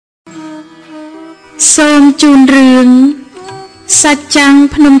សូមជូនរឿងសច្ចាំង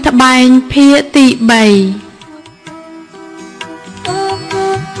ភ្នំត្បែងភាគទី3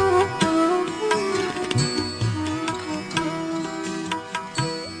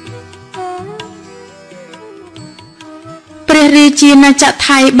រះរាជាណាចក្រ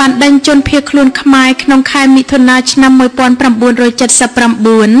ថៃបានដេញជនភៀសខ្លួនខ្មែរក្នុងខែមិថុនាឆ្នាំ1979ឲ្យ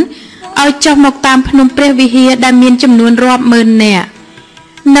ចុះមកតាមភ្នំព្រះវិហារដែលមានចំនួនរាប់ម៉ឺននាក់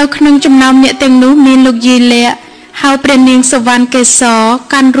នៅក្នុងចំណោមអ្នកទាំងនោះមានលោកយាយលាក់ហៅព្រះនាងសុវណ្ណកេសរ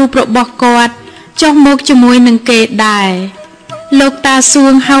កាន់រូបរបស់គាត់ចុះមកជាមួយនឹងគេដែរលោកតាសួ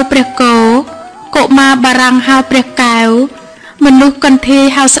ងហៅព្រះគោកុមារបារាំងហៅព្រះកែវមនុស្សកន្ធាយ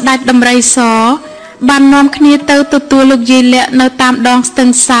ហៅស្ដេចដំរីសបាននាំគ្នាទៅទទួលលោកយាយលាក់នៅតាមដងស្ទឹង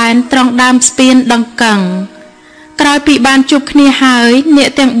សែនត្រង់ដើមស្ពានដង្កឹងក្រោយពីបានជួបគ្នាហើយអ្នក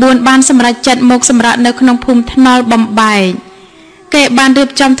ទាំង4បានសម្រេចចិត្តមកសម្រាកនៅក្នុងភូមិថ្នល់បំបែកគេបានរៀប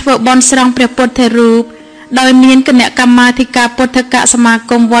ចំធ្វើបុណ្យស្រង់ព្រះពុទ្ធរូបដោយមានគណៈកម្មាធិការពុទ្ធកសមា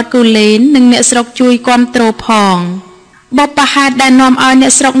គមវត្តគូលែននិងអ្នកស្រុកជួយគាំទ្រផងបបហេតុដែលនាំឲ្យអ្ន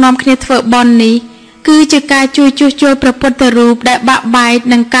កស្រុកនាំគ្នាធ្វើបុណ្យនេះគឺជាការជួយជួសជុលព្រះពុទ្ធរូបដែលបាក់បែក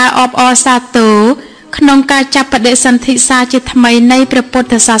និងការអបអរសាទរក្នុងការចាប់បដិសន្ធិសាជាថ្មីនៃព្រះពុទ្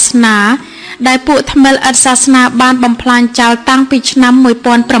ធសាសនាដែលពួកថ្មិលឥតសាសនាបានបំផ្លាញចោលតាំងពីឆ្នាំ1975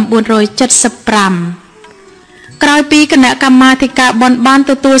ក្រោយពីគណៈកម្មាធិការបនបាន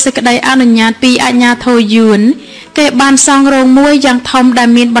ទទួលសេចក្តីអនុញ្ញាតពីអាជ្ញាធរយួនគេបានសង់រោងមួយយ៉ាងធំដែល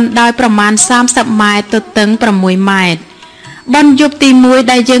មានបណ្ដោយប្រមាណ30ម៉ែត្រទៅតឹង6ម៉ែត្របនយប់ទី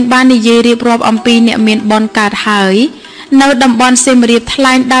1ដែលយើងបាននិយាយរៀបរាប់អំពីអ្នកមានបនកើតហើយនៅតំបន់សៀមរាបថ្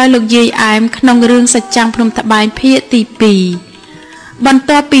លែងដោយលោកយាយអែមក្នុងរឿងសច្ចាំងភ្នំត្បែងភាគទី2បន្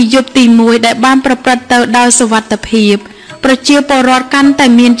ទាប់ពីយប់ទី1ដែលបានប្រព្រឹត្តទៅដោយសុវត្ថិភាពប្រជាពលរដ្ឋកាន់តែ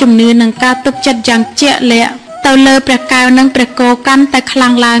មានជំនឿនឹងការទុកចិត្តយ៉ាងជាក់លាក់ទៅលើព្រះកែវនិងព្រះគោកាន់តែខ្លាំ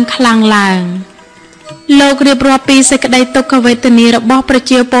ងឡើងលោករៀបរាប់ពីសេចក្តីទុក្ខវេទនារបស់ប្រ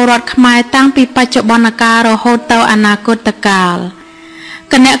ជាពលរដ្ឋខ្មែរតាំងពីបច្ចុប្បន្នកាលរហូតទៅអនាគតកាល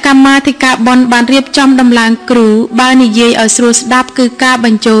គណៈកម្មាធិការបនបានរៀបចំដំឡើងគ្រូបើនិយាយឲ្យស្រួលស្ដាប់គឺការប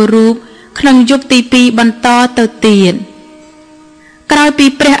ញ្ចូលរូបក្នុងយប់ទី2បន្តទៅទៀតក្រោយពី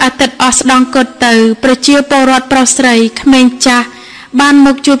ព្រះអាទិត្យអស់ស្ដង់គត់ទៅប្រជាពលរដ្ឋប្រុសស្រីក្មេងចាស់បានម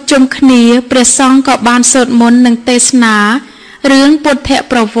កជួបជុំគ្នាព្រះសង្ឃក៏បានសូត្រមន្តនិងទេសនារឿងពុទ្ធ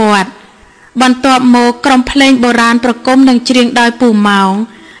ប្រវត្តិបន្ទាប់មកក្រុមភ្លេងបុរាណប្រគំនិងច្រៀងដោយពូម៉ោង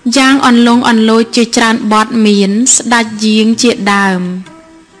យ៉ាងអន្លង់អន្លោចជាច្រើនបទមានស្ដេចយាងជាដើម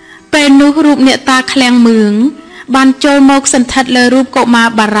ពេលនោះរូបអ្នកតាឃ្លាំងមឿងបានចូលមកសន្ធិដ្ឋលើរូបកុមារ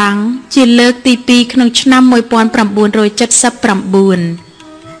បារាំងជាលើកទី2ក្នុងឆ្នាំ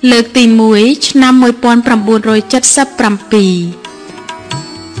1979លើកទី1ឆ្នាំ1977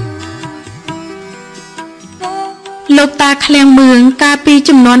លោកតាឃ្លាំងមឿងកាលពី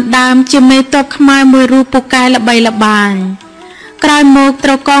ចំនួនដើមជាមេទ័ពខ្មែរមួយរូបពូកែល្បីល្បាញក្រោយមកត្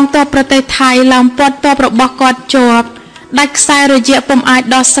រូវកងទ័ពប្រទេសថៃឡោមព័ទ្ធទ័ពរបស់គាត់ជាប់ដាច់ខ្សែរយៈពុំអាច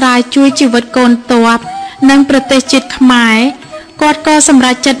ដោះស្រាយជួយជីវិតកូនទ័ពនិងប្រទេសជាតិខ្មែរគាត់ក៏សម្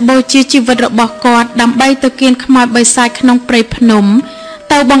រេចចិត្តបូជាជីវិតរបស់គាត់ដើម្បីទៅគៀនខ្មោចបិសាចក្នុងព្រៃភ្នំ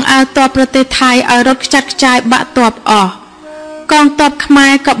ទៅបង្អើលទ័ពប្រទេសថៃឲ្យរត់ខ្ចាត់ខ្ចាយបាក់ទ័ពអស់កងទ័ពខ្មែ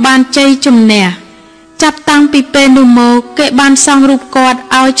រក៏បានជ័យជំនះចាប់តាំងពីពេលនោះមកគេបានសង់រូបគាត់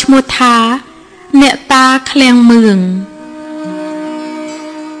ឲ្យឈ្មោះថាអ្នកតាឃ្លាំងមឿង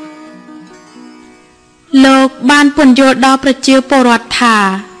លោកបានពន្យល់ដល់ប្រជាពលរដ្ឋថា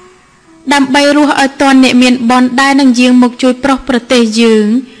ដើម្បីរស់ឲ្យទាន់អ្នកមានបុណ្យដែលនឹងយាងមកជួយប្រុសប្រទេសយើង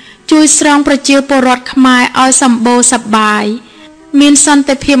ជួយស្រង់ប្រជាពលរដ្ឋខ្មែរឲ្យសម្បូរសប្បាយមានសន្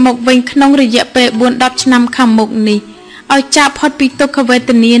តិភាពមកវិញក្នុងរយៈពេល 4-10 ឆ្នាំខាងមុខនេះឲ្យចាកផុតពីទុក្ខវេទ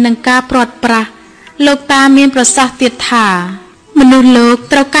នានិងការព្រាត់ប្រាសលោកតាមានប្រសាសន៍ទៀតថាមនុស្សលោក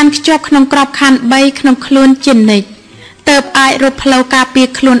ត្រូវកាន់ខ្ជាប់ក្នុងក្របខ័ណ្ឌ3ក្នុងខ្លួនជានិច្ចទើបអាចរត់ផ្លូវការពារ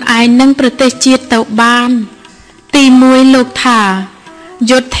ខ្លួនឯងនិងប្រទេសជាតិទៅបានទី1លោកថា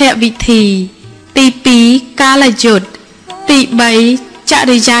យុទ្ធវិធីទី2កាលយុទ្ធទី3ច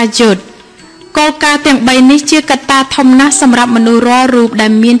រិយាយុទ្ធគោលការណ៍ទាំង3នេះជាកត្តាធំណាស់សម្រាប់មនុស្សរាល់រូបដែ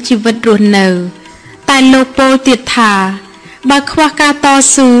លមានជីវិតរស់នៅតែលោកពោលទៀតថាបើខ្វះការត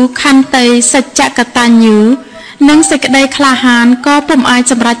ស៊ូខន្តីសច្ចកតញ្ញូនិងសេចក្តីក្លាហានក៏ពុំអាច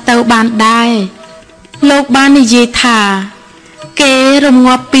សម្រេចទៅបានដែរលោកបាននិយាយថាគេរ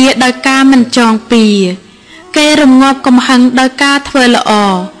ងាប់ពៀដោយការមិនចងពៀគេរងាប់កំហឹងដោយការធ្វើល្អ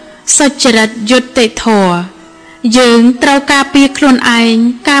សុចរិតយុត្តិធម៌យើងត្រូវការពារខ្លួនឯង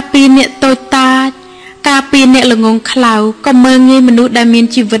ការពារអ្នកតូចតាចការពារអ្នកល្ងងខ្លៅក៏មើលងាយមនុស្សដែលមាន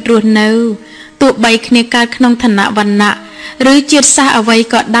ជីវិតរស់នៅទោះបីគ្នាកើតក្នុងឋានៈវណ្ណៈឬជាតិសាសន៍អ្វី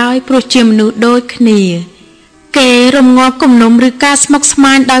ក៏ដោយព្រោះជាមនុស្សដូចគ្នា គេរំងាប់គំនុំឬការស្មុគស្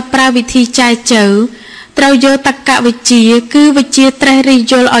មាញដោយប្រើវិធីចែកចៅត្រូវយកតក្កវិជ្ជាគឺវិជ្ជាត្រេះរិះ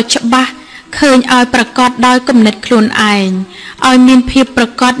យល់ឲ្យច្បាស់ឃើញឲ្យប្រកបដោយគំនិតខ្លួនឯងឲ្យមានភាពប្រ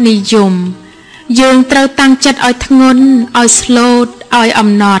កបនិយមយើងត្រូវតាំងចិត្តឲ្យធ្ងន់ឲ្យស្លូតឲ្យអំ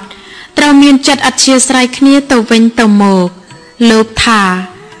ណត់ត្រូវមានចិត្តអធ្យាស្រ័យគ្នាទៅវិញទៅមកលោកថា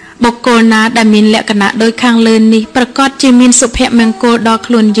បុគ្គលណាដែលមានលក្ខណៈដូចខាងលើនេះប្រកបជាមានសុភមង្គលដល់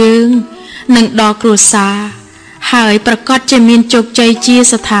ខ្លួនយើងនិងដល់គ្រួសារហើយប្រកបជាមានជោគជ័យជា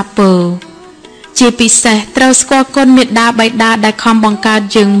ស្ថាពរជាពិសេសត្រូវស្គាល់គុណមេត្តាបិតាដែលខំបង្កើត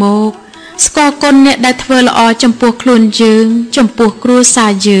យើងមកស្គាល់គុណអ្នកដែលធ្វើល្អចំពោះខ្លួនយើងចំពោះគ្រួសា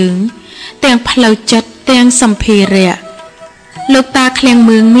រយើងទាំងផ្លូវចិត្តទាំងសម្ភារៈលោកតាឃ្លាំង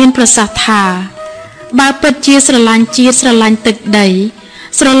មឿងមានប្រសាសន៍ថាបើពិតជាស្រឡាញ់ជាតិស្រឡាញ់ទឹកដី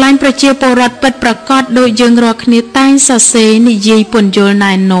ស្រឡាញ់ប្រជាពលរដ្ឋពិតប្រាកដដោយយើងរាល់គ្នាតែងសរសេរនិយាយពន្យល់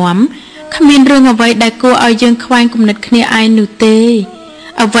ណែនាំគ្មានរឿងអ្វីដែលគួរឲ្យយើងខ្វែងគំនិតគ្នាឯងនោះទេ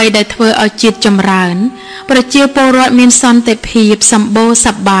អ្វីដែលធ្វើឲ្យជាតិចម្រើនប្រជាពលរដ្ឋមានសន្តិភាពសម្បូរស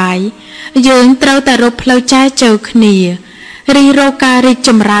ប្បាយយើងត្រូវតែរកផ្លូវចែកចូលគ្នារិះរកការរីកច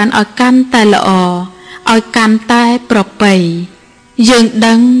ម្រើនឲ្យកាន់តែល្អឲ្យកាន់តែប្រពៃយើង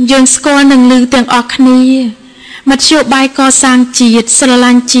ដឹងយើងស្គាល់នឹងឮទាំងអស់គ្នាមធ្យោបាយកសាងជាតិស្រ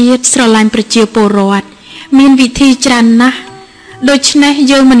ឡាញ់ជាតិស្រឡាញ់ប្រជាពលរដ្ឋមានវិធីច្រើនណាស់ដូច្នេះ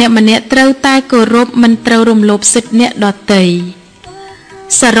យើងម្នាក់ត្រូវតែគោរពមិនត្រូវរំលោភសិទ្ធិអ្នកដទៃ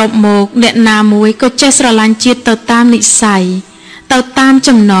សរុបមកអ្នកណាមួយក៏ចេះស្រឡាញ់ជាតិទៅតាមនិស្ស័យទៅតាម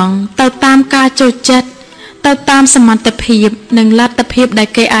ចំណងទៅតាមការចូលចិត្តទៅតាមសមត្ថភាពនិងលទ្ធភាពដែល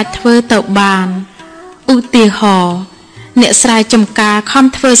គេអាចធ្វើទៅបានឧទាហរណ៍អ្នកស្រែចម្ការខំ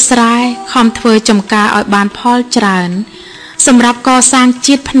ធ្វើស្រែខំធ្វើចម្ការឲ្យបានផលច្រើនសម្រាប់កសាង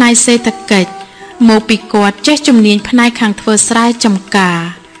ជាតិផ្នែកសេដ្ឋកិច្ចមកពីគាត់ចេះជំនាញផ្នែកខាងធ្វើស្រែចម្ការ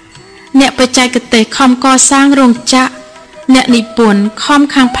អ្នកបច្ចេកទេសខំកសាងរោងចក្រអ្នកនិពន្ធខំ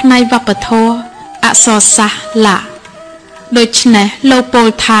ខាងផ្នែកវប្បធម៌អក្សរសាស្ត្រឡាដូច្នេះលោកពោល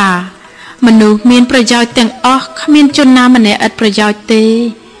ថាមនុស្សមានប្រយោជន៍ទាំងអស់គ្មានជនណាម្នាក់ឥតប្រយោជន៍ទេ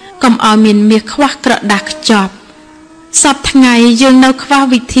កុំឲ្យមានមាសខ្វះក្រដាស់ខ្ចប់សពថ្ងៃយើងនៅខ្វះ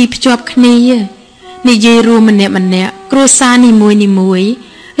វិធីភ្ជាប់គ្នានិយាយរួមម្នាក់គ្រួសារនីមួយ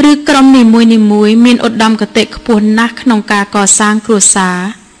ឬក្រុមនីមួយមានឧត្តមគតិខ្ពស់ណាស់ក្នុងការកសាងគ្រួសារ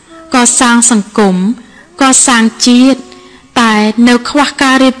កសាងសង្គមកសាងជាតិតែនៅខ្វះ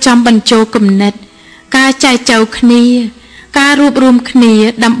ការរៀបចំបញ្ចូលគំនិតការចែកចែវគ្នាការរួបរวมគ្នា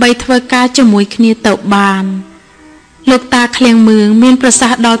ដើម្បីធ្វើការជាមួយគ្នាទៅបានលោកតាឃ្លាំងមឿងមានប្រសា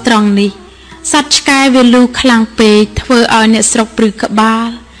សន៍ដល់ត្រង់នេះសត្វឆ្កែវាលូខ្លាំងពេកធ្វើឲ្យអ្នកស្រុកព្រឺក្បាល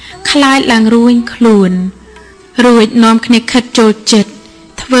ខ្លាចឡើងរួញខ្លួនរួចនាំគ្នាខិតចូលចិត្ត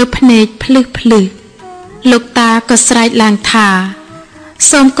ធ្វើភ្នែកភ្លឹះលោកតាក៏ស្រែកឡើងថា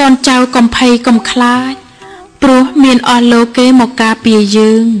សូមកូនចៅកំភៃកំខ្លាចព្រោះមានអស់លោកគេមកការពារ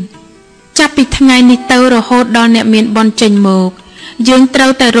យើងចាប់ពីថ្ងៃនេះទៅរហូតដល់អ្នកមានបនចេញមកយើងត្រូ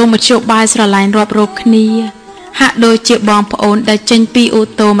វតែរកមធ្យោបាយស្រឡាញ់រាប់រកគ្នាហាក់ដូចជាបងប្អូនដែលចេញពីអូ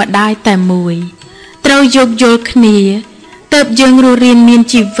តូម្ដាយតែមួយត្រូវយោគយល់គ្នាទើបយើងរស់រានមាន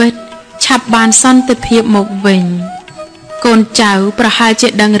ជីវិតឆាប់បានសន្តិភាពមកវិញកូនចៅប្រហែលជា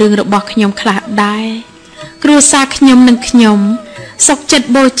ដឹងរឿងរបស់ខ្ញុំខ្លះដែរគ្រួសារខ្ញុំនិងខ្ញុំសុខចិត្ត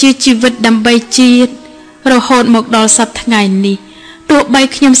បូជាជីវិតដើម្បីជាតិរហូតមកដល់សប្តាហ៍ថ្ងៃនេះទោះបី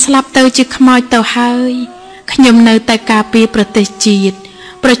ខ្ញុំស្លាប់ទៅជាខ្មោចទៅហើយខ្ញុំនៅតែការពារប្រទេសជាតិ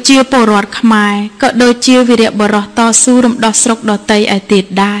ប្រជាពលរដ្ឋខ្មែរក៏ដូចជាវីរបុរសតស៊ូរំដោះស្រុកដទៃឯទៀត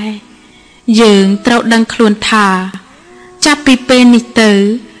ដែរយើងត្រូវដឹងខ្លួនថាចាប់ពីពេលនេះទៅ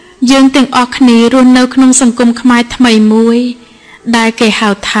យើងទាំងអស់គ្នារស់នៅក្នុងសង្គមខ្មែរថ្មីមួយដែលគេហៅ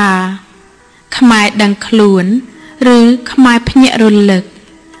ថាខ្មែរដឹងខ្លួនឬខ្មែរភ្ញាក់រលឹក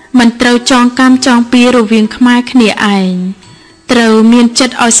មិនត្រូវចងកម្មចងពៀរវាងខ្មែរគ្នាឯងត្រូវមានចិ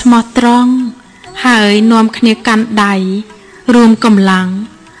ត្តឲ្យស្មោះត្រង់ហើយនាំគ្នាកាន់ដៃរួមកម្លាំង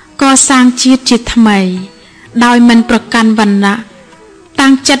កសាងជាតិជាថ្មីដោយមិនប្រកាន់វណ្ណៈតាំ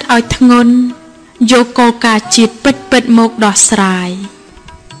ងចិត្តឲ្យធ្ងន់យកគោលការណ៍ជាតិពិតមកដោះស្រាយ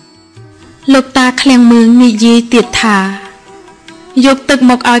លោកតាឃ្លាំងមឿងនិយាយទៀតថាយកទឹក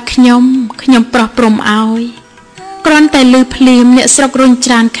មកឲ្យខ្ញុំប្រុសព្រំឲ្យគ្រាន់តែលឺភ្លាមអ្នកស្រុករុញ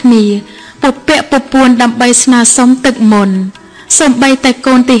ច្រានគ្នាពពាក់ពពួនដើម្បីស្នើសុំទឹកមុនសូម្បីតែ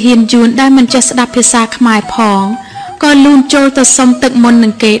កូនទាហានយួនដែលមិនចេះស្ដាប់ភាសាខ្មែរផងក៏លូនចូលទៅសុំទឹកមុននឹ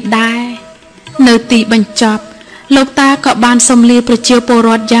ងគេដែរនៅទីបញ្ចប់លោកតាក៏បានសុំលាប្រជាពលរ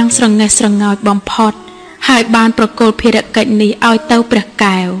ដ្ឋយ៉ាងស្រងេះស្រងោចបំផុតហើយបានប្រគល់ភារកិច្ចនេះឲ្យទៅព្រះ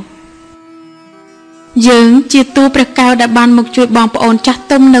កែវយើងជាតួព្រះកែវដែលបានមកជួយបងប្អូនចាស់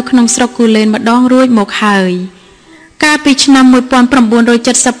ទុំនៅក្នុងស្រុកគូលែនម្ដងរួចមកហើយ កាលពីឆ្នាំ1977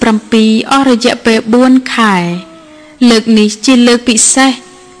អស់រយៈពេល4ខែលើកនេះជាលើកពិសេស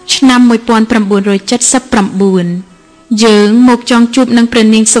ឆ្នាំ1979យើងមកចង់ជួបនឹងព្រះ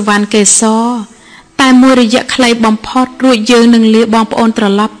នាងសុវណ្ណកេសរតែមួយរយៈខ្លីបំផុតរួចយើងនឹងលាបងប្អូនត្រ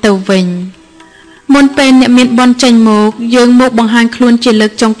ឡប់ទៅវិញមុនពេលអ្នកមានបនចេញមកយើងមកបង្ហាញខ្លួនជាលើ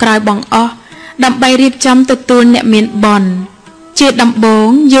កចុងក្រោយបងអស់ដើម្បីរៀបចំទទួលអ្នកមានបនជាដំបូង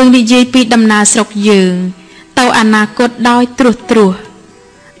យើងនិយាយពីដំណើរស្រុកយើងទៅអនាគតដោយត្រួសត្រាស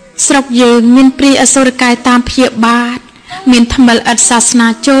ស្រុកយើងមានព្រាយអសុរកាយតាមព្យាបាទមានថ្មិលឥតសាសនា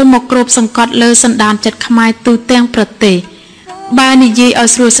ចូលមកគ្របសង្កត់លើសន្តានចិត្តខ្មែរទូទាំងប្រទេសបើនិយាយឲ្យ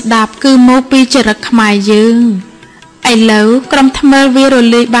ស្រួលស្ដាប់គឺមកពីចរិតខ្មែរយើងឥឡូវក្រុមថ្មិលវារ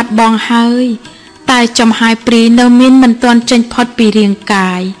លាយបាត់បង់ហើយតែចំហាយព្រាយនៅមានមិនទាន់ចេញផុតពីរាង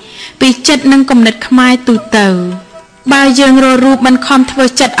កាយពីចិត្តនិងគំនិតខ្មែរទូទៅបើយើងររូបមិនខំធ្វើ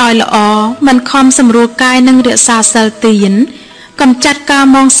ចិត្តឲ្យល្អមិនខំសម្រួលកាយនិងរក្សាសិលទានកំចាត់ការ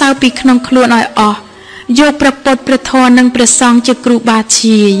មងសៅពីក្នុងខ្លួនឲ្យអស់យកព្រះពុទ្ធព្រះធម៌និងព្រះសង្ឃជាគ្រូបាធ្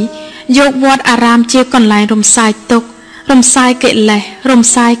យាយយកវត្តអារាមជាកន្លែងរំសាយទុក្ខរំសាយកិលេសរំ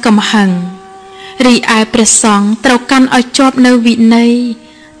សាយកំហឹងរីឯព្រះសង្ឃត្រូវកាន់ឲ្យជាប់នៅវិន័យ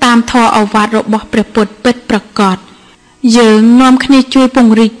តាមធម៌ឱវាទរបស់ព្រះពុទ្ធពិតប្រាកដយើងនាំគ្នាជួយព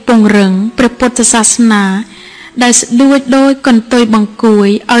ង្រីកពង្រឹងព្រះពុទ្ធសាសនាដែលស្ដួចដោយកន្ទុយបង្គួយ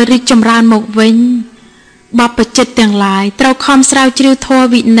ឲ្យរីកចម្រើនមកវិញបព្វជិតទាំងឡាយត្រូវខំស្រាវជ្រាវធម៌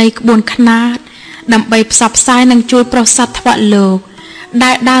វិន័យក្បួនខ្នាតដើម្បីផ្សព្វផ្សាយនិងជួយប្រសត្វថ្នាក់លោក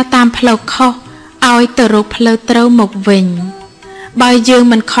ដែលដើរតាមផ្លូវខុសឲ្យទៅរកផ្លូវត្រូវមកវិញបើយើង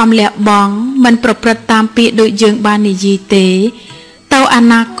មិនខំលះបង់មិនប្រព្រឹត្តតាមពាក្យដូចយើងបាននិយាយទេទៅអ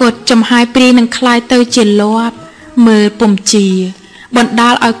នាគតចំហាយព្រាយនឹងคล้ายទៅជាលាប់មើលពុំជាបណ្ដា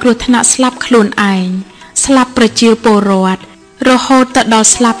លឲ្យគ្រោះថ្នាក់ស្លាប់ខ្លួនឯងស្លាប់ប្រជាពលរដ្ឋរហូតទៅដល់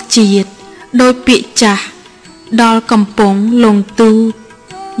ស្លាប់ជាតិដោយពាក្យចាស់ដល់កំពុងលងទូក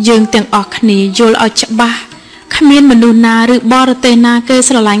យើងទាំងអស់គ្នាយល់ឲ្យច្បាស់គ្មានមនុស្សណាឬបរទេសណាគេ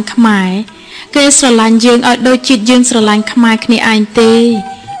ស្រឡាញ់ខ្មែរគេស្រឡាញ់យើងឲ្យដូចជាតិយើងស្រឡាញ់ខ្មែរគ្នាឯងទេ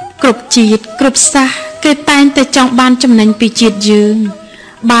គ្រប់ជាតិគ្រប់សាសគេតែងតែចង់បានចំណេញពីជាតិយើង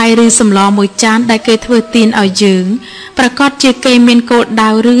បាយឬសម្លមួយចានដែលគេធ្វើទានឲ្យយើងប្រកាសជាគេមានគោលដៅ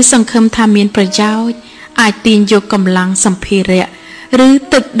ឬសង្ឃឹមថាមានប្រយោជន៍អាចទាញយកកម្លាំងសម្ភារៈឬ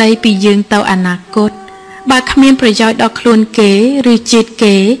ទឹកដីពីយើងទៅអនាគតបើគ្មានប្រយោជន៍ដល់ខ្លួនគេឬជាតិ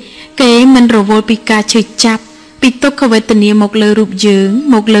គេមិនរវល់ពីការឈឺចាប់ពីទុក្ខវេទនាមកលើរូបយើង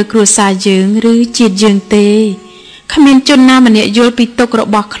មកលើគ្រួសារយើងឬជាតិយើងទេគ្មានជនណាម្នាក់យល់ពីទុក្ខរ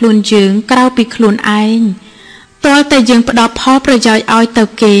បស់ខ្លួនយើងក្រៅពីខ្លួនឯងទាល់តែយើងផ្ដល់ផលប្រយោជន៍ឲ្យទៅ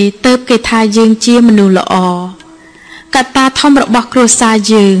គេទើបគេថាយើងជាមនុស្សល្អកត្តាធំរបស់គ្រួសារ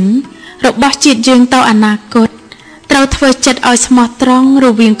យើងរបស់ជាតិយើងទៅអនាគតត្រូវធ្វើចិត្តឲ្យស្មោះត្រង់រ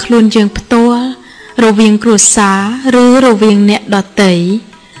វាងខ្លួនយើងផ្ទាល់រវាងគ្រួសារឬរវាងអ្នកដទៃ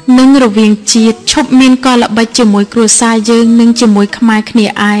និងរវាងជាតិឈប់មានកលល្បិចជាមួយគ្រួសារយើងនិងជាមួយខ្មែរគ្នា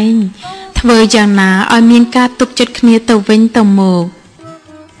ឯងធ្វើយ៉ាងណាឲ្យមានការទុកចិត្តគ្នាទៅវិញទៅមក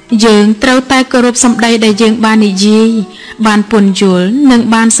យើងត្រូវតែគោរពសម្ដីដែលយើងបាននិយាយបានពន្យល់និង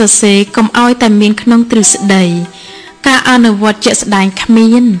បានសរសេរកុំឲ្យតែមានក្នុងទ្រឹស្ដីការអនុវត្តជាក់ស្ដែងគ្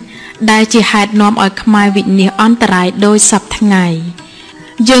មានដែលជាហេតុនាំឲ្យខ្មែរវិនាសអន្តរាយដោយសពថ្ងៃ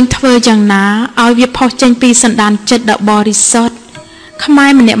យើងធ្វើយ៉ាងណាឲ្យវាផុសចេញពីសន្តានចិត្តដ៏បរិសុទ្ធខ្មែ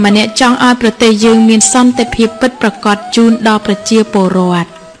រម្នាក់ចង់ឲ្យប្រទេសយើងមានសន្តិភាពពិតប្រាកដជូនដល់ប្រជាពលរដ្ឋ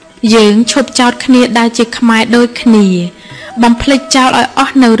យើងឈប់ចោទគ្នាដែលជាខ្មែរដូចគ្នាបំភ្លេចចោលឲ្យអ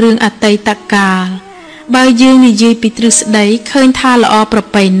ស់នៅរឿងអតីតកាលបើយើងនិយាយពីទ្រឹស្ដីឃើញថាល្អប្រ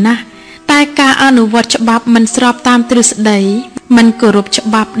ពៃណាស់តែការអនុវត្តច្បាប់មិនស្របតាមទ្រឹស្ដីមិនគោរពច្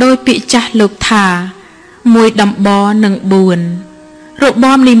បាប់ដោយពាក្យចាស់លោកថា1ដំបនិង4របប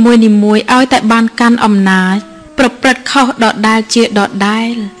នីមួយឲ្យតែបានកាន់អំណាចប្រព្រឹត្តខុសដដែលជាដដែ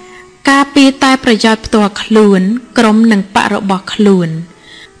លការពារតែប្រយោជន៍ផ្ទាល់ខ្លួនក្រុមនិងបករបស់ខ្លួន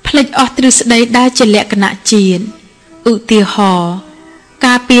ភ្លេចអស់ទ្រឹស្ដីដែលជាលក្ខណៈជាតិឧទាហរណ៍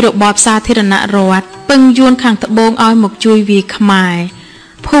ការពីរបបសាធារណរដ្ឋពឹងយួនខាងត្បូងឲ្យមកជួយវាយខ្មែរ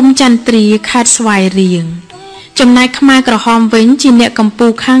ភូមិចន្ទ្រាខេត្តស្វាយរៀងចំណែកខ្មែរក្រហមវិញជាអ្នកកម្ពុ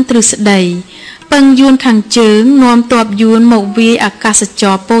ជាខាងទ្រឹស្ដីពឹងយួនខាងជើងនាំទ័ពយួនមកវាយអាកាសច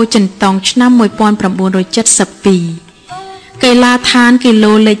រពោធិ៍ចិនតុងឆ្នាំ1972កីឡាដ្ឋានគី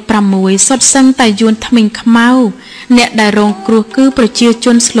ឡូលេខ6សុទ្ធសឹងតែយួនថ្មិញខ្មៅអ្នកដែលរងគ្រោះគឺប្រជាជ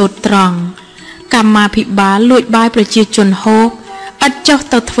នស្លូតត្រង់កម្មាភិបាលលួចបាយប្រជាជនហូបឥតចុះ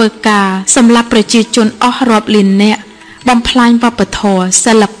ទៅធ្វើការសម្រាប់ប្រជាជនអស់រាប់លាននាក់បំផ្លាញវប្បធម៌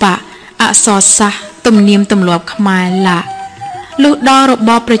សិល្បៈអក្សរសាស្ត្រទំនៀមទម្លាប់ខ្មែរឡាលុះដល់រប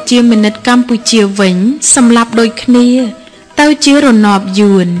បប្រជាមានិតកម្ពុជាវិញសម្លាប់ដូចគ្នាទៅជារណប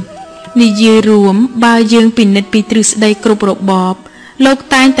យួន និយាយរួមបើយើងពិនិត្យពីទ្រឹស្ដីគ្រប់របបលោក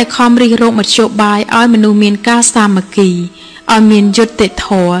តែងតែខំរិះរោបមធ្យោបាយឲ្យមនុស្សមានការសាមគ្គីឲ្យមានយុត្តិធ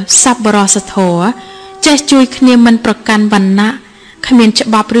ម៌សប្បុរសធម៌ចេះជួយគ្នាមិនប្រកាន់វណ្ណៈគ្មានច្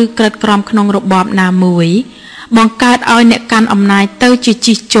បាប់ឬក្រិតក្រមក្នុងរបបណាមួយបង្កើតឲ្យអ្នកកាន់អំណាចទៅជា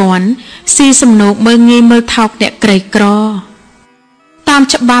ជិះជាន់ស៊ីសំណូកមើលងាយមើលថោកអ្នកក្រីក្រតាម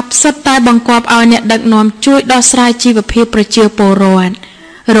ច្បាប់សុទ្ធតែបង្គាប់ឲ្យអ្នកដឹកនាំជួយដោះស្រាយជីវភាពប្រជាពលរដ្ឋ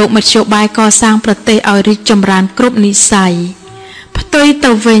រកមធ្យោបាយកសាងប្រទេសឲ្យរីកចម្រើនគ្រប់និស្ស័យផ្ទុយ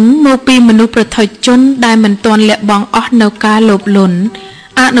ទៅវិញមកពីមនុស្សប្រថុយជនដែលមិនទាន់លះបង់អស់នៅការលោភលន់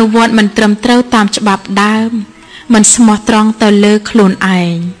អនុវត្តមិនត្រឹមត្រូវតាមច្បាប់ដើមមិនស្មោះត្រង់ទៅលើខ្លួនឯ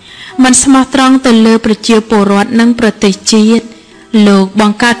ងមិនស្មោះត្រង់ទៅលើប្រជាពលរដ្ឋនិងប្រទេសជាតិលោកប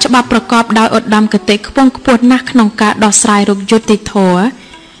ង្កើតច្បាប់ប្រកបដោយឧត្តមគតិខ្ពង់ខ្ពស់ណាស់ក្នុងការដោះស្រាយរោគយុត្តិធម៌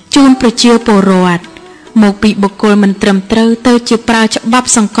ជូនប្រជាពលរដ្ឋមកពីបុគ្គលមិនត្រឹមត្រូវទៅជាប្រើច្បាប់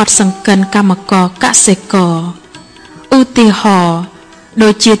សង្កត់សង្កិនកម្មករកសិករឧទាហរណ៍ដូ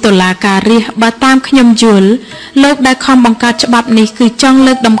ចជាតុលាការរាស្ត្របើតាមខ្ញុំយល់លោកដែលខំបង្កើតច្បាប់នេះគឺចង់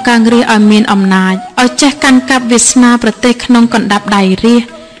លើកដំកើងរាស្ត្រឲ្យមានអំណាចឲ្យចេះកាន់កាប់វាសនាប្រទេសក្នុងកណ្ដាប់ដៃរាស្ត្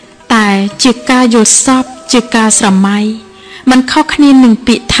រតែជាការយល់សប្តិជាការស្រមៃมันខុសគ្នានឹង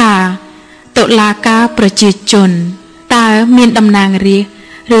ពាក្យថាតុលាការប្រជាជនតើមានតំណាងរាស្ត្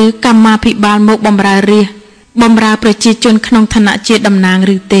រឬកម្មាភិបាលមកបម្រើរាស្ត្របម្រើប្រជាជនក្នុងឋានៈជាតំណាង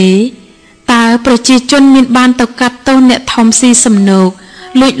ឬទេតើប្រជាជនមានបានទៅកាត់ទោសអ្នកធំស៊ីសំណូក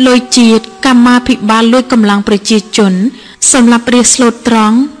លួចលុយជាតិកម្មាភិបាលលួចកម្លាំងប្រជាជនសម្រាប់រាស្ត្រស្លូតត្រ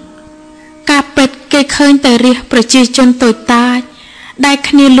ង់ការពេតគេឃើញតែរាស្ត្រប្រជាជនតូចតាចដែល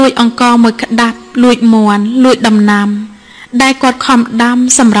គ្នាលួចអង្គមួយក្តាប់លួចមាន់លួចដំណាំដែលគាត់ខំដាំ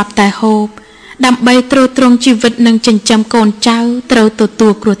សម្រាប់តែហូបដើម្បីទ្រទ្រង់ជីវិតនិងចិញ្ចឹមកូនចៅត្រូវទទួ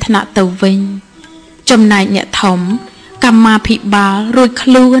លគ្រោះថ្នាក់ទៅវិញចំណែកអ្នកធំកម្មាភិបាលរួចខ្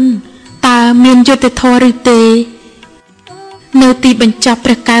លួនតើមានយុត្តិធម៌ឬទេនៅទីបញ្ចប់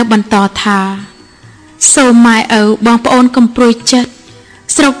ព្រះកែវបន្តថាសូមម៉ែឪបងប្អូនកំព្រួយចិត្ត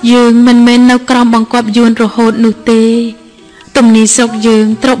ស្រុកយើងមិនមែននៅក្រោមបង្គាប់យួនរហូតនោះទេទំនីស្រុកយើង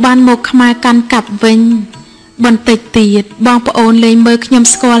ត្រូវបានមកខ្មែរកាន់កាប់វិញបន្តិចទៀតបងប្អូនលែងមើលខ្ញុំ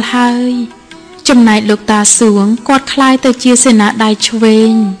ស្គាល់ហើយចំណែកលោកតាសួងគាត់คล้ายទៅជាសេនាដៃឆ្វេ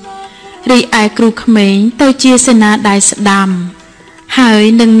ងរីឯគ្រូក្មេងទៅជាសេនាដៃស្ដាំហើយ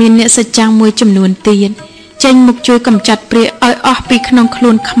នឹងមានអ្នកសច្ចាំងមួយចំនួនទៀតចេញមកជួយកម្ចាត់ព្រាយឲ្យអស់ពីក្នុងខ្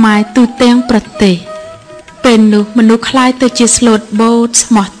លួនខ្មែរទូទាំងប្រទេសពេលនោះមនុស្សคล้ายទៅជាស្លូតបូត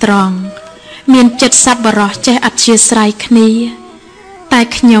ស្មោះត្រង់មានចិត្តសប្បុរសចេះអធ្យាស្រ័យគ្នាតែ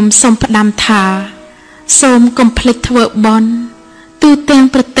ខ្ញុំសូមផ្ដាំថាសូមកុំភ្លេចធ្វើបុណ្យទូទាំង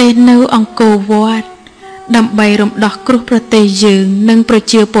ប្រទេសនៅអង្គរវត្តដើម្បីរំដោះគ្រោះប្រទេសយើងនិងប្រ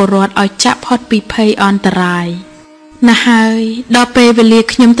ជាពលរដ្ឋឲ្យចាក់ផុតពីភ័យអន្តរាយណាស់ហើយដល់ពេលវេលា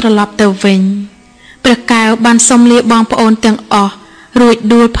ខ្ញុំត្រឡប់ទៅវិញព្រះកែវបានសុំលាបងប្អូនទាំងអស់រួច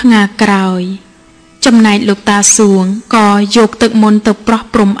ដួលផ្ងាក្រោយចំណែកលោកតាសួងក៏យកទឹកមន្តទៅប្រោះ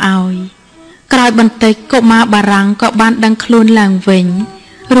ព្រំឲ្យក្រោយបន្តិចកុមារបារាំងក៏បានដឹងខ្លួនឡើងវិញ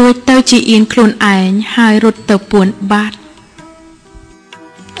រួចទៅជាអៀនខ្លួនឯងហើយរត់ទៅពួនបាត់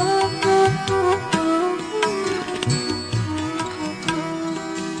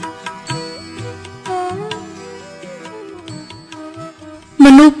ម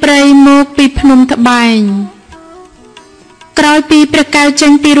នុស្សព្រៃមកពីភ្នំត្បែងក្រោយពីព្រះកែវចេ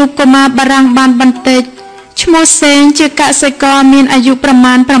ញពីរូបកុមារបារាំងបានបន្តិចឈ្មោះសេងជាកសិករមានអាយុប្រ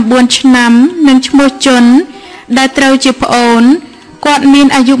មាណ9ឆ្នាំនិងឈ្មោះជុនដែលត្រូវជាប្អូនគាត់មាន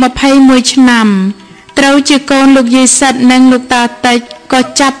អាយុ21ឆ្នាំត្រូវជាកូនលោកយាយសិតនិងលោកតាតិចក៏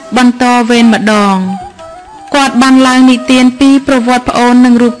ចាប់បន្តវេនម្ដងគាត់បានឡើងនិទានពីប្រវត្តិប្អូននិ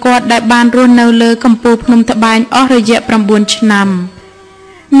ងរូបគាត់ដែលបានរស់នៅលើកំពូលភ្នំត្បែងអស់រយៈ9ឆ្នាំ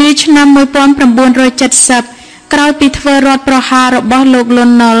នាឆ្នាំ1970ក្រោយពីធ្វើរដ្ឋប្រហាររបស់លោកល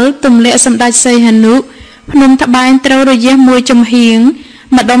ន់នល់ទម្លាក់សម្ដេចសីហនុភ្នំត្បែងត្រូវរយះមួយចំហៀង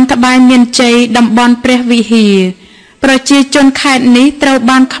ម្ដុំត្បែងមានជ័យតំបន់ព្រះវិហារប្រជាជនខេត្តនេះត្រូវ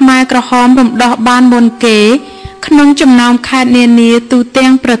បានខ្មែរក្រហមរំដោះបានមុនគេក្នុងចំណោមខេត្តនានាទូទាំ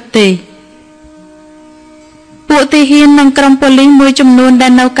ងប្រទេសពួកទាហាននិងក្រុមប៉ូលីសមួយចំនួនដែ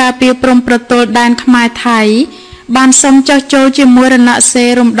លនៅការពារព្រំប្រទល់ដែនខ្មែរថៃបានសុំចុះចូលជាមួយរណសិ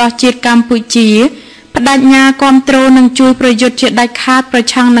រ្សរំដោះជាតិកម្ពុជាបដិញ្ញាគាំទ្រនិងជួយប្រយុទ្ធជាដាច់ខាតប្រ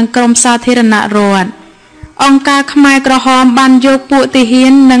ឆាំងនឹងក្រុមសាធារណរដ្ឋអង្គការខ្មែរក្រហមបានយកពួកទាហា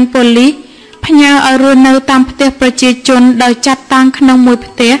ននិងប៉ូលីសផ្ញើឲ្យរស់នៅតាមផ្ទះប្រជាជនដោយចាត់តាំងក្នុងមួយ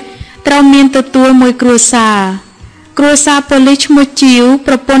ផ្ទះត្រូវមានទទួលមួយគ្រួសារប៉ូលីសឈ្មោះជីវ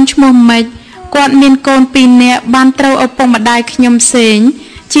ប្រពន្ធឈ្មោះម៉េចគាត់មានកូន2នាក់បានត្រូវឪពុកម្ដាយខ្ញុំសេង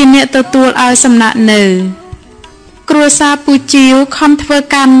ជាអ្នកទទួលឲ្យសំណាក់នៅគ្រួសារពូជីវខំធ្វើ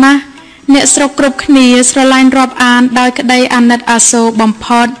ការណាស់ អ្នកស្រុកគ្រប់គ្នាស្រឡាញ់រាប់អានដោយក្តីអាណិតអាសូរបំ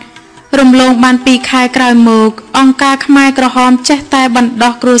ផុតរំលងបាន2 ខែក្រោយមកអង្គការខ្មែរក្រហមចេះតែបណ្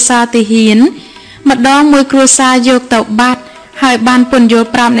ដោះគ្រួសារទាហានម្ដងមួយគ្រួសារយកទៅបាត់ហើយបានពន្យល់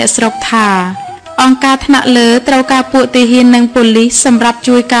ប្រាប់អ្នកស្រុកថាអង្គការថ្នាក់លើត្រូវការពួកទាហាននិងប៉ូលីសសម្រាប់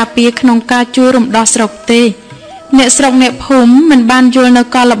ជួយការពារក្នុងការជួយរំដោះស្រុកទេអ្នកស្រុកអ្នកភូមិមិនបានយល់នៅ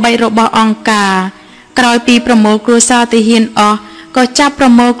កលល្បិចរបស់អង្គការក្រោយពីប្រមូលគ្រួសារទាហានអស់ក៏ចាប់ប្រ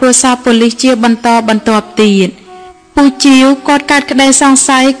មូលគ្រួសារប៉ូលីសជាបន្តបន្ទាប់ទៀតពូជាវគាត់កាត់ក្តីសង្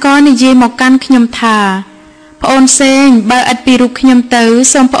ស័យក៏និយាយមកកាន់ខ្ញុំថាប្អូនសេងបើឥតពីរូបខ្ញុំទៅ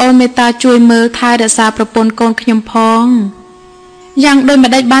សូមប្អូនមេត្តាជួយមើលថែរក្សាប្រពន្ធកូនខ្ញុំផងយ៉ាងដូច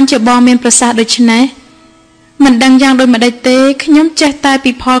ម្ដេចបានជាបងមានប្រសាសន៍ដូច្នេះមិនដឹងយ៉ាងដូចម្ដេចទេខ្ញុំចេះតែ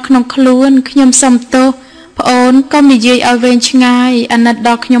ពីផលក្នុងខ្លួនខ្ញុំសុំទោសប្អូនកុំនិយាយឲ្យវែងឆ្ងាយអាណិតដ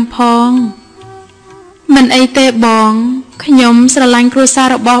ល់ខ្ញុំផងមិនអីទេបងខ្ញុំស្រឡាញ់គ្រួសារ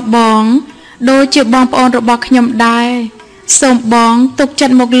របស់បងដូចជាបងប្អូនរបស់ខ្ញុំដែរសូមបងទុកចិ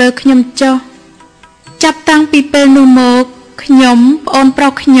ត្តមកលើខ្ញុំចុះចាប់តាំងពីពេលនោះមកខ្ញុំប្អូនប្រុ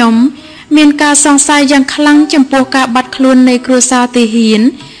សខ្ញុំមានការសង្ស័យយ៉ាងខ្លាំងចំពោះការបាត់ខ្លួននៃគ្រួសារទាហាន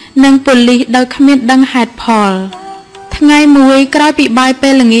និងប៉ូលីសដោយគ្មានដឹងហេតុផលថ្ងៃមួយក្រោយពីបាយពេ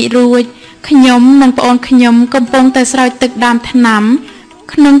លល្ងាចរួចខ្ញុំនិងប្អូនខ្ញុំកំពុងតែស្រោចទឹកដាំថ្នាំ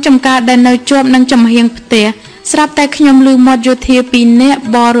ក្នុងចម្ការដែលនៅជាប់នឹងចំហៀងផ្ទះស្រាប់តែខ្ញុំឮមាត់យោធា2 នាក់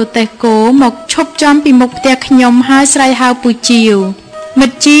បរទេះគោមកឈប់ចំពីមុខផ្ទះខ្ញុំហើយស្រែកហៅពូជាវមិ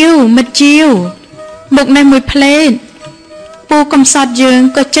ត្តជាវមុខនេះមួយផ្លេតពូកំសត់យើង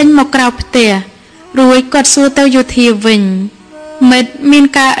ក៏ចេញមកក្រៅផ្ទះរួចគាត់សួរទៅយោធាវិញមិត្តមាន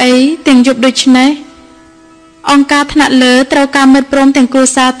ការអីទាំងយប់ដូចនេះអង្គការថ្នាក់លើត្រូវការមិត្តព្រមទាំងគ្រួ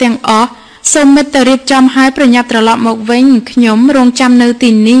សារទាំងអស់សូមមិត្តទៅរៀបចំឲ្យប្រញាប់ត្រឡប់មកវិញខ្ញុំរងចាំនៅទី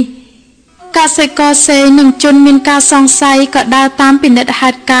នេះកសិករសេនិងជនមានការសង្ស័យក៏ដើរតាមពិនិត្យហេ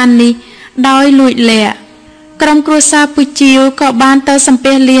តុការណ៍នេះដោយលួចលាក់ក្រុមគ្រួសារពូជាវក៏បានទៅសំ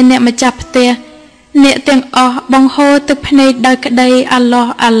ពះលាអ្នកម្ចាស់ផ្ទះអ្នកទាំងអស់បង្ហូរទឹកភ្នែកដោយក្តីអាឡោះ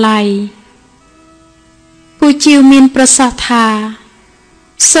អាល័យពូជាវមានប្រសាសន៍ថា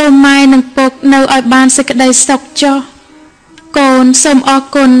សូមម៉ែនិងពុកនៅឲ្យបានសេចក្តីសុខចុះកូនសូមអរ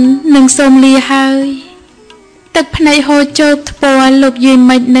គុណនិងសូមលាហើយទឹកភ្នែកហូរចូលថ្ពាល់លោកយាយ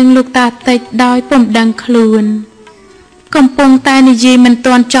មិចនិងលោកតាតិចដោយពុំដឹងខ្លួនកំពុងតែនិយាយមិន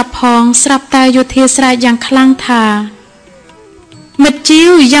ទាន់ចប់ផងស្រាប់តែយោធាស្រែកយ៉ាងខ្លាំងថាមិត្តជី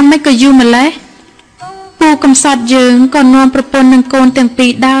វយ៉ាងម៉េចក៏យូរម្លេះពូកំសត់យើងក៏នាំប្រពន្ធនិងកូនទាំងពី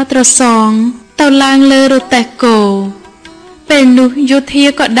រដើរត្រសងទៅឡើងលើរទេះគោពេលនោះយោធា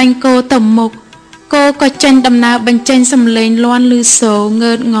ក៏ដាញ់គោទៅមុខគោក៏ចេញដំណើរបញ្ចេញសំឡេងលាន់ឮសូរ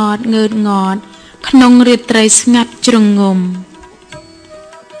ងើតងត់ក្នុងរាត្រីស្ងាត់ជ្រងំ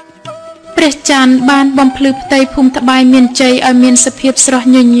ព្រះច័ន្ទបានបំភ្លឺផ្ទៃភូមិត្បែងមានជ័យឲ្យមានសភាពស្រស់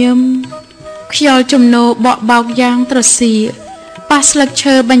ញញឹមខ្យល់ជំនោបក់បោកយ៉ាងត្រសៀកប៉ះស្លឹក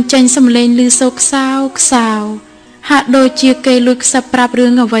ឈើបញ្ចេញសំឡេងឮសូរខ្សោហាក់ដូចជាគេលួចខ្សឹបប្រាប់រឿ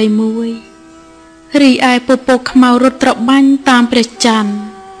ងអ្វីមួយរីឯពពកខ្មៅរត់ត្របាញ់តាមព្រះច័ន្ទ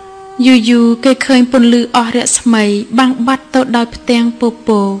យូរគេឃើញពន្លឺអស់រស្មីបាំងបាត់ទៅដោយផ្ទាំងពព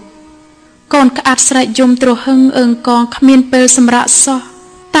កកូនក្អាត់ស្រែកយំទ្រហឹងអើងកងគ្មានពេលសម្រាកសោះ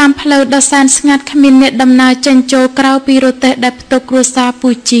តាមផ្លូវដ៏សែនស្ងាត់គ្មានអ្នកដំណើរចេញចូលក្រៅពីរទេះដែលផ្ទុកគ្រួសារពូ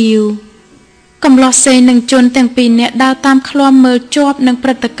ជាវកំឡោះសេងនិងជនទាំង2 នាក់ដើរតាមឃ្លាំមើលជាប់នឹងព្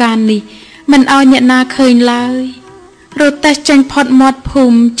រឹត្តិការណ៍នេះមិនឲ្យអ្នកណាឃើញឡើយរទេះចេញផុតមាត់ភូ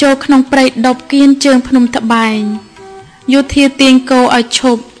មិចូលក្នុងព្រៃដប់គៀនជើងភ្នំត្បែងយោធាទាញគោឲ្យឈ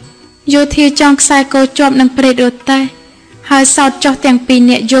ប់យោធាចងខ្សែគោជាប់នឹងព្រៃរទេះហើយសោតចុះទាំង2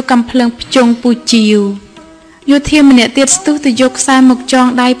 នាក់យកកាំភ្លើងភ្ជង់ពូជាវយោធាម្នាក់ទៀតស្ទុះទៅយកខ្សែមកចង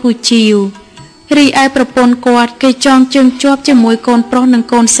ដៃពូជាវរីឯប្រពន្ធគាត់គេចងជើងជាប់ជាមួយកូនប្រុសនិង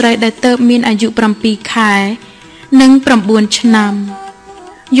កូនស្រីដែលទើបមានអាយុ7 ខែនិង9 ឆ្នាំ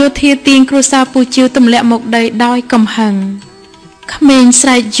យោធាទាញគ្រួសារពូជាវទម្លាក់មកដីដោយកំហឹងក្មេងស្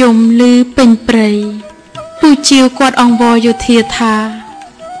រែកយំឮពេញព្រៃពូជាវគាត់អង្វរយោធាថា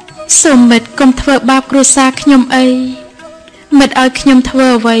សូមមិត្តកុំធ្វើបាបគ្រួសារខ្ញុំអីមិត្តឲ្យខ្ញុំធ្វើ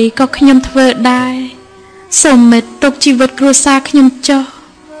អ្វីក៏ខ្ញុំធ្វើដែរសូមមិត្តទុកជីវិតគ្រួសារខ្ញុំចុះ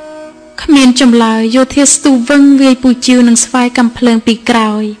គ្មានចម្លើយយោធាស្ទុះវឹងវាយពូជាវនឹងស្វាយកាំភ្លើងពីក្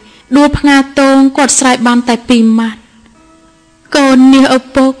រោយដួលផ្ងាតងគាត់ស្រែកបានតែ2 ម៉ាត់កូននាងឪ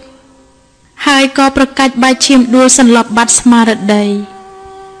ពុកហើយក៏ប្រកាច់បាយឈាមដួលសន្លប់បាត់ស្មារតី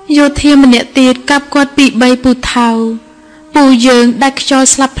យោធាម្នាក់ទៀតកាប់គាត់ពី3ពូថៅពូយើងដាច់ខ្យល់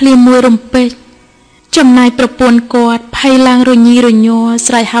ស្លាប់ភ្លាមមួយរំពេចចំណែកប្រពន្ធគាត់ភ័យឡើងរញីរញ័រ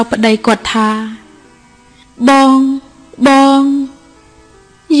ស្រែកហៅប្តីគាត់ថាបង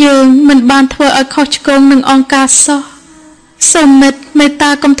យើងមិនបានធ្វើឲ្យខុសឆ្គងនឹងអង្គការសោះ សូមមិត្តមេត្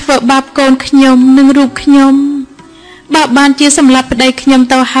តាកុំធ្វើបាបកូនខ្ញុំនិងរូបខ្ញុំបើបានជាសម្លាប់ប្តីខ្ញុំ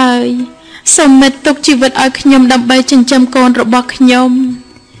ទៅហើយសូមមិត្តទុកជីវិតឲ្យខ្ញុំដើម្បីចិញ្ចឹមកូនរបស់ខ្ញុំ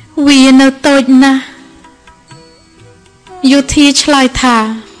វានៅតូចណាស់យោធាឆ្លើយថា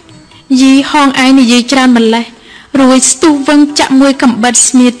យីហងឯងនិយាយច្រើនម្លេះរួចស្ទុះវឹងចាក់មួយកំបិត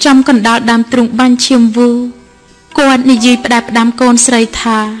ស្នៀតចំកណ្ដាលដើមទ្រូងបាញ់ឈាមវូគាត់និយាយផ្ដាំផ្ដាំកូនស្រី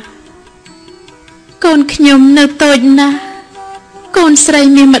ថាកូនខ្ញុំនៅតូចណាស់កូនស្រី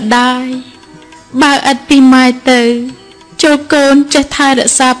មានម្ដាយបើឥតពីម៉ែទៅចូលកូនចេះថែរ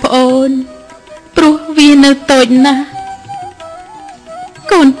ក្សាប្អូនព្រោះវានៅតូចណាស់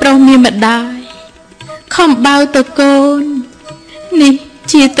កូនប្រុសមានម្ដាយខំបៅទៅកូននេះ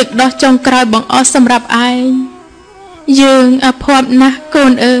ជាទឹកដោះចុងក្រោយបងអស់សម្រាប់ឯងយើងអាភ័ព្វណាស់កូ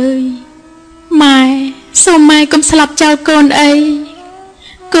នអើយម៉ែសូមម៉ែកុំស្លាប់ចោលកូនអី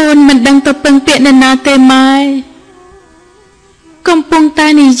កូនមិនដឹងទៅពឹងពាក្យនរណាទេម៉ែកំពុងតែ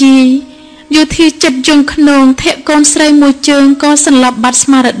និយាយយោធាចិត្តយងខ្នងធាក់កូនស្រីមួយជើងក៏សន្លប់បាត់ស្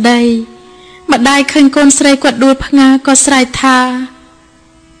មារតីម្ដាយឃើញកូនស្រីគាត់ដួលផ្ងាក៏ស្រែកថា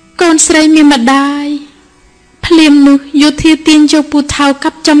កូនស្រីមានម្ដាយភ្លាមនោះយោធាទាញយកពូថៅកា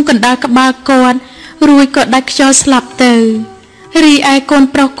ប់ចំកណ្ដាលក្បាលគាត់រួចក៏ដាច់ខ្យល់ស្លាប់ទៅរីឯកូន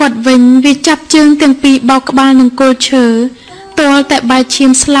ប្រុសគាត់វិញវាចាប់ជើងទាំងពីរបោកក្បាលនឹងគល់ឈើទាល់តែបែកឈា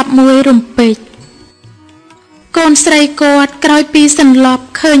មស្លាប់មួយរំពេចកូនស្រីគាត់ក្រោយពីសន្លប់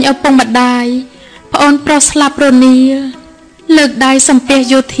ឃើញឪពុកម្ដាយប្អូនប្រុសស្លាប់រនីលលើកដៃសំពះ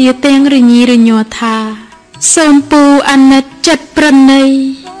យោធាទាំងរញីរញ័រថាសូមពូអាណិតចិត្តប្រណី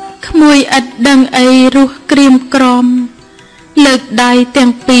ក្មួយឥតដឹងអីរស់ក្រៀមក្រំលើកដៃទាំ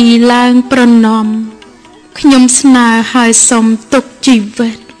ងពីរឡើងប្រណម្យខ្ញុំស្នើឲ្យសូមទុកជី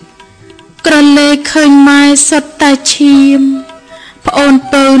វិតក្រឡេកឃើញម៉ែសុទ្ធតែឈាមប្អូន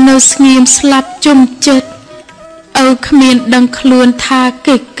ពៅនៅស្ងៀមស្លាប់ជុំចិត្តឪគ្មានដឹងខ្លួនថា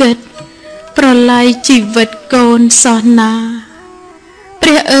គេគិតប្រឡាយជីវិតកូនសោះណាព្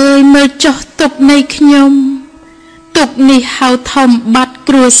រះអើយមើលចុះទុកនៃខ្ញុំទុកនេះហៅធំបាត់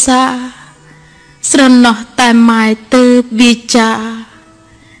គ្រួសារស្រណោះតែម៉ែទៅវាចា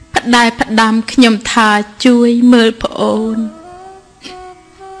ផ្ដែផ្ដាំខ្ញុំថាជួយមើលប្អូន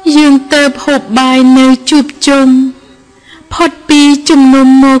យើងទៅហូបបាយនៅជួបជុំផុតពីជំនុំ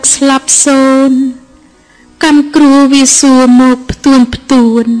មកស្លាប់សូនកម្មគ្រួវាសួរមកផ្ទួ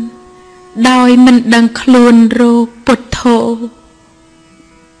នដោយមិនដឹងខ្លួនរោគពុទ្ធោ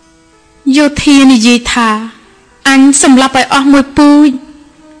យោធានិយាយថាអញសម្លាប់ឲ្យអស់មួយពូជ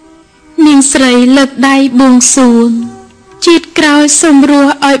នាងស្រីលើកដៃបួងសួងជាតិក្រោយសូមរ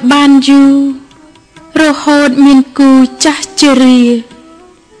ស់ឲ្យបានយូររហូតមានគូចាស់ជរា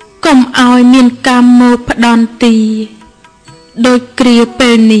កុំឲ្យមានកម្មមកផ្ដន់ទីដោយគ្រាពេ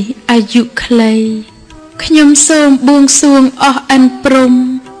លនេះអាយុខ្លីខ្ញុំសូមបួងសួងអស់អិនព្រំ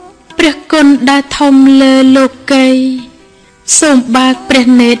ព្រះគុណដែលធំលើលោកីសូមបើកព្រះ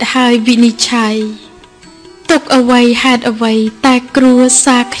នេត្រហើយវិនិច្ឆ័យទុកអ្វីហេតុអ្វីតែគ្រួ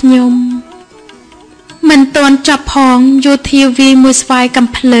សារខ្ញុំមិនទាន់ចាប់ផងយោធាវាយមួយស្វាយកំ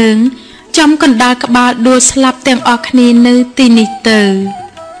ភ្លើងចំកណ្ដាលក្បាលដួលស្លាប់ទាំងអស់គ្នានៅទីនេះទៅ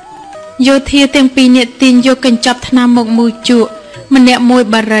យោធាទាំងពីរនាក់ទាញយកកញ្ចប់ថ្នាំមកមួយជក់ម្នាក់មួយ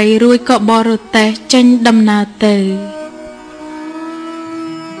បារីរួចក៏បរទេះចេញដំណើរទៅ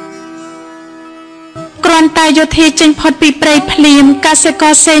គ្រាន់តែយោធាចេញផុតពីព្រៃភ្លាមកសិក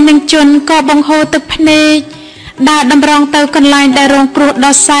រសេនឹងជន់ក៏បង្ហូរទឹកភ្នែកដើរតម្រង់ទៅកន្លែងដែលរងគ្រោះ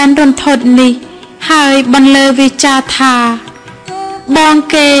ដ៏សែនរន្ធត់នេះហើយបន្លឺវាចាថាបង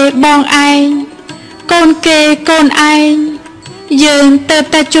គេបងឯងកូនគេកូនឯងយើងទៅ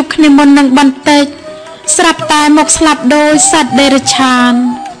តែជួបគ្នាមុននឹងបន្តិចស្រាប់តែមកស្លាប់ដោយសត្វដេរឆាន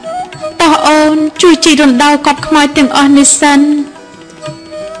តោះអូនជួយជីរំដៅកប់ខ្មោចទាំងអស់នេះសិន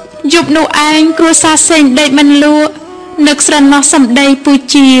យប់នោះឯងគ្រួសារសេងដេកមិនលក់នឹកស្រណោះសម្ដីពូ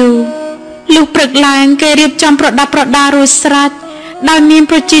ជាវលុះព្រឹកឡើងគេរៀបចំប្រដាប់ប្រដារួចស្រេចដោយមាន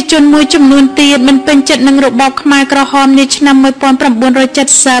ប្រជាជនមួយចំនួនទៀតមិនពេញចិត្តនឹងរបបខ្មែរក្រហមនាឆ្នាំ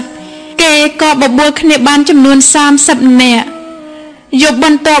1970គេក៏បបួលគ្នាបានចំនួន30នាក់យប់ប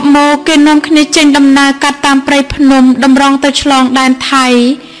ន្ទាប់មកគេនាំគ្នាចេញដំណើរកាត់តាមព្រៃភ្នំតម្រង់ទៅឆ្លងដែនថៃ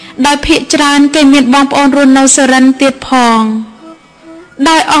ដោយភាគច្រើនគេមានបងប្អូនរស់នៅសុរិន្ទទៀតផង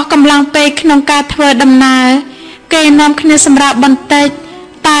ដោយអស់កម្លាំងពេកក្នុងការធ្វើដំណើរគេនាំគ្នាសម្រាប់បន្តិច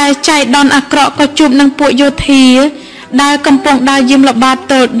តែចៃដន្យអាក្រក់ក៏ជួបនឹងពួកយោធាដែលកំពុងដើរយាមល្បាត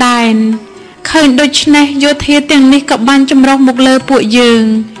ទល់ដែនឃើញដូច្នេះយោធាទាំងនេះក៏បានចម្រុះមកលើពួកយើង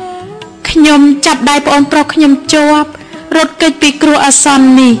ខ្ញុំចាប់ដៃប្អូនប្រុសខ្ញុំជាប់រត់គេចពីគ្រោះអាសន្ន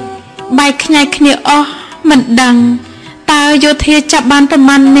នេះបែកខ្ញែកគ្នាអស់មិនដឹងតើយោធាចាប់បានប្រ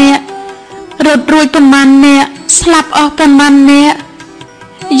មាណអ្នករត់រួចប្រមាណអ្នក ស្លាប់អស់ប្រមាណអ្នក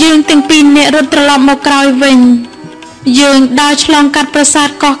យើងទាំងពីរអ្នករត់ត្រឡប់មកក្រោយវិញយើងដើរឆ្លងកាត់ប្រាសាទ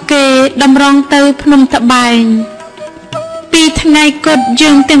កោះកេរតម្រង់ទៅភ្នំត្បែងពីថ្ងៃគត់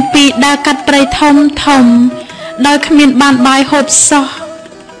យើងទាំងពីរដើរកាត់ព្រៃធំធំដោយគ្មានបានបាយហូបសោះ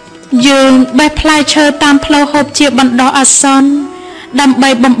យើងបេះផ្លែឈើតាមផ្លូវហូបជាបណ្ដោះអាសន្នដើម្បី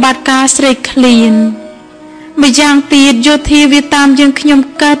បំបត្តិការស្រេកឃ្លានម្យ៉ាងទៀតយោធាវាតាមយើងខ្ញុំ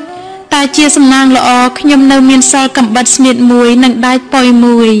កិត្តតែជាសំណាងល្អខ្ញុំនៅមានសល់កំបិតស្នៀតមួយនិងដែកប៉ុយ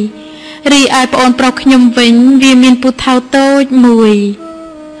មួយរីឯប្អូនប្រុសខ្ញុំវិញវាមានពូថៅតូចមួយ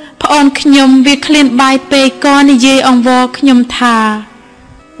ប្អូនខ្ញុំវាឃ្លានបាយពេកក៏និយាយអង្វរខ្ញុំថា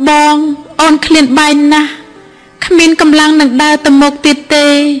បងអូនឃ្លានបាយណាស់គ្មានកម្លាំងនឹងដើរទៅមុខទៀតទេ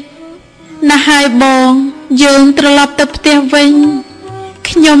ណាស់ហើយបងយើងត្រឡប់ទៅផ្ទះវិញ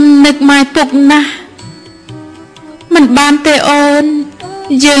ខ្ញុំនឹកម៉ែពុកណាស់មិនបានទេអូន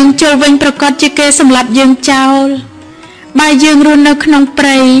យើងជល់វិញប្រកាសជាគេសម្លាប់យើងចោលបើយើងរស់នៅក្នុងព្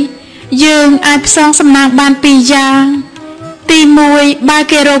រៃយើងអាចផ្សងសំណាងបានពីរយ៉ាងទី1បើ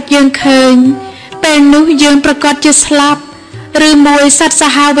គេរកយើងឃើញពេលនោះយើងប្រកាសជាស្លាប់ឬមួយសត្វសា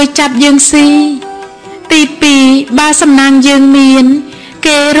ហាវវាចាប់យើងស៊ីទី2បើសំណាងយើងមាន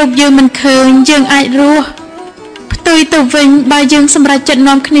គេរកយើងមិនឃើញយើងអាចរស់ផ្ទុយទៅវិញបើយើងសម្រេចចិត្ត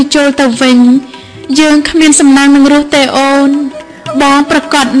នាំគ្នាចូលទៅវិញយើងគ្មានសំណាងនឹងរស់ទេអូនបងប្រ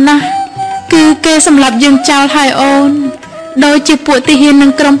កាសណាស់គឺគេសម្លាប់យើងចោលហើយអូនដោយជាពួកទាហាននិ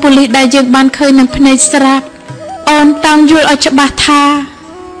ងក្រុមប៉ូលីសដែលយើងបានឃើញនឹងភ្នែកស្រាប់អូនតាំងយល់ឲ្យច្បាស់ថា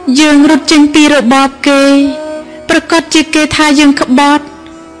យើងរត់ចេញពីរបបគេប្រកាសជាគេថាយើងក្បត់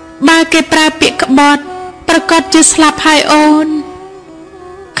បើគេប្រើពាក្យក្បត់ប្រកាសជាស្លាប់ហើយអូន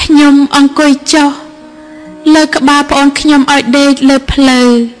ខ្ញុំអង្គុយចុះលើក្បាលប្អូនខ្ញុំឲ្យដេកលើភ្លៅ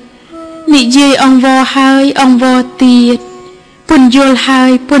និយាយអង្វរហើយអង្វរទៀតពន្យល់ហើ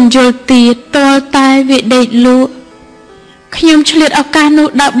យពន្យល់ទៀតទាល់តែវាដេកលក់ខ្ញុំឆ្លៀតឱកាសនោះ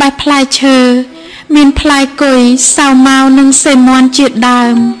ដើរបេះផ្លែឈើមានផ្លែគុយសាវម៉ាវនិងសេមន់ជាដើ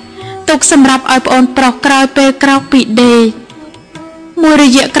មទុកសម្រាប់ឲ្យប្អូនប្រុសក្រោយពេលក្រោកពីដេកមួយរ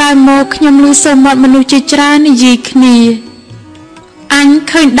យៈក្រោយមកខ្ញុំឮសូរមាត់មនុស្សជាច្រើននិយាយគ្នាអញ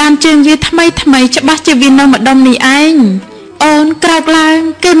ឃើញដានជើងវាថ្មីច្បាស់ជាវានៅម្ដុំនេះឯងអូនក្រោកឡើង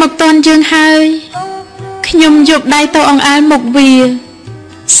គេមកតន់យើងហើយខ្ញុំយកដៃទៅអង្អែលមុខវា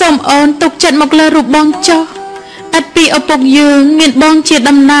សូមអូនទុកចិត្តមកលើរូបបងចុះឥតពីឪពុកយើងមានបងជា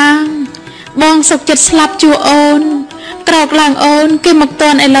តំណាងបងសុខចិត្តស្លាប់ជួអូនក្រោកឡើងអូនគេមកត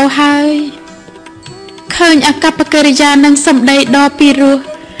ន់ឥឡូវហើយឃើញអាកប្បកិរិយានិងសម្ដីដ៏ពីរោះ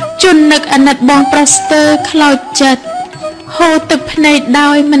ជន់នឹកអាណិតបងប្រុសស្ទើរខ្លោចចិត្តហូរទឹកភ្នែក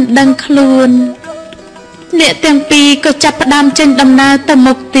ដោយមិនដឹងខ្លួនអ្នកទាំងពីរក៏ចាប់ផ្ដើមចេញដំណើរទៅ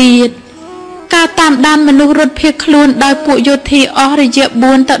មុខទៀតការតាមដានមនុស្សរត់ភៀសខ្លួនដោយពួកយោធាអស់រយៈ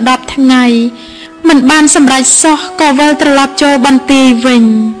4ទៅ10ថ្ងៃមិនបានសម្រេចសោះក៏វិលត្រឡប់ចូលបន្ទាយវិញ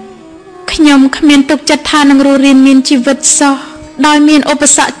ខ្ញុំគ្មានទុកចិត្តថានឹងរស់រានមានជីវិតសោះដោយមានឧប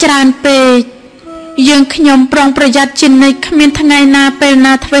សគ្គច្រើនពេកយើងខ្ញុំប្រុងប្រយ័ត្នជានិច្ចគ្មានថ្ងៃណាពេល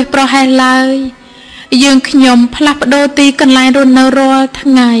ណាធ្វេសប្រហែសឡើយយើងខ្ញុំផ្លាស់ប្ដូរទីកន្លែងរស់នៅរាល់ថ្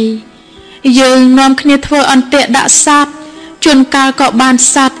ងៃយើងនាំគ្នាធ្វើអន្ទាក់ដាក់សត្វជួនកាលក៏បាន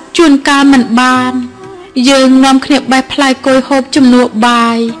សត្វជួនកាលមិនបានយើងនាំគ្នាបេះផ្លែគុយហូបជំនួសបា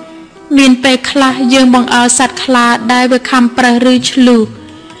យមានពេលខ្លះយើងបង្អើសត្វខ្លាដែលវាខំប្រេះឬឆ្លុះ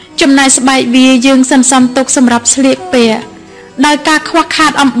ចំណែកស្បែកវាយើងសន្សំទុកសម្រាប់ស្លៀកពាក់ដោយការខ្វះខា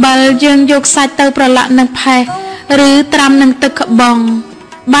តអំបិលយើងយកសាច់ទៅប្រឡាក់នឹងផេះឬត្រាំនឹងទឹកក្បង់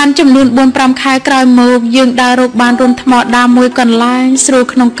បានចំនួន 4-5 ខែក្រោយមកយើងដើររកបានរន្ធថ្មដាមួយកន្លែងស្រួល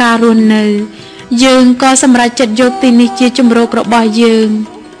ក្នុងការរស់នៅយើងក៏សម្រេចចិត្តយកទីនេះជាជំរករបស់យើង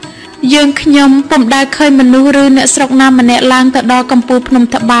ខ្ញុំពុំដែលឃើញមនុស្សឬអ្នកស្រុកណាម្នាក់ឡើងទៅដល់កំពូលភ្នំ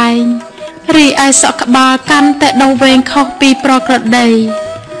ត្បែងរីឯសក់ក្បាលកាន់តែដុសវែងខុសពីប្រក្រតី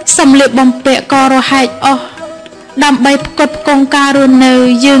សម្លៀកបំពាក់ក៏រហែកអស់ដើម្បីផ្គត់ផ្គង់ការរស់នៅ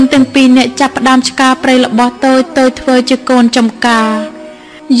យើងទាំងពីរអ្នកចាប់ផ្ដើមឆ្ការព្រៃរបស់តូចធ្វើជាកូនចំការ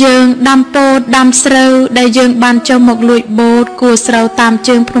យើងដាំពោតដាំស្រូវដែលយើងបានចុះមកលួចបូតគួរស្រូវតាម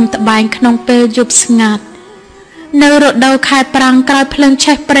ជើងភ្នំត្បែងក្នុងពេលយប់ស្ងាត់នៅរដូវខែប្រាំងក្រោយភ្លើង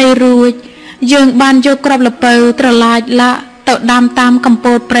ឆេះព្រៃរួចយើងបានយកគ្រាប់ល្ពៅត្រឡាចលាក់ទៅដាំតាមកំព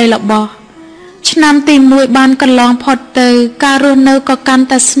តព្រៃរបស់ឆ្នាំទី1បានកន្លងផុតទៅការរស់នៅក៏កាន់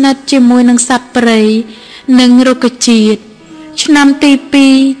តែស្និទ្ធជាមួយនឹងសត្វព្រៃនិងរុក្ខជាតិឆ្នាំទី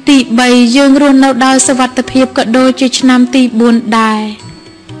2ទី3យើងរស់នៅដោយសុវត្ថិភាពក៏ដូចជាឆ្នាំទី4ដែរ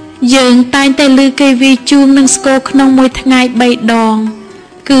យើងតែងតែឮគេវាយជួងនឹងស្គរក្នុងមួយថ្ងៃ3ដង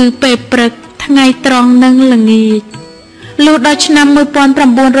គឺពេលព្រឹកថ្ងៃត្រង់និងល្ងាចលុះដល់ឆ្នាំ1976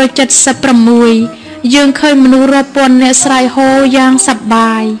យើងឃើញមនុស្សរាប់ពាន់អ្នកស្រែកហូយ៉ាងសប្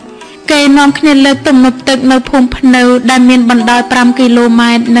បាយ គេនាំគ្នាលើកទំនប់ទឹកនៅភូមិភ្នៅដែលមានបណ្ដោយ5គីឡូ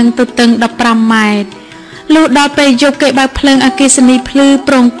ម៉ែត្រនិងទទឹង15ម៉ែត្រលុះដល់ពេលយប់គេបើកភ្លើងអគ្គិសនីភ្លឺ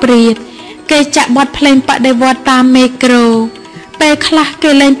ប្រងព្រាតគេចាក់បទភ្លេងបដិវត្តតាមមេក្រូពេលខ្លះ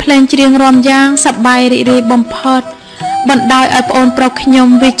គេលេងភ្លេងច្រៀងរាំយ៉ាងសប្បាយរីករាយបំផុតបណ្ដោយឲ្យប្អូនប្រុសខ្ញុំ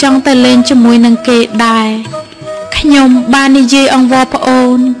វាចង់ទៅលេងជាមួយនឹងគេដែរខ្ញុំបាននិយាយអង្វរប្អូ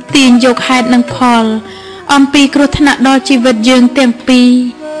នទាញយកហេតុនិងផលអំពីគ្រោះថ្នាក់ដល់ជីវិតយើងទាំងពីរ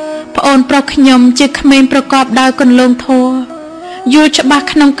ប្អូនប្រុសខ្ញុំជាក្មេងប្រកបដោយគន្លងធម៌យល់ច្បាស់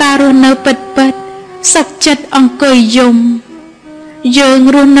ក្នុងការរស់នៅពិតៗសុខចិត្តអង្គុយយំយើង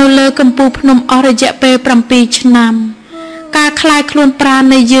រស់នៅលើកំពូលភ្នំអស់រយៈពេល7ឆ្នាំការคลายខ្លួនប្រាណ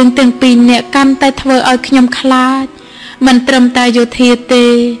នៃយើងទាំងពីរនាក់កាន់តែធ្វើឲ្យខ្ញុំខ្លាចមិនត្រឹមតែយោធាទេ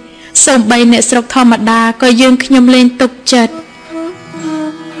សូម្បីអ្នកស្រុកធម្មតាក៏យើងខ្ញុំលែងទុកចិត្ត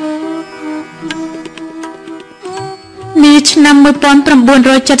នាឆ្នាំ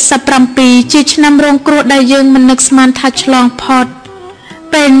1977ជាឆ្នាំរងគ្រោះដែលយើងមិននឹកស្មានថាឆ្លងផុត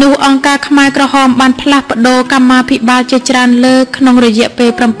ពេលនោះអង្គការខ្មែរក្រហមបានផ្លាស់ប្ដូរកម្មាភិបាលជាច្រើនលើកក្នុងរយៈពេល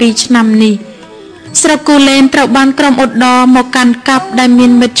7ឆ្នាំនេះស្រុកគូលែនត្រូវបានក្រុមឧត្តរមកកាន់កាប់ដែលមា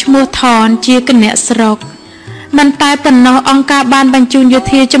នមិត្តឈ្មោះថនជាគណៈស្រុកមិនតែប៉ុណ្ណោះអង្គការបានបញ្ជូនយោ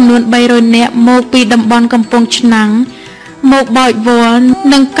ធាចំនួន300នាក់មកពីតំបន់កំពង់ឆ្នាំងមកបោចវល់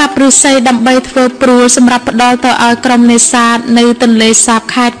និងកាប់ឫស្សីដើម្បីធ្វើព្រួលសម្រាប់ផ្ដល់ទៅឲ្យក្រុមនេសាទនៅទន្លេសាប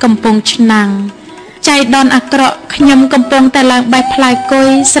ខេត្តកំពង់ឆ្នាំងចៃដន្យអាក្រក់ខ្ញុំកំពុងតែឡើងបេះផ្លែគុយ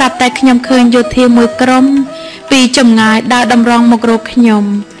ស្រាប់តែខ្ញុំឃើញយោធាមួយក្រុមពីចម្ងាយដើរតម្រង់មករកខ្ញុំ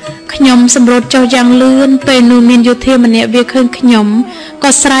សម្រួតចុះយ៉ាងលឿនពេលនោះមានយោធាម្នាក់វាឃើញខ្ញុំក៏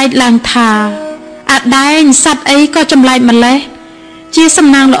ស្រែកឡើងថាអាដែងសត្វអីក៏ចម្លែកម្លេះជាសំ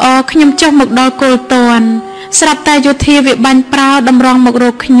ណាងល្អខ្ញុំចុះមកដល់គោលតនស្រាប់តែយោធាវាបាញ់ប្រោតម្រង់មករ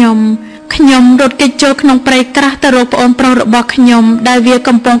កខ្ញុំរត់គេចចូលក្នុងព្រៃក្រាស់ទៅរកប្អូនប្រុសរបស់ខ្ញុំដែលវា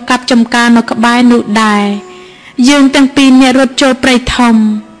កំពុងកាប់ចំការនៅក្បែរនោះដែរយើងទាំងពីរនាក់រត់ចូលព្រៃធំ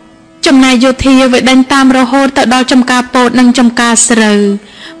ចំណែកយោធាវាដេញតាមរហូតទៅដល់ចំការពោតនិងចំការស្រូវ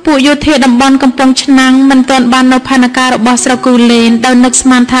ពួកយោធាតំបន់កំពង់ឆ្នាំងមិនទាន់បាននៅផែនការរបស់ស្រុកគូលែនដោយនឹកស្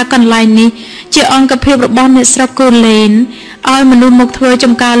មានថាកន្លែងនេះជាអង្គភាពរបស់អ្នកស្រុកគូលែនឲ្យមនុស្សមកធ្វើ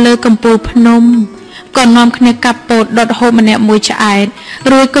ចំការលើកំពូលភ្នំក៏នាំគ្នាកាប់ពោតដុតហូបម្នាក់មួយឆ្អែត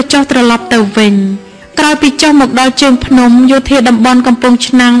រួចក៏ចុះត្រឡប់ទៅវិញក្រោយពីចុះមកដល់ជើងភ្នំយោធាតំបន់កំពង់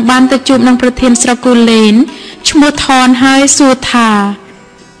ឆ្នាំងបានទៅជួបនឹងប្រធានស្រុកគូលែនឈ្មោះថនហើយសួរថា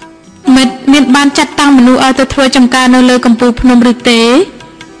មិត្តមានបានចាត់តាំងមនុស្សឲ្យទៅធ្វើចំការនៅលើកំពូលភ្នំឬទេ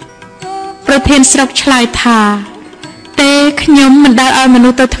ប្រធានស្រុកឆ្លើយថាទេខ្ញុំមិនដែលឲ្យមនុ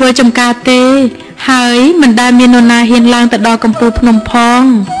ស្សទៅធ្វើចំការទេហើយមិនដែលមាននរណាហ៊ានឡើងទៅដល់កំពូលភ្នំផង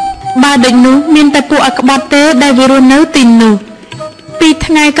បើដូចនោះមានតែពួកអក្បត់ទេដែលវារស់នៅទីនោះ2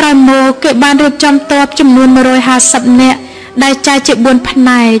ថ្ងៃក្រោយមកគេបានរៀបចំទ័ពចំនួន150នាក់ដែលចែកជា4ផ្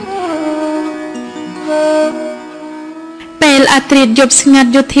នែកពេលអាត្រៀតយប់ស្ងាត់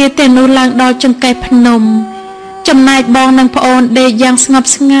យោធាទាំងនោះឡើងដល់ចង្កេះភ្នំចំណែកបងនិងប្អូនដេកយ៉ាងស្ងប់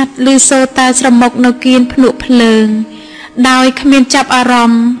ស្ងាត់ឮសូរតែស្រមុកនៅគៀនភ្នក់ភ្លើងដោយគ្មានចាប់អារ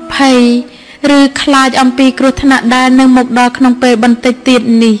ម្មណ៍ភ័យឬខ្លាចអំពីគ្រោះថ្នាក់ដែលនឹងមកដល់ក្នុងពេលបន្តិចទៀត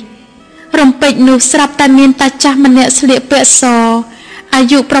នេះរំពេចនោះស្រាប់តែមានតាចាស់ម្នាក់ស្លៀកពាក់សអា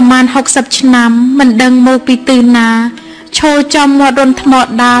យុប្រមាណ60ឆ្នាំមិនដឹងមកពីទិសណាឈរចំមាត់រន្ធថ្ម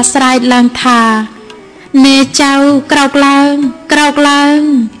ដាស្រែកឡើងថានេចៅក្រោកឡើងគ្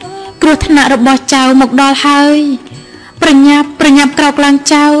រោះថ្នាក់របស់ចៅមកដល់ហើយប្រញាប់ក្រោកឡើង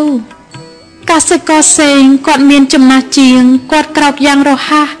ចៅកសិករសេងគាត់មានចំណាស់ជាងគាត់ក្រោកយ៉ាងរ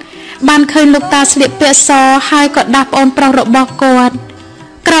ហ័សបានឃើញលោកតាស្លៀកពាក់សហើយក៏ដាស់ប្អូនប្រុសរបស់គាត់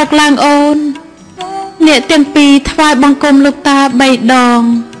ក្រោកឡើងអូនអ្នកទាំងពីរថ្វាយបង្គំលោកតា3ដង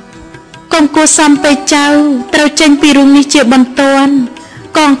កុំគួរសំពេកចៅត្រូវចេញពីរូងនេះជាបន្ទាន់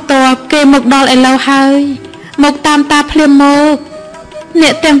កងទ័ពគេមកដល់ឥឡូវហើយមកតាមតាភ្លាមមកអ្ន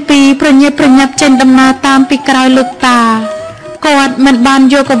កទាំងពីរប្រញាប់ចេញដំណើរតាមពីក្រោយលោកតាគាត់មិនបាន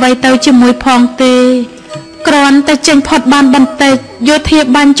យកអ្វីទៅជាមួយផងទេគ្រាន់តែចេញផុតបានបន្តិចយោធា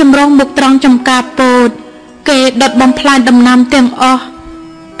បានចម្រុះមកត្រង់ចំការពោតគេដុតបំផ្លាញដំណាំទាំងអស់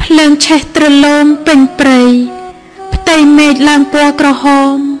ភ្លើងឆេះទ្រលោមពេញព្រៃផ្ទៃមេឃឡើងពណ៌ក្រហ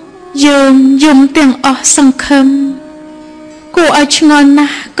មយើងយំទាំងអស់សង្ឃឹមគួរឲ្យឆ្ងល់ណា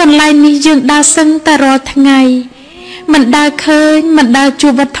ស់កន្លែងនេះយើងដើរសឹងតែរាល់ថ្ងៃមិនដែលឃើញមិនដែលជួ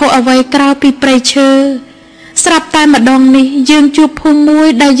បវត្ថុអ្វីក្រៅពីព្រៃឈើស្រាប់តែម្ដងនេះយើងជួបភូមិមួយ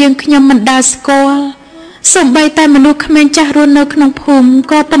ដែលយើងខ្ញុំមិនដែលស្គាល់សូម្បីតែមនុស្សក្មេងចាស់រស់នៅក្នុងភូមិ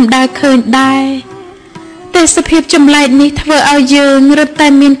ក៏ពុំដែលឃើញដែរទេសភាពចម្លែកនេះធ្វើឲ្យយើងរឹតតែ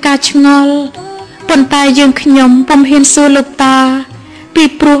មានការឆ្ងល់ប៉ុន្តែយើងខ្ញុំពុំហ៊ានសួរលោកតាពី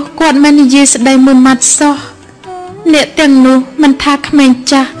ព្រោះគាត់មិននិយាយស្ដីមួយម៉ាត់សោះអ្នកទាំងនោះមិនថាក្មេង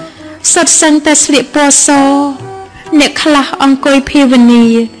ចាស់ សុទ្ធសឹងតែស្លៀកពណ៌សអ្នកខ្លះអង្គុយភាវនា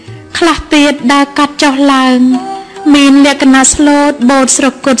ខ្លះទៀតដើរកាត់ចុះឡើងមានលក្ខណៈស្លូតបូតស្រ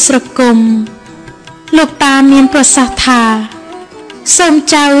គត់ស្រគំលោកតាមានប្រសាសន៍ថាសូម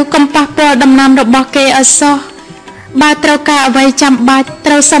ចៅកុំប៉ះពាល់ដំណាំរបស់គេឲ្យសោះបើត្រូវការអ្វីចាំបាច់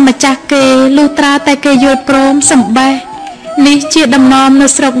ត្រូវសុំម្ចាស់គេលុះត្រាតែគេយល់ព្រមសម្បេះនេះជាដំណំនៅ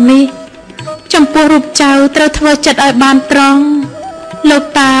ស្រុកនេះចំពោះរូបចៅត្រូវធ្វើចិត្តឲ្យបានត្រង់លោក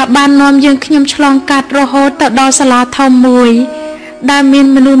តាបាននាំយើងខ្ញុំឆ្លងកាត់រហូតទៅដល់សាលាធំមួយដែលមាន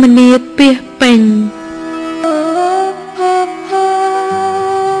មនុស្សម្នាពាសពេញ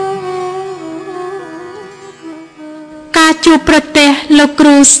ការជួបប្រទេសលោកគ្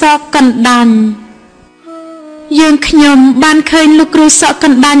រូសក់កណ្ដាញ់យើងខ្ញុំបានឃើញលោកគ្រូសក់ក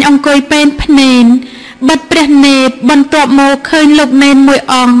ណ្ដាញ់អង្គុយពេនភ្នែនបិទព្រះនេត្របន្ទាប់មកឃើញលោកនេនមួយ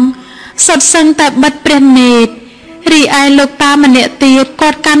អង្គសុទ្ធសឹងតែបិទព្រះនេត្ររីឯលោកតាម្នាក់ទៀតគា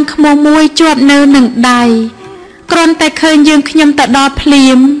ត់កាន់ឃ្មោះមួយជាប់នៅនឹងដៃគ្រាន់តែឃើញយើងខ្ញុំទៅដល់ភ្លា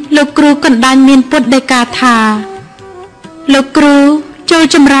មលោកគ្រូកណ្ដាញ់មានពុទ្ធដីកាថាលោកគ្រូចូល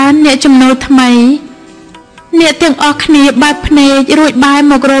ចម្រើនអ្នកចំណូលថ្មីអ្នកទាំងអស់គ្នាបែបភ្នែករួចបែរ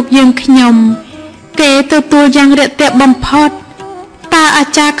មករកយើងខ្ញុំគេទទួលយ៉ាងរាក់ទាក់បំផុតតាអា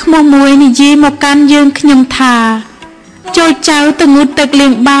ចារ្យឃ្មោះមួយនិយាយមកកាន់យើងខ្ញុំថាចូលចៅទៅងូតទឹកលា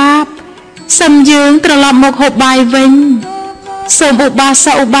ងបាបសឹមយើងត្រឡប់មកហូបបាយវិញសូមឧបាស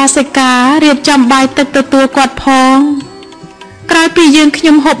កឧបាសិការៀបចំបាយទឹកទទួលគាត់ផងក្រោយពីយើងខ្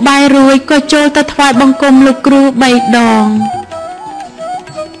ញុំហូបបាយរួចក៏ចូលទៅថ្វាយបង្គំលោកគ្រូ3ដង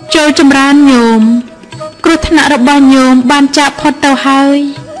ចូលចម្រើនញោមគ្រោះថ្នាក់របស់ញោមបានចាក់ផុតទៅហើយ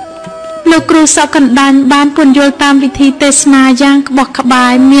លោកគ្រូសក់កណ្ដាញ់បានពន្យល់តាមវិធីទេសនាយ៉ាងក្បោះក្បា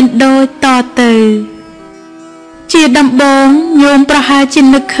យមានដូចតទៅជាដំបូងញោមប្រហែលជា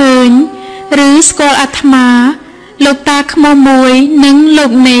នឹកឃើញឬស្គាល់អាត្មាលោកតាឃ្មោះមួយនិងលោ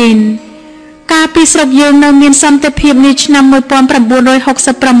កនេនកាលពីស្រុកយើងនៅមានសន្តិភាពនាឆ្នាំ1966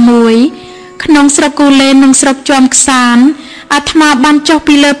ក្នុងស្រុកគូលែននិងស្រុកជាំខ្សានអាត្មាបានចុះ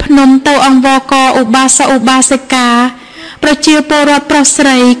ពីលើភ្នំទៅអង្វរកឧបាសកឧបាសិកាប្រជាពលរដ្ឋប្រុសស្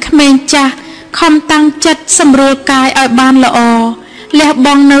រីក្មេងចាស់ខំតាំងចិត្តសម្រួលកាយឲ្យបានល្អលះប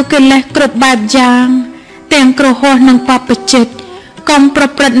ង់នៅកិលេសគ្រប់បែបយ៉ាងទាំងគ្រោះនិងបព្វជិតកុំប្រ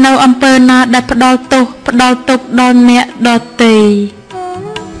ព្រឹត្តនៅអំពើណាដែលផ្ដាល់ទោសផ្ដាល់ទុក្ខដល់អ្នកដទៃ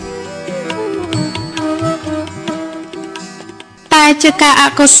តែជាការអ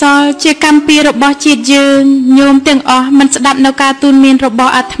កុសលជាកម្មពីរបស់ជាតិយើងញោមទាំងអស់មិនស្ដាប់នៅការទូន្មានរប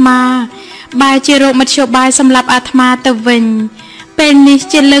ស់អាត្មាបែរជារោគមធ្យោបាយសម្រាប់អាត្មាទៅវិញពេលនេះ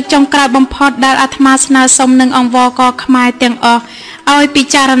ជាលើកចុងក្រោយបំផុតដែលអាត្មាស្នើសុំនឹងអង្គរកខ្មែរទាំងអស់ឲ្យពិ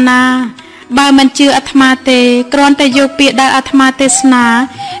ចារណាបើមិនជឿអាត្មាទេគ្រាន់តែយកពាក្យដែលអាត្មាទេសនា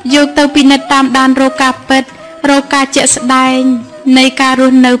យកទៅពិនិត្យតាមដានរកការពិតរកការជាក់ស្ដែងនៃការរ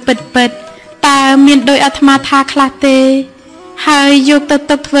ស់នៅពិតៗតើមានដោយអាត្មាថាខ្លះទេហើយយកទៅ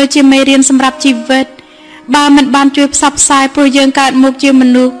ទុកធ្វើជាមេរៀនសម្រាប់ជីវិតបើមិនបានជួយផ្សព្វផ្សាយព្រោះយើងកើតមកជាម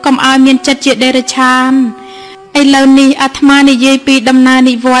នុស្សកុំឲ្យមានចិត្តជាដេរឆានឥឡូវនេះអាត្មានិយាយពីដំណើរ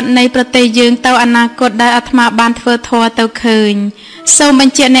និវត្តន៍នៃប្រទេសយើងទៅអនាគតដែលអាត្មាបានធ្វើធម៌ទៅឃើញសូមប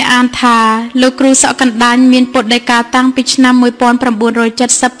ញ្ជាក់អ្នកអានថាលោកគ្រូសក់កណ្ដាញ់មានពុទ្ធដីកាតាំងពីឆ្នាំ1977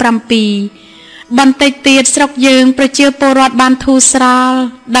បន្តិចទៀតស្រុកយើងប្រជាពលរដ្ឋបានធូរស្រាល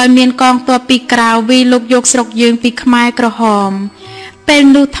ដោយមានកងទ័ពពីក្រៅវាយលុកយកស្រុកយើងពីខ្មែរក្រហមពេល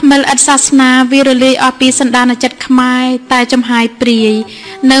នោះថ្មិលឥតសាសនាវារលាយអស់ពីសន្តានចិត្តខ្មែរតែចំហាយព្រាយ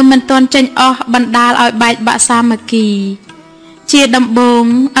នៅមិនទាន់ចេញអស់បណ្ដាលឲ្យបែកបាក់សាមគ្គីជាដំបូង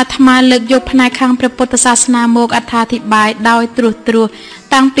អាត្មាលើកយកផ្នែកខាងព្រះពុទ្ធសាសនាមកអត្ថាធិប្បាយដោយត្រួសត្រាស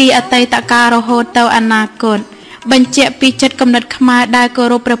តាំងពីអតីតកាលរហូតទៅអនាគតបញ្ជាក់ពីចិត្តគំនិតខ្មែរដែលគោ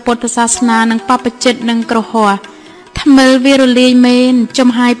រពព្រះពុទ្ធសាសនានិងបព្វជិតនិងក្រហមថ្មិលវារលាយមែនចំ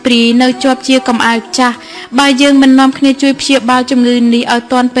ហាយព្រាយនៅជាប់ជាកំអៅចាស់បើយើងមិននាំគ្នាជួយព្យាបាលជំងឺនេះឲ្យ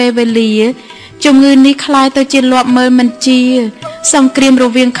ទាន់ពេលវេលាជំងឺនេះคล้ายទៅជាលាប់មើលមិនជាសង្គ្រាមរ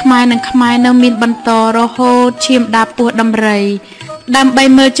វាងខ្មែរនិងខ្មែរនៅមានបន្តរហូតឈាមដាបពោះដំរីដើម្បី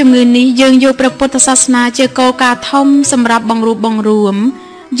មើលជំងឺនេះយើងយកព្រះពុទ្ធសាសនាជាគោលការណ៍ធំសម្រាប់បង្រួបបង្រួម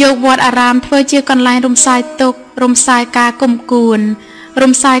យកវត្តអារាមធ្វើជាកន្លែងរំសាយទុក្ខរំសាយការគុំគួន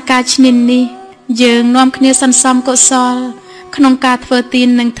រំសាយការឈ្នានីសយើងនាំគ្នាសន្សំកុសលក្នុងការធ្វើទាន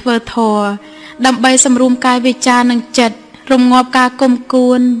និងធ្វើធម៌ដើម្បីសម្រួមកាយវាចានិងចិត្តរំងាប់ការគុំគួ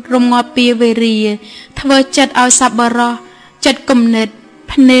នរំងាប់ពាវេរាធ្វើចិត្តឲ្យសប្បុរសចិត្តគំនិត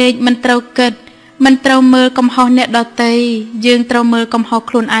ភ្នែកមិនត្រូវគិតមិនត្រូវមើលកំហុសអ្នកដទៃយើងត្រូវមើលកំហុស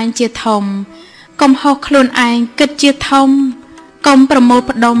ខ្លួនឯងជាធំកំហុសខ្លួនឯងគិតជាធំកុំប្រមូល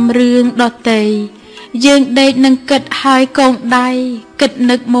ផ្ដុំរឿងដទៃយើងដេកនឹងគិតហើយកងដៃគិត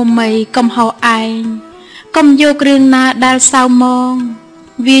នឹកមុំមីកំហុសឯងកុំយករឿងណាដែលសៅមង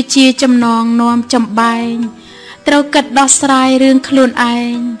វាជាចំណងនាំចំបែងត្រូវគិតដោះស្រាយរឿងខ្លួនឯ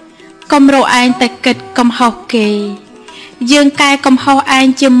ងកុំរកឯងតែគិតកំហុសគេយើងកែកំហុសឯង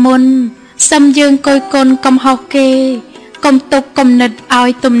ជាមុនសឹមយើងគយគុណកំហុសគេកុំទុកគំនិតឲ្យ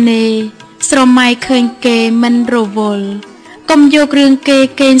ទំនេរស្រមៃឃើញគេមិនរវល់កុំយករឿងគេ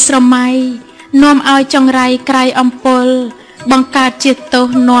កេងស្រមៃនាំឲ្យចង្រៃក្រៃអំពុលបង្កើតជាទោស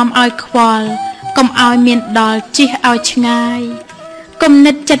នាំឲ្យខ្វល់កុំឲ្យមានដល់ជិះឲ្យឆ្ងាយគំ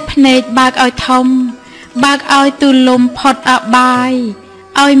និតចិត្តភ្នែកបើកឲ្យធំបើកឲ្យទូលំផុតអបាយ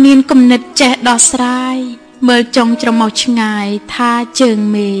ឲ្យមានគំនិតចេះដោះស្រាយមើលចុងច្រមុះឆ្ងាយថាជើង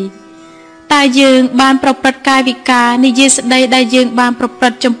មេឃតែយើងបានប្រព្រឹត្តកាយវិការនិយាយស្ដីដែលយើងបានប្រព្រឹ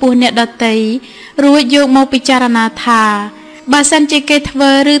ត្តចំពោះអ្នកដទៃរួចយកមកពិចារណាថាបើសិនជាគេធ្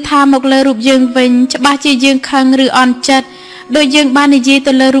វើឬថាមកលើរូបយើងវិញច្បាស់ជាយើងខឹងឬអន់ចិត្តដោយយើងបាននិយាយ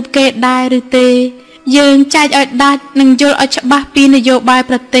ទៅលើរូបគេដែរឬទេយើងចែកឲ្យដាច់និងយល់ឲ្យច្បាស់ពីនយោបាយ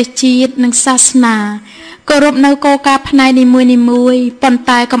ប្រទេសជាតិនិងសាសនាគោរពនៅគោលការណ៍ផ្នែកនីមួយៗប៉ុន្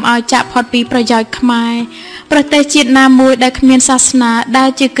តែកុំឲ្យចាក់ផុតពីប្រយោជន៍ខ្មែរប្រទេសជាតិណាមួយដែលគ្មានសាសនាដែល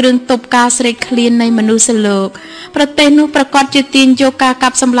ជាគ្រឿងទប់ការស្រេកឃ្លាននៃមនុស្សលោកប្រទេសនោះប្រកាសជាទាញយកការកា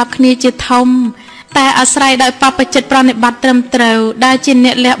ប់សម្លាប់គ្នាជាធំតែអាស្រ័យដោយបព្វជិតប្រណិប័តត្រឹមត្រូវដែលជាអ្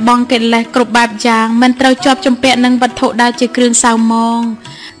នកលះបង់កិលេសគ្រប់បែបយ៉ាងមិនត្រូវជាប់ជំពាក់នឹងវត្ថុដែលជាគ្រឿងសៅមង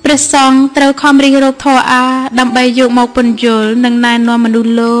ព្រះសង្ឃត្រូវខំរិះរកធម៌អាដើម្បីយកមកពន្យល់និងណែនាំមនុស្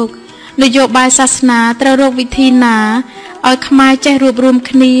សលោកនយោបាយសាសនាត្រូវរកវិធីណាឲ្យខ្មែរចេះរួបរวม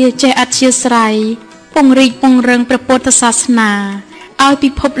គ្នាចេះអធ្យាស្រ័យពង្រីកពង្រឹងព្រះពុទ្ធសាសនាឲ្យពិ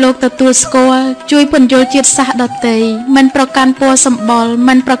ភពលោកទទួលស្គាល់ជួយពន្យល់ជាតិសាសន៍ដទៃមិនប្រកាន់ពណ៌សម្បុរ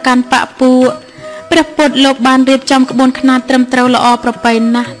មិនប្រកាន់បកពួកព្រះពុទ្ធលោកបានរៀបចំក្បួនខ្នាតត្រឹមត្រូវល្អប្រពៃ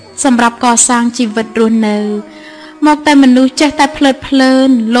ណាស់សម្រាប់កសាងជីវិតរស់នៅមកតែមនុស្សចេះតែភ្លើតភ្លើន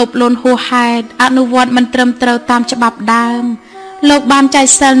លោភលន់ហួសហេតុអនុវត្តមិនត្រឹមត្រូវតាមច្បាប់ដើមលោកបានចែក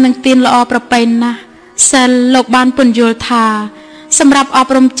សិលនិងទានល្អប្រពៃណាស់សិលលោកបានពន្យល់ថាសម្រាប់អ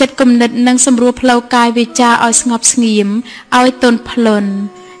ប់រំចិត្តគំនិតនិងសម្រួលផ្លូវកាយវាចាឲ្យស្ងប់ស្ងៀមឲ្យទន់ភ្លន់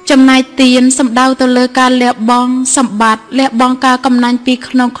ចំណែកទានសំដៅទៅលើការលះបង់សម្បត្តិលះបង់ការកំណាញ់ពី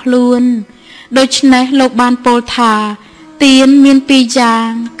ក្នុងខ្លួនដូច្នេះលោកបានពោលថាទានមានពីរយ៉ាង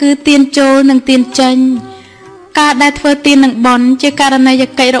គឺទានចូលនិងទានចេញការដែលធ្វើទាននឹងបុណ្យជាករណីយ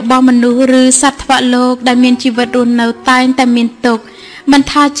កិច្ចរបស់មនុស្សឬសត្វថ្វលោកដែលមានជីវិតរស់នៅតែងតែមានទុក្ខមិន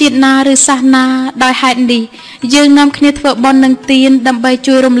ថាជាតិណាឬសាសនាដោយហេតុនេះយើងនាំគ្នាធ្វើបុណ្យនឹងទានដើម្បី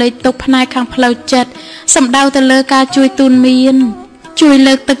ជួយរំលែកទុក្ខផ្នែកខាងផ្លូវចិត្តសំដៅទៅលើការជួយទូនមានជួយ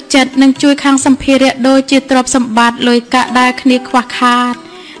លើកទឹកចិត្តនិងជួយខាងសម្ភារៈដូចជាទ្រព្យសម្បត្តិលុយកាក់ដែលគ្នាខ្វះខាត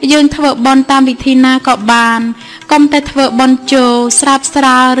យើងធ្វើបុណ្យតាមវិធីណាក៏បានកុំតែធ្វើបុណ្យចូលស្រាប់ស្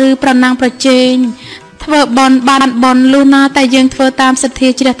រាលឬប្រណាំងប្រជែងធ្វើបុណ្យបានបុណ្យលុះណាតែយើងធ្វើតាមសទ្ធា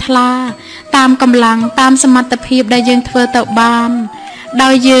ជ្រះថ្លាតាមកម្លាំងតាមសមត្ថភាពដែលយើងធ្វើទៅបានដោ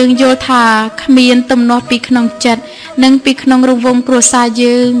យយើងយល់ថាគ្មានទំនាស់ពីក្នុងចិត្តនិងពីក្នុងរង្វង់គ្រួសារ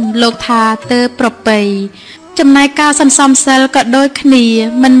យើងលោកថាទើបប្រពៃចំណែកការសន្សំសិលក៏ដូចគ្នា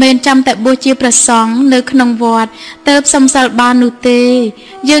មិនមែនចាំតែបួសជាព្រះសង្ឃនៅក្នុងវត្តទើបសំសិលបាននោះទេ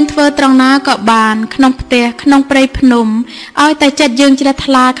យើងធ្វើត្រង់ណាក៏បានក្នុងផ្ទះក្នុងព្រៃភ្នំឲ្យតែចិត្តយើងជ្រះ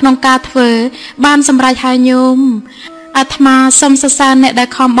ថ្លាក្នុងការធ្វើបានសម្រេចហើយញោមអាត្មាសូមសរសើរអ្នកដែល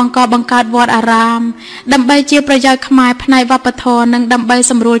ខំបង្កើតវត្តអារាមដើម្បីជាប្រយោជន៍ខ្មែរផ្នែកវប្បធម៌និងដើម្បី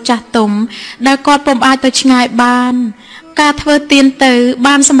សម្រួលចាស់ទុំដែលគាត់ពុំអាចទៅឆ្ងាយបានការធ្វើទានទៅ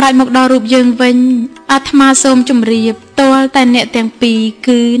បានសម្រេចមកដល់រូបយើងវិញអាត្មាសូមជម្រាបទាល់តែអ្នកទាំងពីរ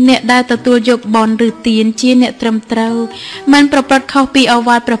គឺអ្នកដែលទទួលយកបុណ្យឬទានជាអ្នកត្រឹមត្រូវមិនប្រព្រឹត្តខុសពីឱ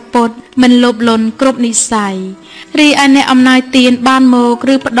វាទព្រះពុទ្ធមិនលោភលន់គ្រប់និស្ស័យរីឯអ្នកអំណាចទានបានមក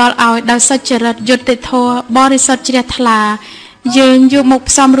ឬផ្ដល់ឲ្យដោយសុចរិតយុត្តិធម៌បរិសុទ្ធជ្រះថ្លាយើងយកមក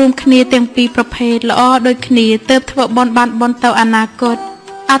ផ្សំរួមគ្នាទាំងពីរប្រភេទល្អដូចគ្នាទើបធ្វើបុណ្យបានបុណ្យទៅអនាគត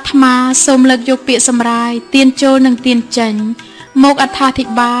អាត្មាសូមលើកយកពាក្យសម្រាយទានចូលនិងទានចេញមកអត្ថាធិ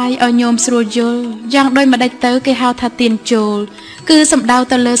ប្បាយឲ្យញោមស្រួលយល់យ៉ាងដូចម្ដេចទៅគេហៅថាទានចូលគឺសំដៅ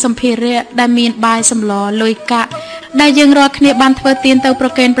ទៅលើសម្ភារៈដែលមានបាយសម្លលុយកាក់ដែលយើងរាល់គ្នាបានធ្វើទានទៅប្រ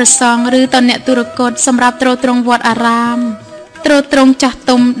គេនព្រះសង្ឃឬទៅអ្នកទុរគតសម្រាប់ទ្រទ្រង់វត្តអារាមទ្រទ្រង់ចាស់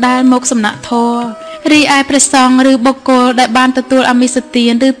ទុំដែលមកសំណាក់ធម៌រីឯព្រះសង្ឃឬបុគ្គលដែលបានទទួលអមិសទា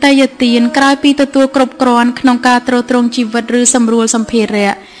នឬតេយ្យទានក្រោយពីទទួលគ្រប់គ្រាន់ក្នុងការទ្រទ្រង់ជីវិតឬសម្រួលសម្ភា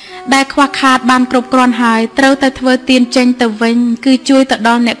រៈដែលខ្វះខាតបានគ្រប់គ្រាន់ហើយត្រូវតែធ្វើទានចេញទៅវិញគឺជួយទៅដ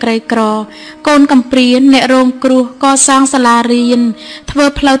ល់អ្នកក្រីក្រកូនកំព្រាអ្នករងគ្រោះកសាងសាលារៀនធ្វើ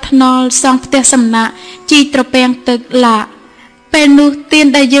ផ្លូវថ្នល់សង់ផ្ទះសំណាក់ជីកត្រពាំងទឹកឡា ពេលនោះទាន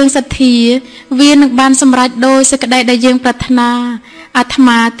ដែលយើងសទ្ធាវានឹងបានសម្រេចដោយសេចក្តីដែលយើងប្រាថ្នាអាត្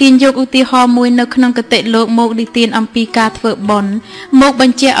មាទាញយកឧទាហរណ៍មួយនៅក្នុងគតិលោកមកនិទានអំពីការធ្វើបុណ្យមកប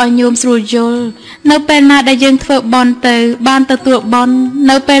ញ្ជាក់ឲ្យញោមស្រួលយល់នៅពេលណាដែលយើងធ្វើបុណ្យទៅបានទទួលបុណ្យ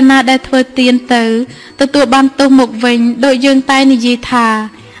នៅពេលណាដែលធ្វើទានទៅទទួលបានទោសមកវិញដូចយើងតែនិយាយថា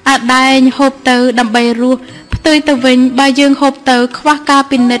អាដែងហូបទៅដើម្បីរស់ផ្ទុយទៅវិញបើយើងហូបទៅខ្វះការ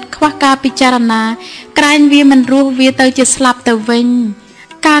ពិនិត្យខ្វះការពិចារណាក្រែងវាមិនរស់វាទៅជាស្លាប់ទៅវិញ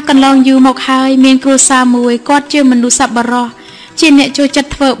ការកន្លងយូរមកហើយមានគ្រួសារមួយគាត់ជាមនុស្សសប្បុរសជាអ្នកចូលចិត្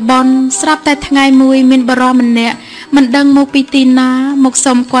តធ្វើបុណ្យស្រាប់តែថ្ងៃមួយមានបរិសម្នាក់មិនដឹងមកពីទីណាមក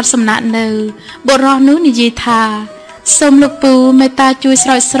សុំគាត់សំណាក់នៅបុរសនោះនិយាយថាសូមលោកពូមេត្តាជួយស្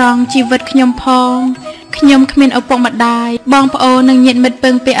រោចស្រង់ជីវិតខ្ញុំផងខ្ញុំគ្មានឪពុកម្ដាយបងប្អូននិងញាតិមិត្តពឹ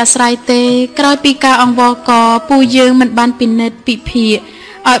ងពាក់អាស្រ័យទេក្រោយពីការអង្វរករពូយើងមិនបានពិនិត្យពិភាក្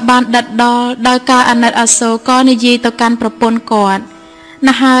សាឲ្យបានដិតដល់ដោយការអាណិតអាសូរក៏និយាយទៅកាន់ប្រពន្ធគាត់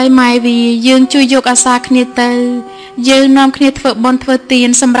ណាស់ហើយម៉ែវាយើងជួយយកអាសាគ្នាទៅយើងនាំគ្នាធ្វើបុណ្យធ្វើទាន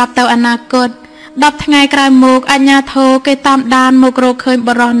សម្រាប់ទៅអនាគត10ថ្ងៃក្រោយមកអាជ្ញាធរគេតាមដានមករកឃើញប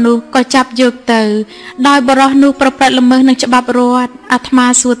រិសនោះក៏ចាប់យកទៅដោយបរិសនោះប្រព្រឹត្តល្មើសនឹងច្បាប់រដ្ឋអាត្មា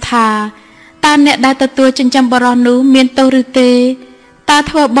សួរថាតើអ្នកដែលទទួលចិញ្ចឹមបរិសនោះមានទោសឬទេតើ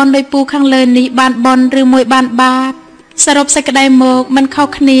ធ្វើបុណ្យដោយពូខាងលើនេះបានបុណ្យឬមួយបានបាបសរុបសេចក្តីមកមិនខុស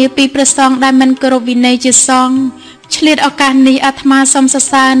គ្នាពីព្រះសង្ឃដែលមិនគោរពវិន័យជាសង្ឃឆ្លៀតឱកាសនេះអាត្មាសូមសរ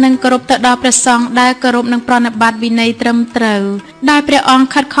សើរនិងគោរពទៅដល់ព្រះសង្ឃដែលគោរពនិងប្រណិប័តវិន័យត្រឹមត្រូវដែលព្រះអង្គ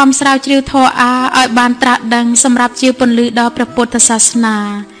ខិតខំស្រាវជ្រាវធម៌ឲ្យបានត្រាស់ដឹងសម្រាប់ជាពន្លឺដល់ព្រះពុទ្ធសាសនា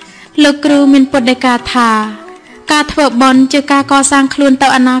លោកគ្រូមានពុទ្ធដីកាថាការធ្វើបុណ្យជាការកសាងខ្លួនទៅ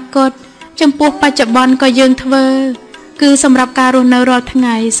អនាគតចំពោះបច្ចុប្បន្នក៏យើងធ្វើគឺសម្រាប់ការរស់នៅរាល់ថ្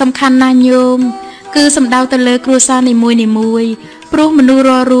ងៃសំខាន់ណាស់ញោមគឺសំដៅទៅលើគ្រួសារនីមួយៗព្រោះមនុស្ស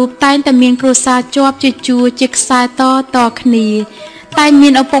រាល់រូបតែងតែមានគ្រួសារជាប់ជាជួរជាខ្សែតគ្នាតែងមា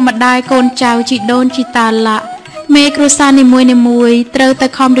នឪពុកម្ដាយកូនចៅជីដូនជីតាឡាក់មេគ្រួសារនីមួយៗត្រូវតែ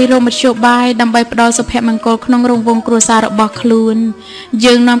ខំរិះរកមធ្យោបាយដើម្បីផ្ដល់សុភមង្គលក្នុងរង្វង់គ្រួសាររបស់ខ្លួន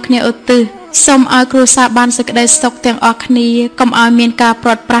យើងនាំគ្នាឧទ្ទិសសូមឲ្យគ្រួសារបានសេចក្តីសុខទាំងអស់គ្នាកុំឲ្យមានការព្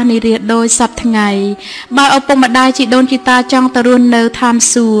រាត់ប្រាសនិរាធដោយសពថ្ងៃបើឪពុកម្ដាយជីដូនជីតាចង់ទៅរស់នៅឋាន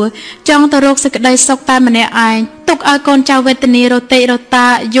សួគ៌ចង់ទៅរកសេចក្តីសុខតែម្នាក់ឯងទុកឲ្យកូនចៅវេទនារតិរតា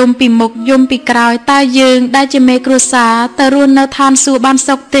យំពីមុខយំពីក្រោយតើយើងដែលជាមេគ្រួសារទៅរស់នៅឋានសួគ៌បាន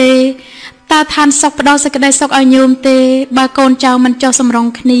សុខទេតើឋានសុខផ្ដល់សេចក្តីសុខឲ្យញោមទេបើកូនចៅមិនចុះសម្រុង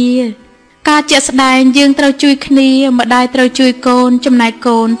គ្នាការជាក់ស្ដែងយើងត្រូវជួយគ្នាម្ដាយត្រូវជួយកូនចំណែក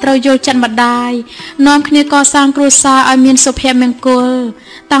កូនត្រូវយល់ចិត្តម្ដាយនាំគ្នាកសាងគ្រួសារឲ្យមានសុភមង្គល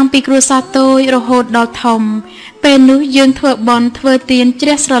តាំងពីគ្រួសារតូចរហូតដល់ធំពេលនោះយើងធ្វើបុណ្យធ្វើទានជ្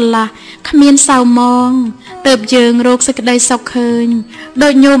រះស្រឡះគ្មានសៅមងទើបយើងរកសេចក្តីសុខឃើញដូ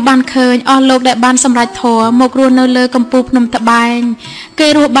ចញោមបានឃើញអស់លោកដែលបានសម្រេចធម៌មករស់នៅលើកំពូលភ្នំត្បែងគេ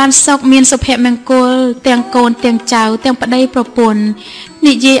រស់បានសុខមានសុភមង្គលទាំងកូនទាំងចៅទាំងប្តីប្រពន្ធ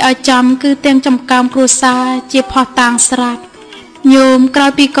និយាយឲ្យចំគឺទាំងចំកើមគ្រួសារជាផុសតាងស្រាប់ញោមក្រោ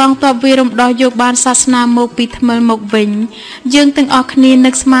យពីកងទ័ពវារំដោះយកបានសាសនាមកពីថ្មិលមកវិញយើងទាំងអស់គ្នា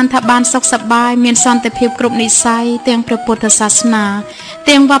នឹកស្មានថាបានសុខសប្បាយមានសន្តិភាពគ្រប់និស្ស័យទាំងព្រះពុទ្ធសាសនា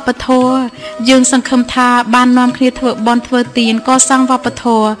ទាំងវប្បធម៌យើងសង្ឃឹមថាបាននាំគ្នាធ្វើបុណ្យធ្វើទានកសាងវប្បធ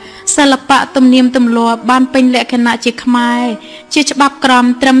ម៌សិល្បៈទំនៀមទម្លាប់បានពេញលក្ខណៈជាខ្មែរជាច្បាប់ក្រម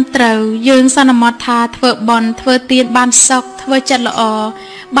ត្រឹមត្រូវយើងសន្មតថាធ្វើបុណ្យធ្វើទានបានសុខធ្វើចិត្តល្អ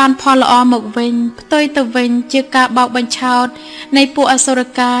បានផលល្អមកវិញផ្ទុយទៅវិញជាការបោកបញ្ឆោតនៃពួកអសុរ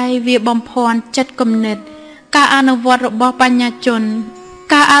កាយវាបំភាន់ចិត្តគំនិតការអនុវត្តរបស់បញ្ញាជន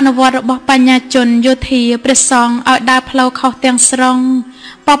យោធាព្រះសង្ឃឲ្យដើរផ្លូវខុសទាំងស្រុង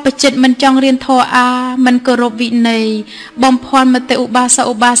បព្វជិតមិនចង់រៀនធម៌មិនគោរពវិន័យបំភាន់មតិឧបាសក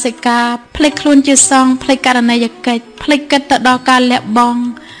ឧបាសិកាភ្លេចខ្លួនជាសង្ឃភ្លេចករណីយកិច្ចភ្លេចគិតទៅដល់ការលះបង់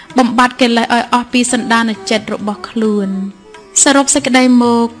បំបត្តិកិលេសឲ្យអស់ពីសន្តានចិត្តរបស់ខ្លួនសរុបសេចក្តីម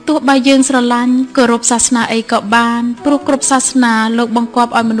កទោះបីយើងស្រឡាញ់គោរពសាសនាអីក៏បានព្រោះគ្រប់សាសនាលោកបង្គា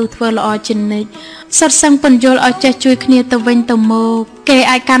ប់ឲ្យមនុស្សធ្វើល្អជានិច្ចសុទ្ធសឹងពន្យល់ឲ្យចេះជួយគ្នាទៅវិញទៅមកគេ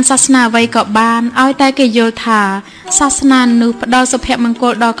អាចកាន់សាសនាអ្វីក៏បានឲ្យតែគេយល់ថាសាសនានោះផ្ដល់សុភមង្គ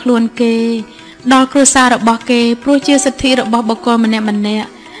លដល់ខ្លួនគេដល់គ្រួសាររបស់គេព្រោះជាសិទ្ធិរបស់បុគ្គលម្នាក់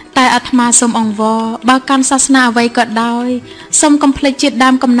តែអាត្មាសូមអង្វរបើកាន់សាសនាអ្វីក៏ដោយសូមកុំភ្លេចជាតិដើ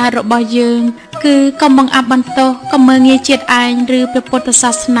មកំណើតរបស់យើងគឺកុំបង្អាប់បន្ទោសកុំមើលងាយជាតិឯងឬព្រះពុទ្ធ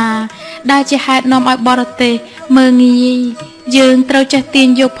សាសនាដែលជាហេតុនាំឲ្យបរទេសមើលងាយយើងត្រូវចេះទាញ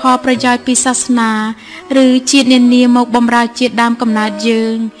យកផលប្រយោជន៍ពីសាសនាឬជាតិនានាមកបម្រើជាតិដើមកំណើត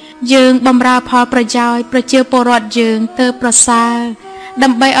យើងបម្រើផលប្រយោជន៍ប្រជាពលរដ្ឋយើងទៅប្រសើរដើ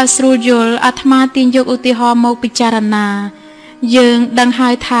ម្បីឲ្យស្រួលយល់អាត្មាទាញយកឧទាហរណ៍មកពិចារណា យើងដឹងហើ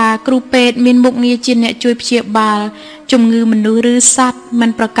យថាគ្រូពេទ្យមានមុខងារជាអ្នកជួយព្យាបាលជំងឺមនុស្សឬសត្វមិន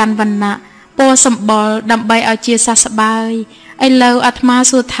ប្រកាន់វណ្ណៈពណ៌សម្បុរដើម្បីឲ្យជាសះស្បើយឥឡូវអាត្មា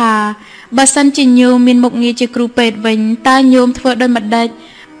សួរថាបើសិនជាញោមមានមុខងារជាគ្រូពេទ្យវិញតើញោមធ្វើដូចម្ដេច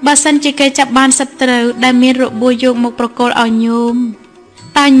បើសិនជាគេចាប់បានសត្រូវដែលមានរបួសយកមកប្រកល់ឲ្យញោម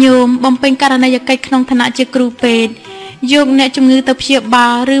តើញោមបំពេញករណីយកិច្ចក្នុងឋានៈជាគ្រូពេទ្យយកអ្នកជំងឺទៅព្យាបា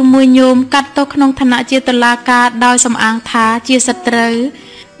លឬមួយញោមកាត់ទោសក្នុងឋានៈជាតុលាការដោយសំអាងថាជាសត្រូវ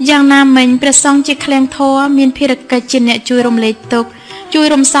យ៉ាងណាមិញព្រះសង្ឃជាឃ្លាំងធម៌មានភារកិច្ចជាអ្នកជួយរំលែកទុក្ខជួយ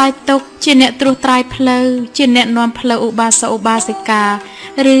រំសាយទុក្ខជាអ្នកត្រួសត្រាយផ្លូវជាអ្នកនាំផ្លូវឧបាសកឧបាសិកា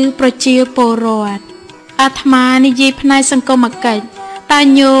ឬប្រជាពលរដ្ឋអាត្មានិយាយផ្នែកសង្គមកិច្ចតើ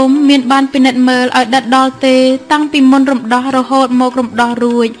ញោមមានបានពិនិត្យមើលឲ្យដិតដល់ទេតាំងពីមុនរំដោះរហូតមករំដោះ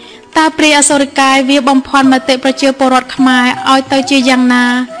រួចតើព្រះអសុរកាយវាបំផន់មតិប្រជាពលរដ្ឋខ្មែរឲ្យទៅជាយ៉ាងណា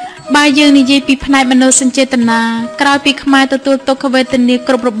បើយើងនិយាយពីផ្នែកមនោសញ្ចេតនាក្រោយពីខ្មែរទទួលទុក្ខវេទនា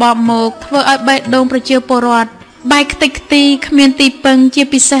គ្រប់របបមកធ្វើឲ្យបេះដូងប្រជាពលរដ្ឋបែកខ្ទេចខ្ទីគ្មានទីពឹងជា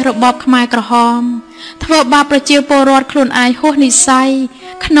ពិសេសរបបខ្មែរក្រហមធ្វើបាបប្រជាពលរដ្ឋខ្លួនឯងហួសនិស្ស័យ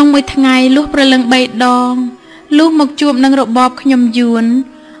ក្នុងមួយថ្ងៃលុះព្រលឹង3ដងលុះមកជួបនឹងរបបខ្ញុំយួន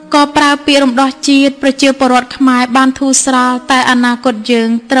ក៏ប្រើពាក្យរំដោះជាតិប្រជាពលរដ្ឋខ្មែរបានធូរស្រាលតែអនាគតយើង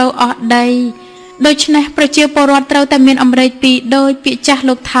ត្រូវអស់ដីដូច្នេះប្រជាពលរដ្ឋត្រូវតែមានអំរែកពីរដោយពាក្យចាស់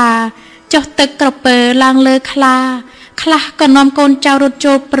លោកថាចុះទឹកក្រពើឡើងលើខ្លាខ្លះក៏នាំកូនចៅរត់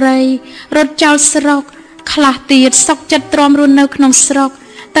ចូលព្រៃរត់ចោលស្រុកខ្លះទៀតសុកចិត្តទ្រាំរស់នៅក្នុងស្រុក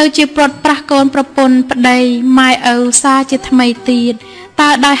ទៅជាព្រាត់ប្រាស់កូនប្រពន្ធប្តីម៉ែឪសារជាថ្មីទៀតតើ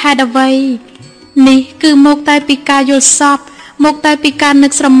ដោយហេតុអ្វីនេះគឺមកតែពីការយល់សប្តិមកតែពីការនឹ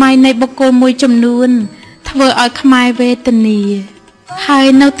កស្រមៃនៃបុគ្គលមួយចំនួនធ្វើឲ្យខ្មែរវេទនាហើយ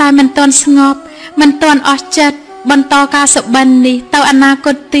នៅតែមិនទាន់ស្ងប់មិនទាន់អស់ចិត្តបន្តការសុបិននេះទៅអនាគ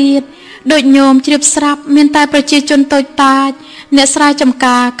តទៀតដូចញោមជ្រាបស្រាប់មានតែប្រជាជនតូចតាចអ្នកស្រែចម្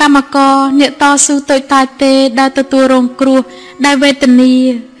ការកម្មករអ្នកតស៊ូតូចតាចទេដែលទទួលរងគ្រោះដែលវេទនា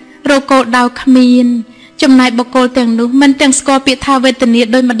រកគោលដៅគ្មានចំណែកបុគ្គលទាំងនោះមិនទាំងស្គាល់ពាក្យថាវេទនា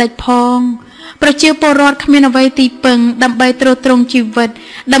ដោយម្ដេចផងប្រជាពលរដ្ឋគ្មានអ្វីទីពឹងដើម្បីទ្រទ្រង់ជីវិត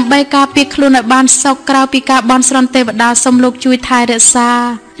ដើម្បីការពារខ្លួនឲ្យបានសុខក្រៅពីការបន់ស្រន់ទេវតាសូមលោកជួយថែរក្សា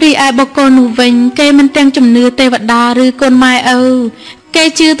រីឯបុគ្គលនោះវិញគេមិនទាំងជំនឿទេវតាឬកូនម៉ែឪគេ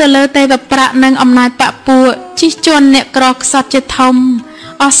ជឿទៅលើទេវប្រាក់និងអំណាចបពួកជិះជាន់អ្នកក្រខ្សត់ជាធំ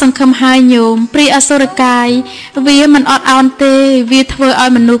អស់សង្ឃឹមហើយញោមព្រាអសុរកាយវាមិនអត់ឱនទេវាធ្វើឲ្យ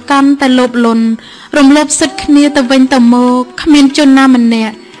មនុស្សកាន់តែលោភលន់រំលោភសិទ្ធិគ្នាទៅវិញទៅមកគ្មានជនណាម្នា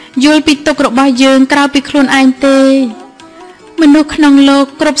ក់យល់ពីទុក្ខរបស់យើងក្រៅពីខ្លួនឯងទេមនុស្សក្នុងលោក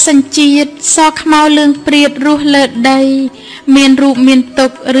គ្រប់សញ្ជាតិសខ្មៅលឿងព្រាតរស់លើដីមានរូបមានទុ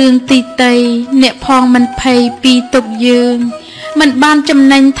ក្ខរឿងទីតីអ្នកផងមិនភ័យពីទុក្ខយើងមិនបានចំ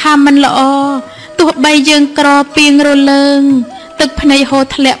ណេញថាមិនល្អទោះបីយើងក្រពីងរលើងទឹកភ្នែកហូរ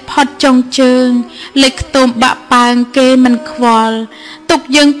ធ្លាក់ផុតចុងជើងលេចខ្ទមបាក់ប៉ើងគេមិនខ្វល់ទុក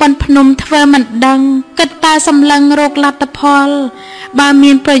យើងប៉ុនភ្នំធ្វើមិនដឹងគិតតែសម្លឹងរោគលទ្ធផលបើ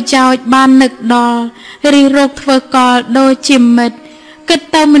មានប្រយោជន៍បាននឹកដល់ឬរោគធ្វើកលដូចជាមិត្តគិត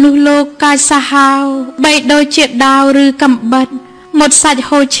ទៅមនុស្សលោកកាយសាហាវបីដូចជាដាវឬកំបិតមុតសាច់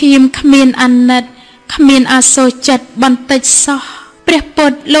ហូរឈាមគ្មានអាណិតគ្មានអាសូរចិត្តបន្តិចសោះព្រះពុ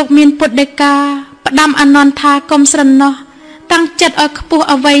ទ្ធលោកមានពុទ្ធដីកាផ្ដាំអនន្តថាកុំស្រណោះតាំងចិត្តឲ្យខ្ពស់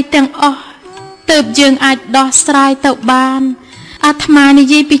អ្វីទាំងអស់ទើបយើងអាចដោះស្រាយទៅបានអាត្មានិ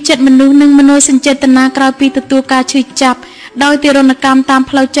យាយពីចិត្តមនុស្សនិងមនោសញ្ចេតនាក្រោយពីទទួលការឈឺចាប់ដោយទារុណកម្មតាម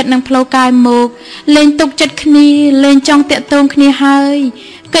ផ្លូវចិត្តនិងផ្លូវកាយមកលែងទុកចិត្តគ្នាលែងចង់តាក់ទងគ្នាហើយ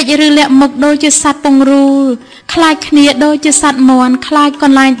កិច្ចឬលាក់មុខដូចជាសត្វពងរូលខ្លាចគ្នាដូចជាសត្វមាន់ខ្លាចក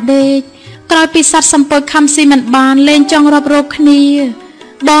ន្លែងដេកក្រោយពីសត្វសម្ពុចខំស៊ីមិនបានលែងចង់រាប់រកគ្នា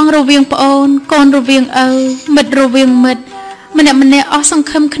បងរវាងប្អូនកូនរវាងឪមិត្តរវាងមិត្តម្នាក់អស់សង្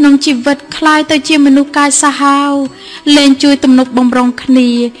ឃឹមក្នុងជីវិតคล้ายទៅជាមនុស្សកាយសាហាវលែងជួយទំនុកបំរុងគ្នា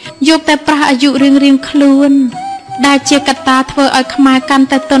យកតែប្រះអាយុរៀងខ្លួនដែលជាកត្តាធ្វើឲ្យខ្មែរកាន់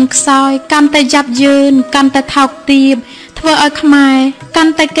តែទន់ខ្សោយកាន់តែយ៉ាប់យឺនកាន់តែថោកទាបធ្វើឲ្យខ្មែរកា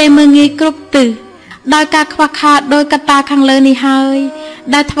ន់តែគេមើលងាយគ្រប់ទិសដោយការខ្វះខាតដោយកត្តាខាងលើនេះហើយ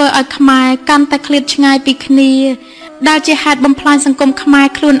ដែលធ្វើឲ្យខ្មែរកាន់តែឃ្លាតឆ្ងាយពីគ្នាដែលជាហេតុបំផ្លាញសង្គមខ្មែរ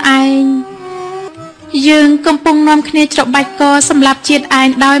ខ្លួនឯងយើងកំពុងនាំគ្នាច្របាច់កសម្រាប់ជាតិឯង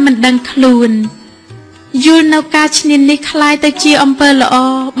ដោយមិនដឹងខ្លួនយល់នៅការឈ្នានីសคล้ายទៅជាអំពើល្អ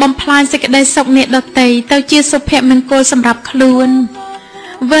បំផ្លាញសេចក្តីសុខអ្នកដទៃទៅជាសុភមង្គលសម្រាប់ខ្លួន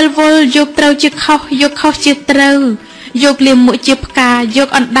វិលវល់យកត្រូវជាខុសយកខុសជាត្រូវយកលៀមមុខជាផ្កាយក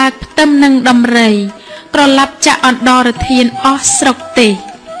អណ្ដើកផ្ទឹមនិងដំរីប្រឡាប់ចាក់អណ្ដរធានអស់ស្រុកទេស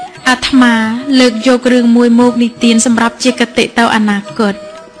អាត្មាលើកយករឿងមួយមកនិទានសម្រាប់ជាគតិទៅអនាគត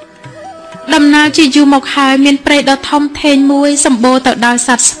ដំណើរជាយូរមកហើយមានព្រៃដ៏ធំធេងមួយសម្បូរទៅដោយស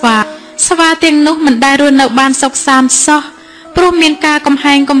ត្វស្វាទាំងនោះមិនដែលរស់នៅបានសុខសាន្តសោះព្រោះមានការកំ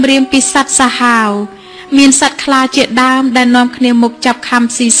ហែងគំរាមពីសត្វសាហាវមានសត្វខ្លាជាដើមដែលនាំគ្នាមកចាប់ខំ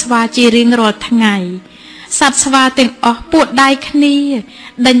ស៊ីស្វាជារៀងរាល់ថ្ងៃសត្វស្វាទាំងអស់ពួតដៃគ្នា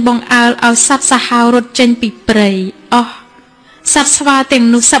ដេញបង្អើលឲ្យសត្វសាហាវរត់ចេញពីព្រៃអស់សត្វស្វាទាំង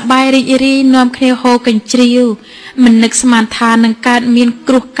នោះសប្បាយរីករាយនាំគ្នាហូរកញ្ជ្រៀវមិននឹកស្មានថានឹងកើតមាន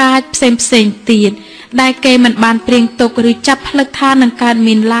គ្រោះកាចផ្សេងទៀតដែលគេមិនបានព្រៀងទុកឬចាប់ផ្លឹកថានឹងកើត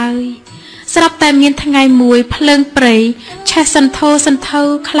មានឡើយស្រាប់តែមានថ្ងៃមួយភ្លើងព្រៃឆេះសន្ធោ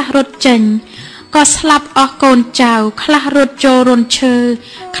ខ្លះរត់ចេញក៏ស្លាប់អស់កូនចៅខ្លះរត់ចូលរន្ធឈើ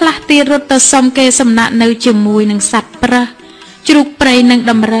ខ្លះទៀតរត់ទៅសុំគេសំណាក់នៅជាមួយនឹងសត្វប្រើសជ្រូកព្រៃនិង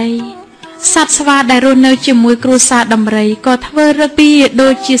ដំរីសត្វស្វាដែលរស់នៅជាមួយគ្រួសារដំរីក៏ធ្វើរឹកពីដូ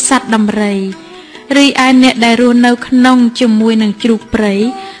ចជាសត្វដំរីរីឯអ្នកដែលរស់នៅក្នុងជាមួយនឹងជ្រូកព្រៃ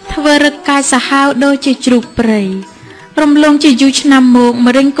ធ្វើរឹកកាយសាហាវដូចជាជ្រូកព្រៃរំលងជាយូរឆ្នាំមក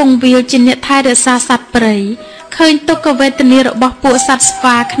ម្រេចគង្វាលជាអ្នកថែរក្សាសត្វព្រៃឃើញទុក្ខវេទនារបស់ពួកសត្វស្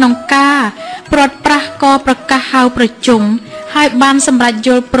វាក្នុងការព្រាត់ប្រាសក៏ប្រកាសហៅប្រជុំហើយបានសម្រេចយ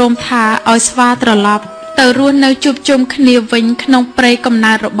ល់ព្រមថាឲ្យស្វាត្រឡប់ទៅរស់នៅជួបជុំគ្នាវិញក្នុងព្រៃកំ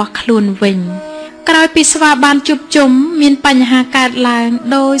ណើតរបស់ខ្លួនវិញក្រោយពីស្វាបានជួបជុំមានបញ្ហាកើតឡើង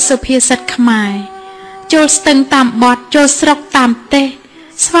ដោយសុភាសិតខ្មែរចូលស្ទឹងតាមបត់ចូលស្រុកតាមទេស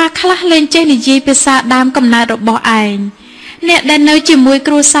ស្វាខ្លះលែងចេះនិយាយភាសាដើមកំណើតរបស់ឯងអ្នកដែលនៅជាមួយ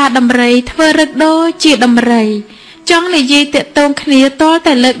គ្រួសារដំរីធ្វើរឹកដូចជាដំរីចង់និយាយតាក់ទងគ្នាទាល់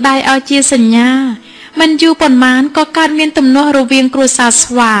តែលើកដៃឲ្យជាសញ្ញាមិនយូរប៉ុន្មានក៏កើតមានទំនាស់រវាងគ្រួសារ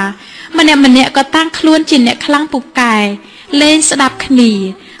ស្វាម្នាក់ក៏តាំងខ្លួនជាអ្នកខ្លាំងពូកែលេងស្ដាប់គ្នា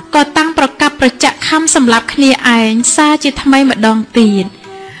ក៏តាំងប្រកាប់ប្រចាក់ខំសម្លាប់គ្នាឯងសារជាថ្មីម្ដងទៀត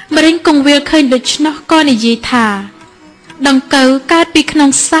ម្រេចគង្វាលឃើញដូច្នោះក៏និយាយថាដង្កូវកើតពីក្នុង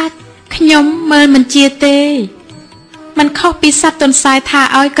សាច់ខ្ញុំមើលមិនជាទេมันខុសពីសត្វទន្សាយថា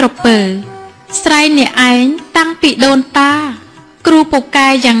ឲ្យក្រពើស្រែកអ្នកឯងតាំងពីដូនតាគ្រូពូកែ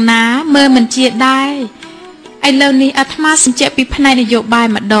យ៉ាងណាមើលមិនជាដែរឥឡូវនេះអាត្មាបញ្ជាក់ពីផ្នែកនយោបាយ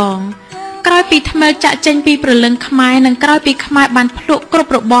ម្ដងក្រោយពីថ្មិលចាក់ចេញពីព្រលឹងខ្មែរនិងក្រោយពីខ្មែរបានភ្លក់គ្រ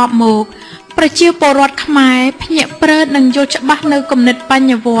ប់របបមកប្រជាពលរដ្ឋខ្មែរភ្ញាក់ព្រឺតនិងយល់ច្បាស់នៅគំនិតបញ្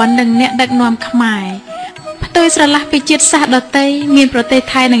ញវន្តនិងអ្នកដឹកនាំខ្មែរផ្ទុយស្រឡះពីជាតិសាសន៍ដទៃមានប្រទេស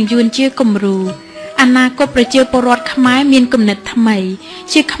ថៃនិងយួនជាគំរូអនាគតប្រជាពលរដ្ឋខ្មែរមានគំនិតថ្មី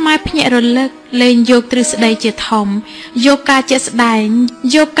ជាខ្មែរភ្ញាក់រលឹកលែងយកទ្រឹស្ដីជាធំយកការជាក់ស្ដែង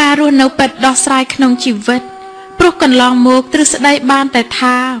យកការរស់នៅពិតដោះស្រាយក្នុងជីវិតព្រោះកន្លងមកទ្រឹស្ដីបានតែ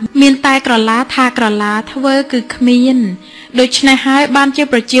ថាមានតែក្រឡាថាក្រឡាធ្វើគឺគ្មានដូច្នេះហើយបានជា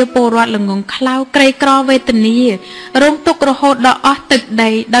ប្រជាពលរដ្ឋល្ងងខ្លៅក្រីក្រវេទនារងទុក្ខរហូតដល់អស់ទឹក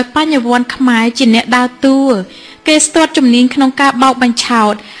ដីដោយបញ្ញវន្តខ្មែរជាអ្នកដើរតួគេស្ទាត់ជំនាញក្នុងការបោកបញ្ឆោ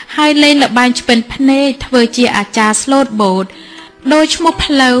តហើយលេងល្បែងឆ្ពិនភ្នែកធ្វើជាអាចារ្យស្លូតបូតដោយឈ្មោះ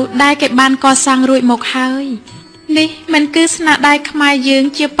ផ្លូវដែលគេបានកសាងរួចមកហើយនេះមិនគឺស្នាដៃខ្មែរយើង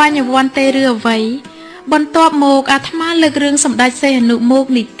ជាបញ្ញវន្តទេឬអ្វីបន្ទាប់មកអាត្មាលើករឿងសម្ដេចសីហនុមក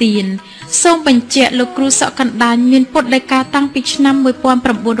និទានសូមបញ្ជាក់លោកគ្រូសក់កណ្ដាញមានពុទ្ធដីកាតាំងពីឆ្នាំ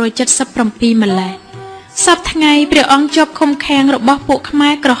1977ម្ល៉េះសប្តាហ៍ថ្ងៃព្រះអង្គជាប់ឃុំឃាំងរបស់ពួកខ្មែ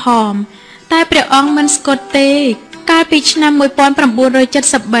រក្រហមតែព្រះអង្គមិនស្កុតទេកាលពីឆ្នាំ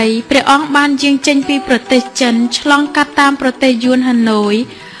1973ព្រះអង្គបានយាងចេញពីប្រទេសចិនឆ្លងកាត់តាមប្រទេសយួនហាណូយ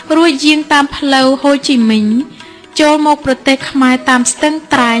រួចយាងតាមផ្លូវហូជីមិញចូលមកប្រទេសខ្មែរតាមស្ទឹង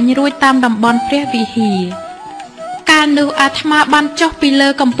ត្រែងរួចតាមតំបន់ព្រះវិហារកាលនោះអាត្មាបានចុះពីលើ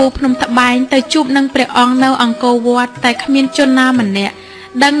កំពូលភ្នំត្បែងទៅជួបនឹងព្រះអង្គនៅអង្គរវត្តតែគ្មានជនណាម្នាក់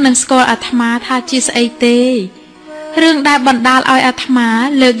ដឹងនឹងស្គាល់អាត្មាថាជាស្អីទេរឿងដែលបណ្ដាលឲ្យអាត្មា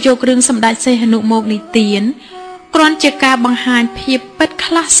លើកយករឿងសម្ដេចសីហនុមកនិទានគ្រាន់ជាការបង្ហាញភាពពិត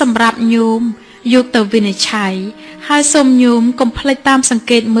ខ្លះសម្រាប់ញោមយកទៅវិនិច្ឆ័យហើយសូមញោមកុំភ្លេចតាមសង្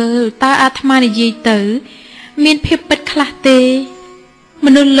កេតមើលតើអាត្មានិយាយទៅមានភាពពិតខ្លះទេម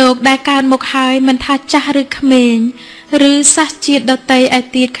នុស្សលោកដែលកើតមកហើយមិនថាចាស់ឬក្មេងឬសាសជាតិដទៃឯ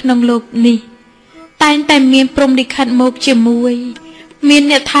ទៀតក្នុងលោកនេះតែងតែមានព្រំលិខិតមកជាមួយមាន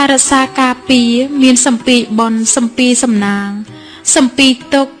អ្នកថែរក្សាការពារមានសម្ពីបនសម្ពីសំណាងសម្ពី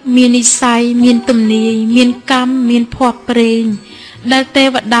ទុកមាននិស័យមានទំនាយមានកម្មមានភ័ព្វព្រេងដែលទេ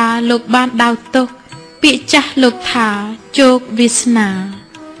វតាលោកបានដៅទុកពាក្យចាស់លោកថាជោគវាសនា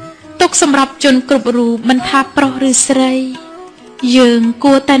ទុកសម្រាប់ជនគ្រប់រូបមិនថាប្រុសឬស្រីយើង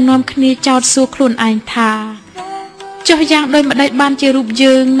គួរតែនាំគ្នាចោទសួរខ្លួនឯងថាចុះយ៉ាងដូចម្ដេចបានជារូប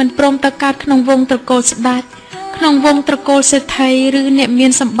យើងមិនព្រមទៅកើតក្នុងវង្សត្រកូលស្ដេចក្នុងវង្សត្រកូលសេដ្ឋីឬអ្នកមា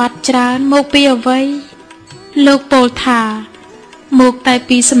នសម្បត្តិច្រើនមកពីអ្វីលោកពោលថាមកតែ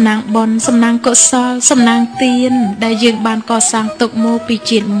ពីសំណាងបុណ្យសំណាងកុសលសំណាងទានដែលយើងបានកសាងទុកមកពី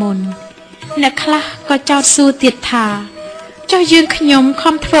ជាតិមុន អ្នកខ្លះក៏ចោទសួរទៀតថាចុះយើងខ្ញុំ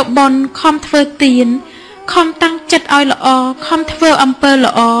ខំធ្វើបុណ្យខំធ្វើទានខំតាំងចិត្តឲ្យល្អខំធ្វើអំពើ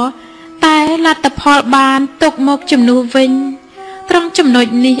ល្អតែលទ្ធផលបានទុកមកជំនួសវិញត្រង់ចំណុច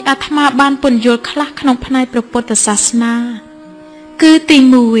នេះអាត្មាបានពន្យល់ខ្លះក្នុងផ្នែកព្រះពុទ្ធសាសនាគឺទី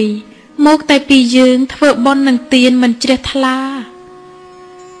1មកតែពីយើងធ្វើបុណ្យនឹងទានមិនជ្រះថ្លា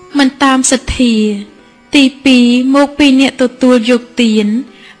មិនតាមសទ្ធាទី2មកពីអ្នកទទួលយកទាន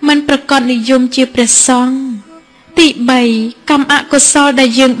មិនប្រកបនិយមជាព្រះសង្ឃទី3កម្មអកុសលដែល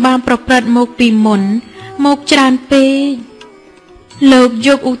យើងបានប្រព្រឹត្តមកពីមុនមកច្រើនពេកលោកយ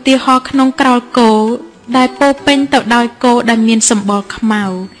កឧទាហរណ៍ក្នុងក្រោលគោដែលពោពេញទៅដោយគោដែលមានសម្បុរខ្មៅ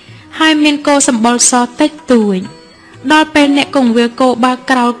ហើយមានគោសម្បុរសតិចតួចដល់ពេលអ្នកកង្វៀលគោបើ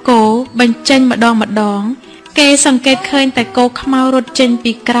ក្រោលគោបញ្ចេញម្ដងគេសង្កេតឃើញតែគោខ្មៅរត់ចេញ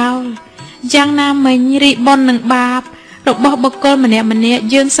ពីក្រោលយ៉ាងណាមិញរីបុណ្យនឹងបាបរបស់បុគ្គលម្នាក់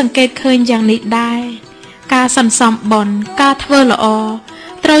យើងសង្កេតឃើញយ៉ាងនេះដែរការសន្សំបុណ្យការធ្វើល្អ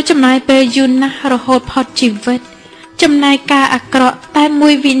ត្រូវចំណាយពេលយូរណាស់រហូតផុតជីវិតចំណែកការអាក្រក់តែមួ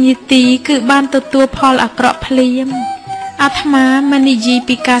យវិនាទីគឺបានទទួលផលអាក្រក់ភ្លាមអាត្មាមិននិយាយ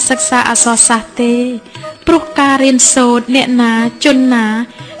ពីការសិក្សាអក្សរសាស្ត្រទេព្រោះការរៀនសូត្រអ្នកណាជនណា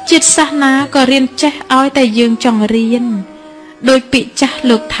ជាតិសាសន៍ណាក៏រៀនចេះឲ្យតែយើងចង់រៀនដោយពាក្យចាស់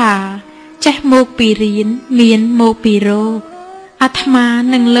លោកថាចេះមកពីរៀនមានមកពីរកអាត្មា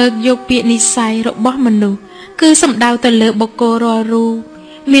នឹងលើកយកពាក្យនិស្ស័យរបស់មនុស្សគឺសំដៅទៅលើបុគ្គលរាល់រូប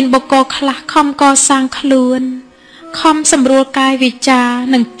មានបុគ្គលខ្លះខំកសាងខ្លួនខំសម្រួលកាយវាចា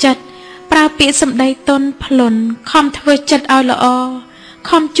និងចិត្តប្រើពាក្យសម្ដីទន់ភ្លន់ខំធ្វើចិត្តឲ្យល្អ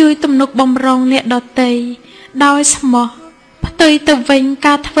ខំជួយទំនុកបំរុងអ្នកដទៃដោយស្មោះផ្ទុយទៅវិញ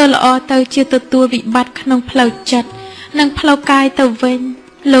ការធ្វើល្អទៅជាទទួលវិបត្តិក្នុងផ្លូវចិត្តនិងផ្លូវកាយទៅវិញ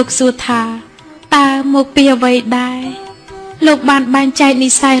លោកសួរថាតើមកពីអ្វីដែរលោកបានបែងចែកនិ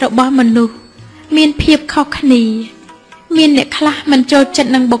ស្ស័យរបស់មនុស្សមានភាពខុសគ្នាមានអ្នកខ្លះមិនចូលចិត្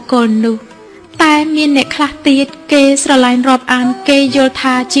តនឹងបុគ្គលនោះតែមានអ្នកខ្លះទៀតគេស្រឡាញ់រាប់អានគេយល់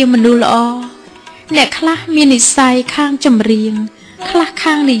ថាជាមនុស្សល្អអ្នកខ្លះមាននិស្ស័យខាងចម្រៀងខ្លះ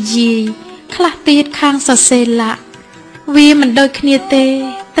ខាងនិយាយខ្លះទៀតខាងសរសេរលាក់វាមិនដូចគ្នាទេ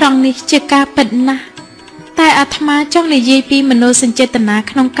ត្រង់នេះជាការពិតណាស់តែអាត្មាចង់និយាយពីមនោសញ្ចេតនា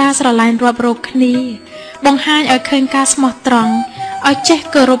ក្នុងការស្រឡាញ់រាប់រកគ្នាបង្ហាញឲ្យឃើញការស្មោះត្រង់ឲ្យចេះ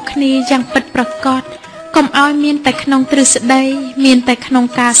គោរពគ្នាយ៉ាងពិតប្រាកដកុំឲ្យមានតែក្នុងទ្រឹស្ដីមានតែក្នុង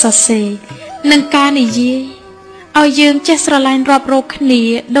ការសរសេរនិងការនិយាយឲ្យយើងចេះស្រឡាញ់រាប់រកគ្នា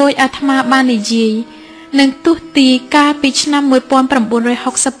ដោយអាត្មាបាននិយាយនឹងទុះទីកាលពីឆ្នាំ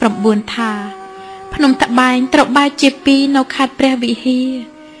1969ថាភ្នំត្បែងត្រូវបែកជាពីរនៅខេត្តព្រះវិហារ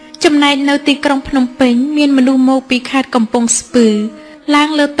ចំណែកនៅទីក្រុងភ្នំពេញមានមនុស្សមកពីខេត្តកំពង់ស្ពឺឡើង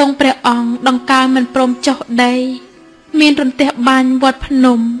លើទង់ព្រះអង្គដង្កើមិនព្រមចុះដីមានរន្ទះបាញ់វត្តភ្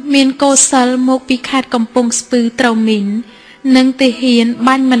នំមានកោសិលមកពីខេត្តកំពង់ស្ពឺត្រូវមីននិងទាហាន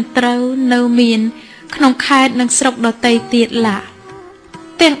បាញ់មិនត្រូវនៅមានក្នុងខេត្តនិងស្រុកដទៃទៀតឡា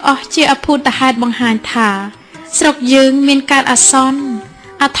ទាំងអស់ជាអភូតហេតុបង្ហាញថាស្រុកយើងមានកើតអាសន្ន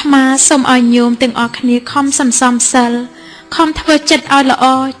អាត្មាសូមឲ្យញោមទាំងអស់គ្នាខំសន្សំសិលខំធ្វើចិត្តឲ្យល្អ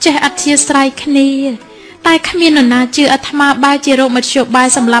ចេះអធិស្ឋានគ្នាតែគ្មាននរណាជឿអាត្មាបែរជារោគមធ្យោបាយ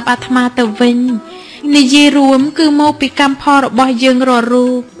សម្រាប់អាត្មាទៅវិញនិយាយរួមគឺមកពីកម្មផលរបស់យើងរាល់រូ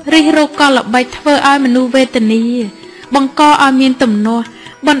បរិះរោគកលល្បិចធ្វើឲ្យមនុស្សវេទនាបង្កឲ្យមានទំនាស់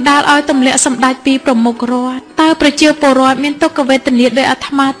បណ្ដាលឲ្យទម្លាក់សម្ដេចពីប្រមុខរដ្ឋតើប្រជាពលរដ្ឋមានទុក្ខវេទនាដោយអា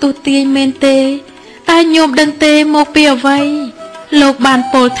ត្មាទុះទាយមែនទេតែញោមដឹងទេមកពីអ្វីលោកបាន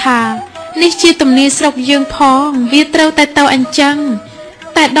ពោលថានេះជាទំនាយស្រុកយើងផងវាត្រូវតែទៅអញ្ចឹង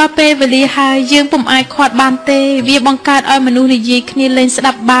តែដល់ពេលវេលាហើយយើងពុំអាចខាត់បានទេវាបង្កើតឲ្យមនុស្សនិយាយគ្នាលេងស្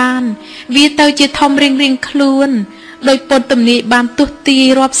ដាប់បានវាទៅជាធំរៀងខ្លួនដោយពុតទំនាយបានទុះទាយ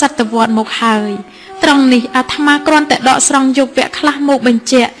រាប់សតវត្សមកហើយត្រង់នេះអាត្មាគ្រាន់តែដកស្រង់យកវគ្គខ្លះមកបញ្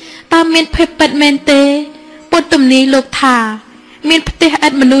ជាក់តើមានភេទពិតមែនទេពុតទំនាយលោកថាមានផ្ទះឥ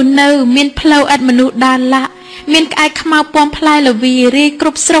តមនុស្សនៅមានផ្លូវឥតមនុស្សដើរឡាក់មានក្អែកខ្មៅពំផ្លែល្វីរាយគ្រ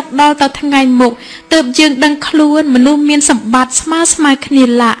ប់ស្រុកដល់ទៅថ្ងៃមុខទើបយើងដឹងខ្លួនមនុស្សមានសម្បត្តិស្មើគ្នា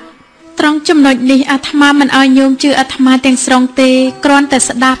ឡាក់ត្រង់ចំណុចនេះអាត្មាមិនឲ្យញោមជឿអាត្មាទាំងស្រុងទេគ្រាន់តែ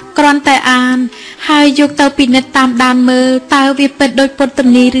ស្ដាប់គ្រាន់តែអានហើយយកទៅពិនិត្យតាមដានមើលតើវាពិតដោយពុតទំ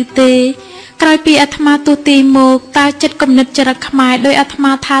នាយឬទេក្រោយពីអាត្មាទុះទីមកតើចិត្តគំនិតចរិតខ្មែរដោយអាត្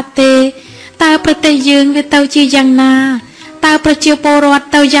មាថាទេតើប្រទេសយើងវាទៅជាយ៉ាងណាតើប្រជាពលរដ្ឋ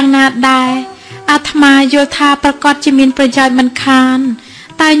ទៅយ៉ាងណាដែរអាត្មាយល់ថាប្រកាសជាមានប្រយោជន៍មិនខាន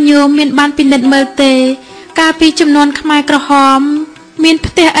តែញោមមានបានពិនិត្យមើលទេកាលពីចំនួនខ្មែរក្រហមមាន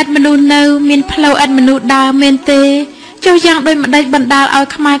ផ្ទះឥតមនុស្សនៅមានផ្លូវឥតមនុស្សដើរមែនទេចុះយ៉ាងដូចម្ដេចបណ្ដាលឲ្យ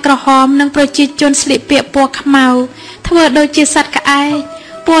ខ្មែរក្រហមនិងប្រជាជនស្លៀកពាក់ពណ៌ខ្មៅធ្វើដូចជាសត្វក្អែក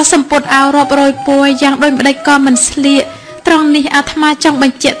ពណ៌សម្ពុតអាវរាប់រយពណ៌យ៉ាងដូចម្ដេចក៏មិនស្លៀកត្រង់នេះអាត្មាចង់ប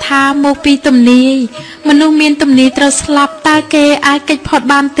ញ្ជាក់ថាមកពីទំនាយមនុស្សមានទំនាយត្រូវស្លាប់តើគេអាចគេចផុត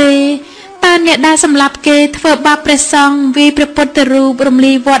បានទេតើអ្នកដែលសម្លាប់គេធ្វើបាបព្រះសង្ឃវាព្រះពុទ្ធរូបរំ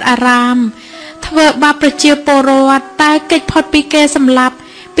លាយវត្តអារាមធ្វើបាបប្រជាពលរដ្ឋតើគេចផុតពីគេសម្លាប់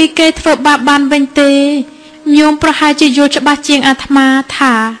ពីគេធ្វើបាបបានវិញទេញោមប្រហែលជាយល់ច្បាស់ជាងអាត្មា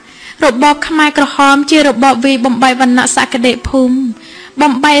ថារបបខ្មែរក្រហមជារបបវាបំបីវណ្ណៈសក្តិភូមិ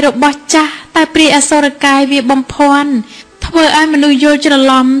បំបីរបស់ចាស់តែព្រាយអសុរកាយវាបំភាន់ធ្វើឲ្យមនុស្សយល់ច្រ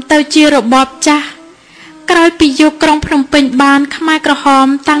ឡំទៅជារបបចាស់ក្រោយពីយកក្រុងភ្នំពេញបានខ្មែរក្រហម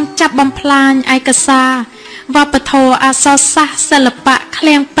តាំងចាប់បំផ្លាញឯកសារវប្បធម៌អក្សរសាស្ត្រសិល្បៈឃ្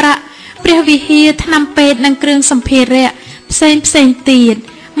លាំងប្រាក់ព្រះវិហារថ្នាំពេទ្យនិងគ្រឿងសម្ភារៈផ្សេងទៀត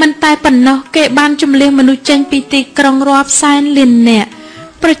មិនតែប៉ុណ្ណោះគេបានជំលៀសមនុស្សចេញពីទីក្រុងរាប់សែនលាននាក់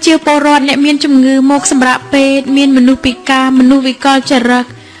ប្រជាពលរដ្ឋអ្នកមានជំងឺមកសម្រាប់ពេទ្យមានមនុស្សពិការមនុស្សវិកលចរិត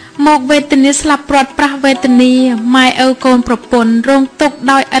មកវេទនាស្លាប់ព្រាត់ប្រាសវេទនាម៉ែឪកូនប្រពន្ធរងទុក្ខ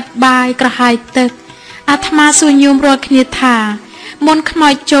ដោយឥតបាយក្រហាយទឹកអាត្មាសួរញោមរាល់គ្នាថាមុនខ្មោ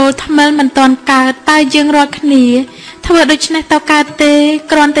ចចូលថ្មិលមិនតាន់កើតតែយើងរាល់គ្នាធ្វើដូច្នេះទៅកើតទេ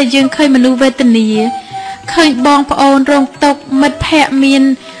គ្រាន់តែយើងឃើញមនុស្សវេទនាឃើញបងប្អូនរងទុក្ខមិត្តភ័ក្តិមាន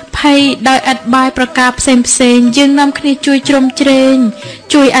ភ័យដោយឥតបាយប្រការផ្សេងយើងនាំគ្នាជួយជ្រោមជ្រែង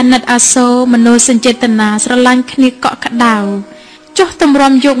ជួយអាណិតអាសូរមនោសញ្ចេតនាស្រឡាញ់គ្នាកក់ក្ដៅចុះទម្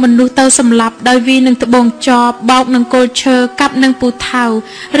រាំយកមនុស្សទៅសម្លាប់ដោយវានឹងត្បូងចបបោកនឹងគល់ឈើកាប់នឹងពូថៅ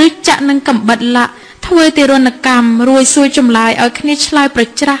ឬចាក់នឹងកំបិតលាក់ធ្វើទារុណកម្មរួយសួរចម្លើយឲ្យគ្នាឆ្លើយប្រ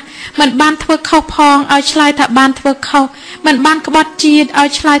ច្រាស់មិនបានធ្វើខុសផងឲ្យឆ្លើយថាបានធ្វើខុសមិនបានក្បត់ជាតិឲ្យ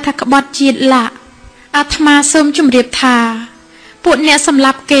ឆ្លើយថាក្បត់ជាតិលាក់អាត្មាសូមជម្រាបថាពួកអ្នកសម្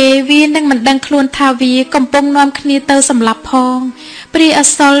លាប់គេវានឹងមិនដឹងខ្លួនថាវាកំពុងនាំគ្នាទៅសម្លាប់ផងព្រាយអ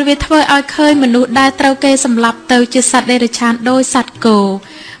សុលវាធ្វើឲ្យឃើញមនុស្សដែលត្រូវគេសម្លាប់ទៅជាសត្វដេរឆានដោយសត្វគោ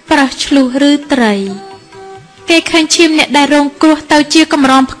ប្រោះឆ្លុះឬត្រីគេឃើញឈាមអ្នកដែលរងគ្រោះទៅជាកម្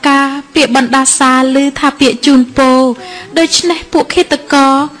រងផ្កាពាក្យបណ្ដាសាឬថាពាក្យជូនពរដូច្នេះពួកឃាតក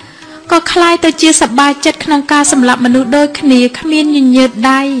រក៏คล้ายទៅជាសប្បាយចិត្តក្នុងការសម្លាប់មនុស្សដូចគ្នាគ្មានញញើត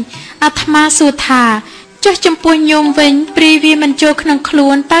ដៃអាត្មាសួរថាចុះចំពោះញោមវិញព្រាយវាមិនចូលក្នុងខ្លួ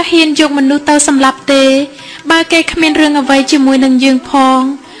នតើហ៊ានយកមនុស្សទៅសម្លាប់ទេបើគេគ្មានរឿងអ្វីជាមួយនឹងយើងផង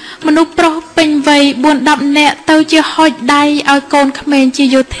មនុស្សប្រុសពេញវ័យ 4-10 នាក់ទៅជាហុចដៃឲ្យកូនក្មេងជា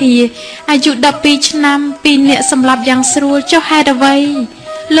យោធាអាយុ12 ឆ្នាំ2នាក់សម្លាប់យ៉ាងស្រួលចុះហេតុអ្វី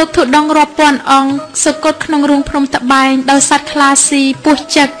លោកធុដងរាប់ពាន់អង្គសកត់ក្នុងរូងភ្នំត្បែងដោយសត្វខ្លាស៊ីពស់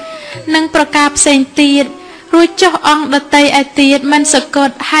ចឹកនិងប្រការផ្សេងទៀតរួចចុះអង្គដតីឯទៀតមិនសក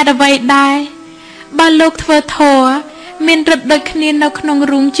ត់ហេតុអ្វីដែរបើលោកធ្វើធម៌មានរិទ្ធដូចគ្នានៅក្នុង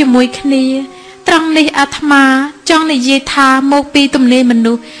រូងជាមួយគ្នាត្រង់នេះអាត្មាចង់និយាយថាមកពីទំនេរម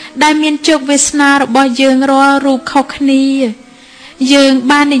នុស្សដែលមានជោគវាសនារបស់យើងរាល់រូបខុសគ្នាយើង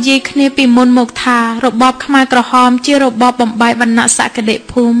បាននិយាយគ្នាពីមុនមកថារបបខ្មែរក្រហមជារបបបំបាយវណ្ណៈសក្តិ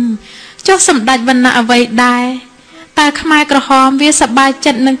ភូមិចុះសម្ដេចវណ្ណៈអ្វីដែរតែខ្មែរក្រហមវាសប្បាយ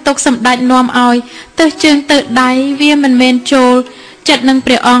ចិត្តនឹងទុកសម្ដេចនាំឲ្យទៅជើងទៅដៃវាមិនមែនចូលចិត្តនឹង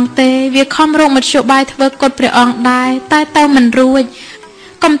ព្រះអង្គទេវាខំរកមធ្យោបាយធ្វើកុដព្រះអង្គដែរតែទៅមិនរួច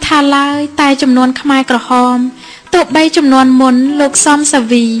កុំថាឡើយតែចំនួនខ្មែរក្រហមទោះបីចំនួនមុនលោកសំសា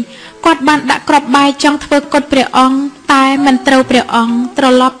វីគាត់បានដាក់ក្របបាយចង់ធ្វើកុដព្រះអង្គតែមិនត្រូវព្រះអង្គត្រ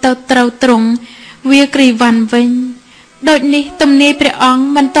ឡប់ទៅត្រូវត្រង់វាគ្រីវ៉ាន់វិញដូចនេះទំនាយព្រះអង្គ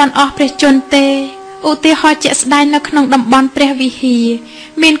មិនទាន់អស់ព្រះជន្មទេឧទាហរណ៍ជាក់ស្ដែងនៅក្នុងតំបន់ព្រះវិហារ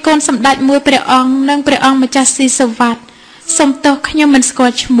មានកូនសម្ដេចមួយព្រះអង្គនិងព្រះអង្គម្ចាស់ស៊ីសវ័តសុំទោសខ្ញុំមិនស្គា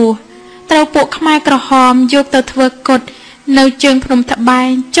ល់ឈ្មោះត្រូវពួកខ្មែរក្រហមយកទៅធ្វើកុដនៅជើងភ្នំត្បែង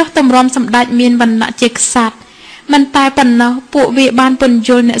ចុះទម្រាំសម្ដេចមានវណ្ណៈជាក្សត្រមិនតែប៉ុណ្ណោះពួកវាបានពន្យ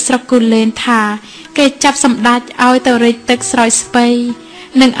ល់អ្នកស្រុកគូលែនថាគេចាប់សម្ដេចឲ្យទៅរិចទឹកស្រោចស្ពៃ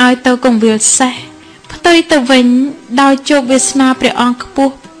និងឲ្យទៅកងវិលសេះផ្ទុយទៅវិញដោយជោគវាសនាព្រះអង្គខ្ព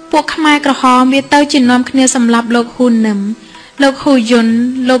ស់ពួកខ្មែរក្រហមវាទៅជានាំគ្នាសម្លាប់លោកហ៊ូនឹមលោកហ៊ូយុន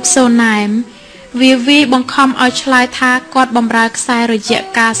លោកសូណែមវាបង្ខំឲ្យឆ្លើយថាគាត់បំរើខ្សែរយៈ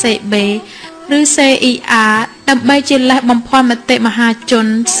ការសេបេឬ CIR ដើម្បីជាលេសបំភាន់មតិមហាជន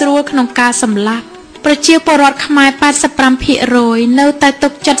ស្រួលក្នុងការសម្លាប់ប្រជាពលរដ្ឋខ្មែរ 85% នៅតែទុ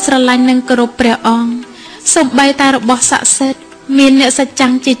កចិត្តស្រឡាញ់និងគោរពព្រះអង្គសូម្បីតែរបស់ស័ក្តិសិទ្ធិមានអ្នកសច្ចាំ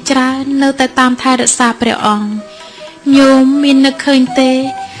ងជាច្រើននៅតែតាមថែរក្សាព្រះអង្គញោមមាននឹកឃើញទេ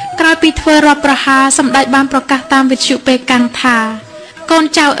ក្រោយពីធ្វើរដ្ឋប្រហារសម្ដេចបានប្រកាសតាមវិទ្យុពេកាំងថាកូន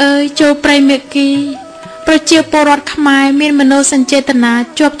ចៅអើយចូលព្រៃមេគីប្រជាពលរដ្ឋខ្មែរមានមនោសញ្ចេតនា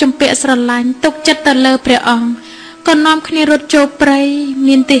ជាប់ជំពាក់ស្រឡាញ់ទុកចិត្តទៅលើព្រះអង្គក៏នាំគ្នារត់ចូលព្រៃ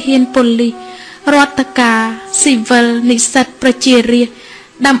មានទាហានប៉ូលីសរដ្ឋការស៊ីវិលនិស្សិតប្រជារាស្ត្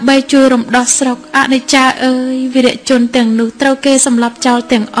រ ដើម្បីជួយរំដោះស្រុកអនិច្ចាអើយវីរជនទាំងនោះត្រូវគេសម្លាប់ចោល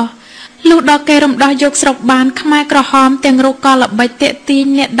ទាំងអស់លុះដល់គេរំដោះយកស្រុកបានខ្មែរក្រហមទាំងរកកល្បិចតាក់ទាញ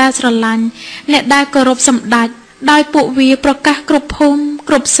អ្នកដែលស្រឡាញ់អ្នកដែលគោរពសម្ដេចដោយពួកវាប្រកាសគ្រប់ភូមិ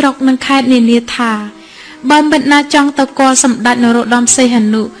គ្រប់ស្រុកនិងខេត្តនានាថាបើមិនណាចង់ទៅគាល់សម្ដេចនរោត្តមសីហ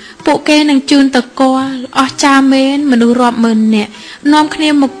នុពួកគេនឹងជូនទៅគាល់អស់ចាមែនមនុស្សរាប់ម៉ឺននាក់នាំគ្នា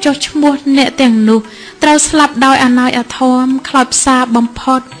មកចុះឈ្មោះអ្នកទាំងនោះត្រូវស្លាប់ដោយអនាយអធមខ្លោចផ្សាបំ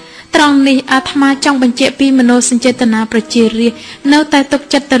ផុតត្រង់នេះអាត្មាចង់បញ្ជាក់ពីមនោសញ្ចេតនាប្រជារាស្ត្រនៅតែទុក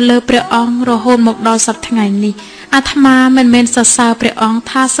ចិត្តទៅលើព្រះអង្គរហូតមកដល់សប្តាហ៍ថ្ងៃនេះអាត្មាមិនមែនសរសើរព្រះអង្គ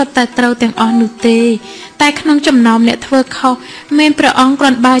ថាសុទ្ធតែត្រូវទាំងអស់នោះទេតែក្នុងចំណោមអ្នកធ្វើខុសមានព្រះអង្គគ្រា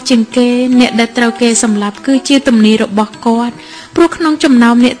ន់បើជាងគេអ្នកដែលត្រូវគេសម្លាប់គឺជាទំនាយរបស់គាត់ព្រោះក្នុងចំណោ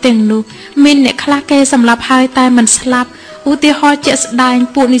មអ្នកទាំងនោះមានអ្នកខ្លះគេសម្លាប់ហើយតែមិនស្លាប់ឧទាហរណ៍ជាក់ស្ដែង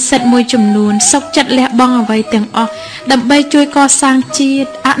ពួកនិស្សិតមួយចំនួនសុខចិត្តលះបង់អ្វីទាំងអស់ដើម្បីជួយកសាងជាតិ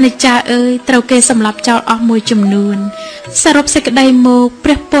អនិច្ចាអើយត្រូវគេសម្លាប់ចោលអស់មួយចំនួនសរុបសេចក្តីមកព្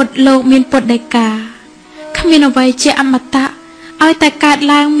រះពុទ្ធលោកមានពុទ្ធដីកាគ្មានអ្វីជាអមតៈឲ្យតែកើត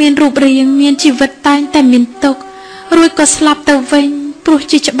ឡើងមានរូបរាងមានជីវិតតែងតែមានទុក្ខរួចក៏ស្លាប់ទៅវិញព្រោះ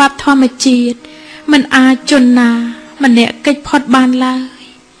ជាច្បាប់ធម្មជាតិមិនអាចជនណាម្នាក់គេចផុតបានឡើយ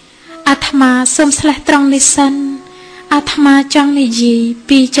អាត្មាសូមស្លេះត្រង់នេះសិនអាត្មាចង់និយាយ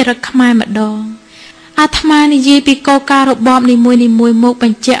ពីចរិតខ្មែរម្ដងអាត្មានិយាយពីគោលការណ៍របបនីមួយៗមកប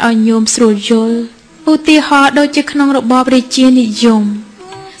ញ្ជាក់ឲ្យញោមស្រួលយល់ឧទាហរណ៍ដូចជាក្នុងរបបរាជានិយម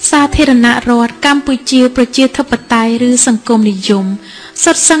សាធារណរដ្ឋកម្ពុជាប្រជាធិបតេយ្យឬសង្គមនិយម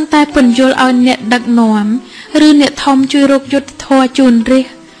សុទ្ធសឹងតែពន្យល់ឲ្យអ្នកដឹកនាំឬអ្នកធំជួយរកយុត្តិធម៌ជូនរាស្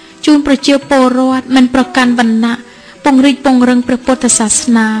ត្រជូនប្រជាពលរដ្ឋមិនប្រកាន់វណ្ណៈពង្រីកពង្រឹងព្រះពុទ្ធសាស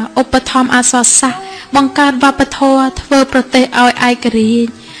នាឧបត្ថម្ភអសរសាស្ត្របង្កើតវប្បធម៌ធ្វើប្រទេសឲ្យឯករាជ្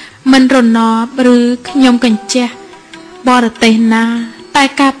យមិនរណបឬខ្ញុំកញ្ចេះបរទេសណាតែ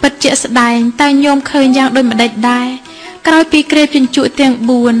ការពិតជាក់ស្ដែងតែញោមឃើញយ៉ាងដូចម្ដេចដែរក្រោយពីក្រេបជញ្ជក់ទាំង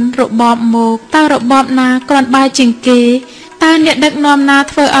4របបមកតើរបបណាគ្រាន់បើជាងគេតើអ្នកដឹកនាំណា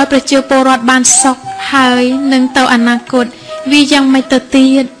ធ្វើឲ្យប្រជាពលរដ្ឋបានសុខហើយនឹងទៅអនាគតវាយ៉ាងម៉េចទៅទៀ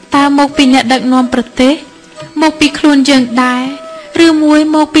តតើមកពីអ្នកដឹកនាំប្រទេសមកពីខ្លួនយើងដែរឬមួយ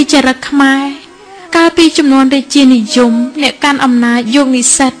មកពីចរិតខ្មែរកាលពីចំនួនរាជានិយមអ្នកកាន់អំណាចយកនិ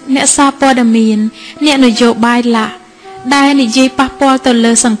ស្សិតអ្នកសារព័ត៌មានអ្នកនយោបាយឡាដែលនិយាយប៉ះពាល់ទៅ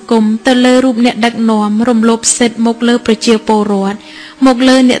លើសង្គមទៅលើរូបអ្នកដឹកនាំរំលោភសិទ្ធិមកលើប្រជាពលរដ្ឋមក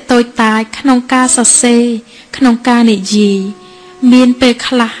លើអ្នកតូចតាចក្នុងការសរសេរក្នុងការនិយាយមានពេល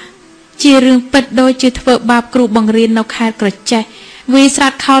ខ្លះជារឿងពិតដូចជាធ្វើបាបគ្រូបង្រៀននៅខេត្តក្រចេះវាស្រា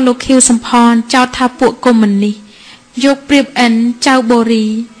តខោលោកខៀវសំផនចោទថាពួកកុម្មុយនីសយកព្រៀបអិនចៅបូរី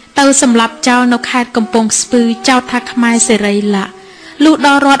ទៅសម្លាប់ចោលនៅខេត្តកំពង់ស្ពឺចោទថាខ្មែរសេរីឡាលុះដ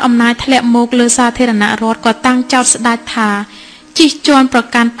ល់រដ្ឋអំណាចធ្លាក់មកលើសាធារណរដ្ឋក៏តាំងចោទស្ដេចថាជិះជាន់ប្រ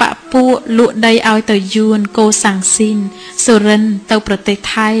កាន់បពពួកលក់ដីឲ្យទៅយួនកូសាំងស៊ីនសូរិនទៅប្រទេស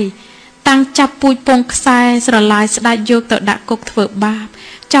ថៃតាំងចាប់ពូជពងខ្សែស្រឡាយស្ដេចយកទៅដាក់គុកធ្វើបាប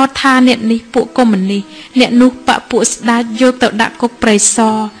ចោទថាអ្នកនេះពួកកុម្មុយនីសអ្នកនោះបពពួកស្ដេចយកទៅដាក់គុកព្រៃស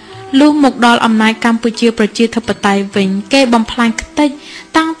រលុះមកដល់អំណាចកម្ពុជាប្រជាធិបតេយ្យវិញគេបំផ្លាញខ្ទេច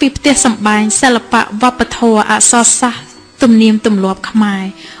តាំងពីផ្ទះសម្បែងសិល្បៈវប្បធម៌អក្សរសាស្ត្រទំនៀមទម្លាប់ខ្មែរ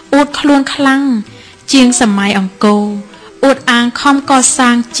អួតខ្លួនខ្លាំងជាងសម័យអង្គរអួតអាងខំកសា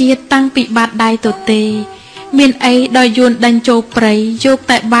ងជាតិតាំងពីបាតដៃទទេមានអីដល់យួនដេញចូលព្រៃយក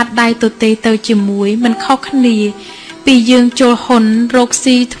តែបាតដៃទទេទៅជាមួយមិនខុសគ្នាពីយើងចូលហ៊ុនរក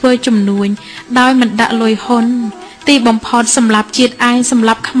ស៊ីធ្វើជំនួញដោយមិនដាក់លុយហ៊ុនទីបំផុតសម្រាប់ជាតិឯងសម្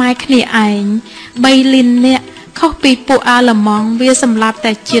រាប់ខ្មែរគ្នាឯង3លាននាក់ខុសពីពួកអាល្លឺម៉ង់វាសម្រាប់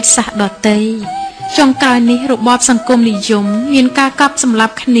តែជាតិសាសន៍ដទៃចុងក្រោយនេះរបបសង្គមនិយមមានការកាប់សម្លា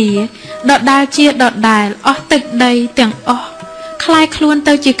ប់គ្នាដដែលជាដដែលអស់ទឹកដីទាំងអស់คล้ายខ្លួន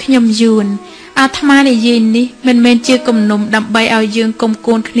ទៅជាខ្ញុំយួនអាត្មានិយាយនេះមិនមែនជាគំនុំដើម្បីឲ្យយើងគុំ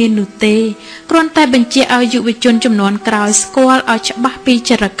គួនគ្នានោះទេគ្រាន់តែបញ្ជាឲ្យយុវជនចំនួនក្រោយស្គាល់ឲ្យច្បាស់ពី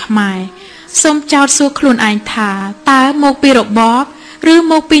ចរិតខ្មែរសូមចោទសួរខ្លួនឯងថាតើមកពីរបបឬ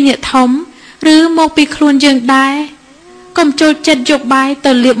មកពីអ្នកធំឬមកពីខ្លួនយើងដែរកុំចូលចិត្តយកបាយ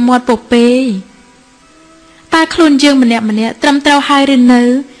ទៅលាបមាត់ពពេតើខ្លួនយើងម្នាក់ត្រឹមត្រូវហើយឬនៅ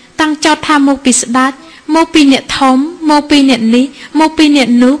តាំងចោទថាមកពីស្ដេចមកពីអ្នកធំមកពីអ្នកនេះមកពីអ្នក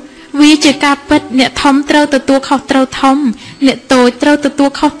នោះវាជាការពិតអ្នកធំត្រូវទទួលខុសត្រូវធំអ្នកតូចត្រូវទទួល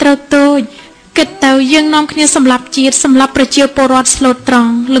ខុសត្រូវតូចគិតទៅយើងនាំគ្នាសម្លាប់ជាតិសម្លាប់ប្រជាពលរដ្ឋស្លូតត្រ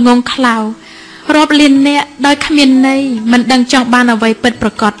ង់ល្ងងខ្លៅរាប់លានអ្នកដោយគ្មានន័យមិនដឹងចង់បានអ្វីពិតប្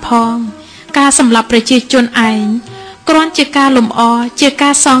រាកដផងការសម្លាប់ប្រជាជនឯងគ្រាន់ជាការលំអជាកា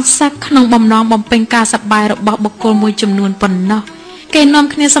រសងសឹកក្នុងបំណងបំពេញការសប្បាយរបស់បុគ្គលមួយចំនួនប៉ុណ្ណោះ គេនាំ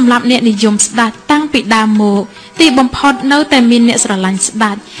គ្នាសម្រាប់អ្នកនិយមស្ដេចតាំងពីដើមមកទីបំផុតនៅតែមានអ្នកស្រឡាញ់ស្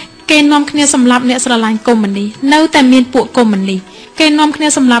ដេចគេនាំគ្នាសម្រាប់អ្នកស្រឡាញ់កុម្មុយនីសនៅតែមានពួកកុម្មុយនីសគេនាំគ្នា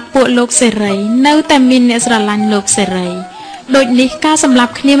សម្រាប់ពួកលោកសេរីនៅតែមានអ្នកស្រឡាញ់លោកសេរីដូចនេះការសម្លា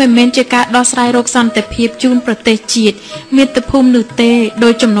ប់គ្នាមិនមែនជាការដោះស្រាយរោគសន្តិភាពជូនប្រទេសជាតិមាតុភូមិនោះទេដោ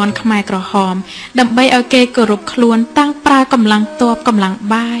យចំនួនខ្មែរក្រហមដើម្បីឲ្យគេគោរពខ្លួនតាំងប្រើកម្លាំងទ័ពកម្លាំង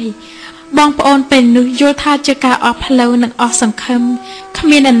បាយបងប្អូនពេលនោះយល់ថាជាការអស់ផ្លូវនិងអស់សង្ឃឹមគ្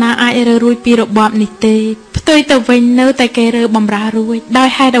មានអ្នកណាអាចរើរួចពីរបបនេះទេផ្ទុយទៅវិញនៅតែគេរើបំរើរួចដោយ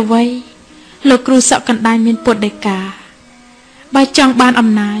ហេតុអ្វីលោកគ្រូសក់កណ្ដាលមានពុទ្ធដីកាបើចង់បានអំ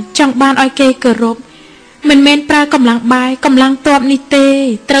ណាចចង់បានឲ្យគេគោរពមិនមែនប្រើកម្លាំងបាយកម្លាំងទ័ពនេះទេ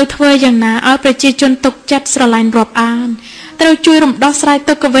ត្រូវធ្វើយ៉ាងណាឲ្យប្រជាជនទុកចិត្តស្រឡាញ់រាប់អានត្រូវជួយរំដោះស្រាយ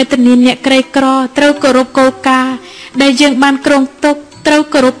ទុក្ខវេទនាអ្នកក្រីក្រត្រូវគោរពគោលការណ៍ដែលយើងបានគ្រោងទុកត្រូវ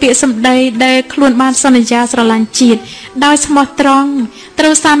គោរពពាក្យសម្ដីដែលខ្លួនបានសន្យាស្រឡាញ់ជាតិដោយស្មោះត្រង់ត្រូ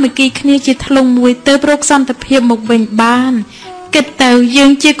វសាមគ្គីគ្នាជាធ្លុងមួយទើបរកសន្តិភាពមកវិញបានគិតទៅយើ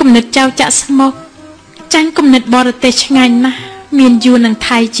ងជាគំនិតចៅចាក់ស្មុកចាញ់គំនិតបរទេសឆ្ងាញ់ណាស់មានយួននិង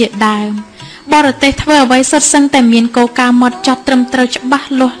ថៃជាដើមបរទេសធ្វើអ្វីសុទ្ធសឹងតែមានគោលការណ៍ម៉ត់ចត់ត្រឹមត្រូវច្បាស់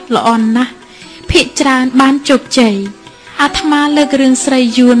លាស់ល្អណាស់ភាគច្រើនបានជោគជ័យអាត្មាលើករឿងស្រី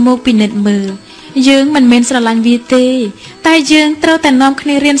យួនមកពិនិត្យមើលយើងមិនមែនស្រឡាញ់វាទេតែយើងត្រូវតែនាំគ្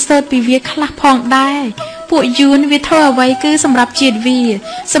នារៀនសូត្រពីវាខ្លះផងដែរពួកយួនវាធ្វើអ្វីគឺសម្រាប់ជាតិវា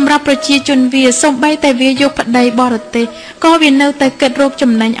សម្រាប់ប្រជាជនវាសូម្បីតែវាយកប្តីបរទេសក៏វានៅតែគិតរក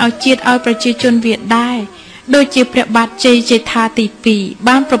ចំណេញឲ្យជាតិឲ្យប្រជាជនវាដែរដូចជាព្រះបាទជ័យជេដ្ឋាទី2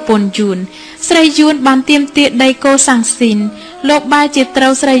បានប្រពន្ធយួនស្រីយួនបានទាមទារដីកូសាំងស៊ីនលោកបែរជាត្រូ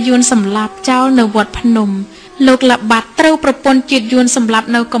វស្រីយួនសម្លាប់ចោលនៅវត្តភ្នំលោកលបាត់ត្រូវប្រពន្ធជាតិយួនសម្លាប់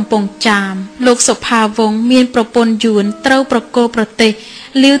នៅកំពង់ចាមលោកសុផាវង្សមានប្រពន្ធយួនត្រូវប្រគល់ប្រទេស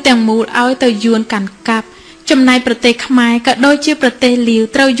លាវទាំងមូលឲ្យទៅយួនកាន់កាប់ចំណែកប្រទេសខ្មែរក៏ដូចជាប្រទេសលាវ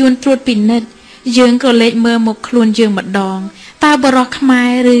ត្រូវយួនត្រួតពិនិត្យយើងក៏លេចមើលមកខ្លួនយើងម្ដងតើបរិះខ្មែ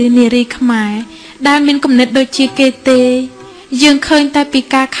រឬនារីខ្មែរដែលមានគំនិតដូចជាគេទេយើងឃើញតែពី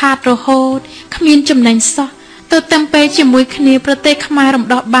ការខាតរហូតគ្មានចំណេញសោះទៅតាំងពេលជាមួយគ្នាប្រទេសខ្មែររំ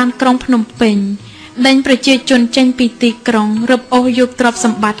ដោះបានក្រុងភ្នំពេញដេញប្រជាជនចេញពីទីក្រុងរឹបអូសយកទ្រព្យស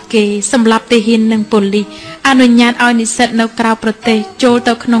ម្បត្តិគេសម្លាប់ទាហាននិងប៉ូលីសអនុញ្ញាតឲ្យនិស្សិតនៅក្រៅប្រទេសចូល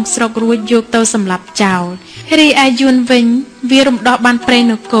ទៅក្នុងស្រុករួចយកទៅសម្លាប់ចោលរីឯយួនវិញវារំដោះបានព្រៃ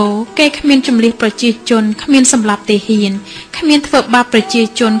នគរគេគ្មានជំលះប្រជាជនគ្មានសម្លាប់ទាហានគ្មានធ្វើបាបប្រជា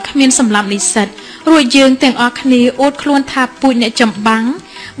ជនគ្មានសម្លាប់និស្សិតរួចយើងទាំងអស់គ្នាអួតខ្លួនថាពូជអ្នកចម្បាំង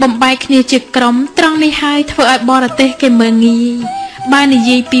បំបែកគ្នាជាក្រុមត្រង់នេះហើយធ្វើឲ្យបរទេសគេមើងងាយបើនិ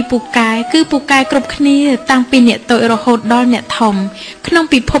យាយពីពូកែគឺពូកែគ្រប់គ្នាតាំងពីអ្នកតូចរហូតដល់អ្នកធំក្នុង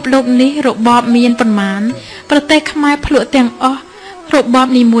ពិភពលោកនេះរបបមានប៉ុន្មានប្រទេសខ្មែរភ្លក់ទាំងអស់របប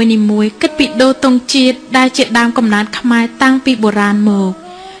នីមួយគិតពីដូរទង់ជាតិដែលជាដើមកំណើតខ្មែរតាំងពីបុរាណមក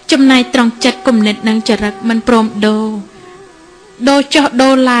ចំណែកត្រង់ចិត្តគំនិតនិងចរិតមិនព្រមដូរចុះដូ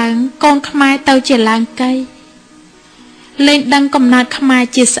រឡើងកូនខ្មែរទៅជាឡើងកៃលែងដឹងកំណើតខ្មែរ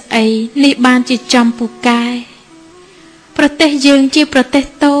ជាស្អីនេះបានជាចំពូកែប្រទេសយើងជាប្រទេស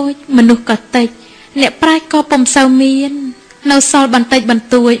តូចមនុស្សក៏តិចអ្នកប្រាជ្ញក៏ពុំសូវមាននៅសល់បន្តិចបន្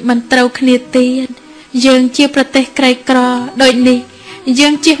តួចមិនត្រូវគ្នាទៀតយើងជាប្រទេសក្រីក្រដូចនេះយើ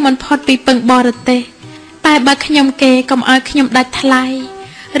ងជិះមិនផុតពីពឹងបរទេសតែបើខ្ញុំគេកុំឲ្យខ្ញុំដាច់ថ្លៃ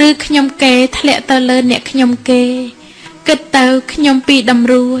ឬខ្ញុំគេធ្លាក់ទៅលើអ្នកខ្ញុំគេគិតទៅខ្ញុំពីតម្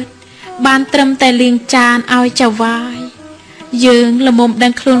រួតបានត្រឹមតែលាងចានឲ្យចៅវាយយើងល្មមដឹ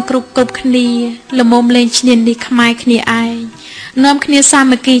ងខ្លួនគ្រប់គ្នាល្មមលេងឈ្នាននេះខ្មែរគ្នាឯងនាំគ្នាសា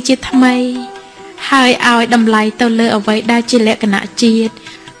មគ្គីជាថ្មីហើយឲ្យតម្លៃទៅលើអ្វីដែលជាលក្ខណៈជាតិ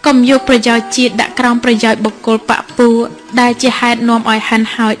កុំយកប្រយោជន៍ជាតិដាក់ក្រោមប្រយោជន៍បុគ្គលបកពួកដែលជាហេតុនាំឲ្យហាន់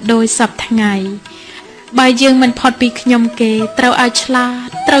ហើយដោយសពថ្ងៃបើយើងមិនផុតពីខ្ញុំគេត្រូវឲ្យឆ្លាត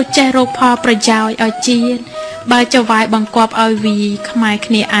ត្រូវចេះរកផលប្រយោជន៍ឲ្យជាតិបើចៅវាយបង្គាប់ឲ្យវីខ្មែរ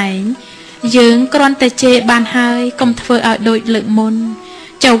គ្នាឯងយើងគ្រាន់តែជេរបានហើយកុំធ្វើឲ្យដូចលើកមុន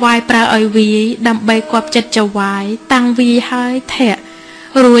ចៅវាយប្រើឲ្យវាយដើម្បីគាប់ចិត្តចៅវាយតាំងវាយហើយធាក់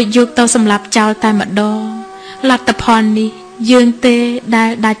រួចយកទៅសម្លាប់ចោលតែម្ដងលទ្ធផលនេះយើងទេដែ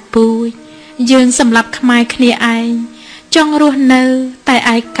លដាច់ពូជយើងសម្លាប់ខ្មែរគ្នាឯងចង់រស់នៅតែ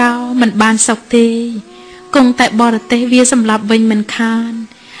ឯកោមិនបានសុខទេគង់តែបរទេសវាសម្លាប់វិញមិនខាន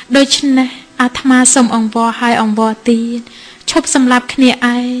ដូច្នេះអាត្មាសូមអង្វរឲ្យអង្វរទៀតឈប់សម្លាប់គ្នា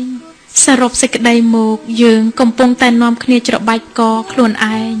ឯងសរុបសេចក្តីមកយើងកំពុងតែនាំគ្នាច្របាច់កខ្លួន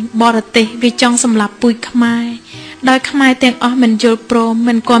ឯងបរទេសវាចង់សម្លាប់ពូជខ្មែរដោយខ្មែរទាំងអស់មិនយល់ព្រម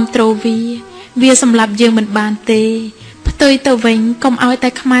មិនគាំទ្រវាសម្លាប់យើងមិនបានទេផ្ទុយទៅវិញកុំឲ្យតែ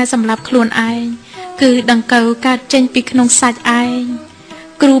ខ្មែរសម្លាប់ខ្លួនឯងគឺដង្កូវកើតចេញពីក្នុងសាច់ឯង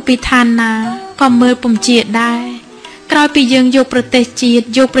គ្រូពីឋានណាក៏មើលពំជាដែរ ក្រោយពីយើងយកប្រទេសជាតិ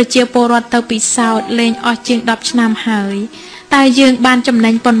យកប្រជាពលរដ្ឋទៅពិសោធន៍លេងអស់ជាង10ឆ្នាំហើយតែយើងបានចំ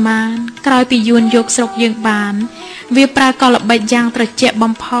ណេញប៉ុន្មានក្រោយពីយួនយកស្រុកយើងបានវាប្រើកលល្បិចយ៉ាងត្រជាក់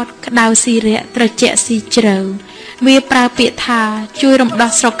បំផុតក្តៅស៊ីរៈត្រជាក់ស៊ីជ្រៅវាប្រើពាក្យថាជួយរំ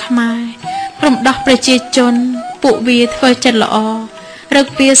ដោះស្រុកខ្មែររំដោះប្រជាជនពួកវាធ្វើចិត្តល្អរឹក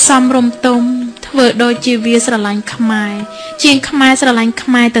វាសំរុំទុំធ្វើដូចជាវាស្រឡាញ់ខ្មែរជាងខ្មែរស្រឡាញ់ខ្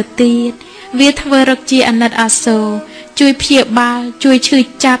មែរទៅទៀតវាធ្វើរឹកជាអាណិតអាសូរជួយព្យាបាលជួយឈឺ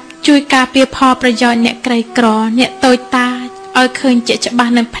ចាប់ជួយការពារផលប្រយោជន៍អ្នកក្រីក្រអ្នកតូចតាចឲ្យឃើញជាក់ច្បា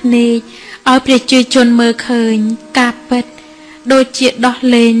ស់នឹងភ្នែកឲ្យប្រជាជនមើលឃើញការពិតដូចជាដោះ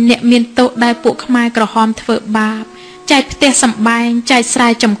លែងអ្នកមានទោសដែលពួកខ្មែរក្រហមធ្វើបាបចែកផ្ទះសម្បែងចែកស្រែ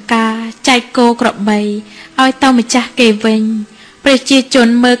ចម្ការចែកគោក្របីឲ្យទៅម្ចាស់គេវិញប្រជាជន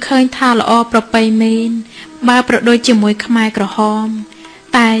មើលឃើញថាល្អប្រពៃមែនបើប្រដូចជាមួយខ្មែរក្រហម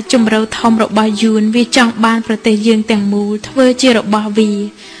តែជំរឿធំរបស់យួនវាចង់បានប្រទេសយើងទាំងមូលធ្វើជារបស់វា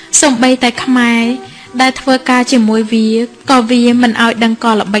សូម្បីតែខ្មែរដែលធ្វើការជាមួយវាក៏វាមិនឲ្យដឹងក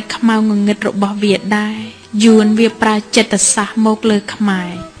លល្បិចខ្មៅងងឹតរបស់វាដែរយួនវាប្រើចិត្តសាស្ត្រមកលើខ្មែ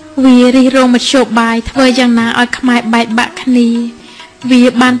រវារិះរងមធ្យោបាយធ្វើយ៉ាងណាឲ្យខ្មែរបែកបាក់គ្នាវា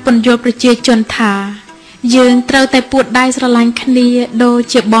បានពន្យល់ប្រជាជនថាយើងត្រូវតែពួតដៃស្រឡាញ់គ្នាដូច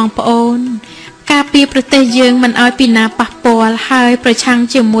ជាបងប្អូនការពារប្រទេសយើងមិនឲ្យពីណាប៉ះពាល់ហើយប្រឆាំង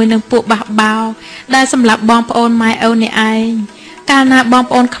ជាមួយនឹងពួកបះបោរដែលសម្លាប់បងប្អូនម៉ែឪនេះឯងកាលណាបង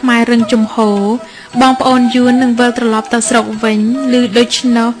ប្អូនខ្មែររឹងជំហរបងប្អូនយួននឹងវិលត្រឡប់ទៅស្រុកវិញឬដូច្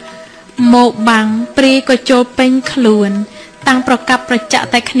នោះមកបាំងព្រាយក៏ចូលពេញខ្លួនតាំងប្រកាប់ប្រចាក់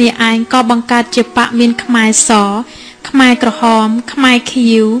តែគ្នាឯងក៏បង្កើតជាបកមានខ្មែរសខ្មែរក្រហមខ្មែរ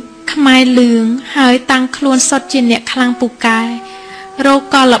ខៀវខ្មែរលឿងហើយតាំងខ្លួនសុទ្ធជាអ្នកខ្លាំងពូកែរោគ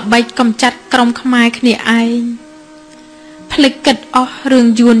កលល្បិចកំចាត់ក្រុមខ្មែរគ្នាឯងភ្លេចគិតអស់រឿង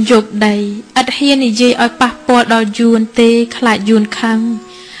យួនយកដីឥតហ៊ាននិយាយឲ្យប៉ះពាល់ដល់យួនទេខ្លាចយួនខឹង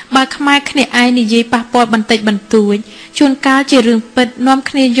បើខ្មែរគ្នាឯងនិយាយប៉ះពាល់បន្តិចបន្តួចជួនកាលជារឿងពិតនាំ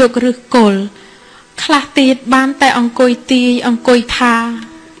គ្នាយកឫសគល់ខ្លះទៀតបានតែអង្គុយទាយអង្គុយថា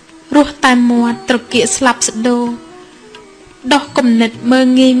រស់តែមាត់ត្រកៀកស្លាប់ស្ដោដោះគំនិតមើង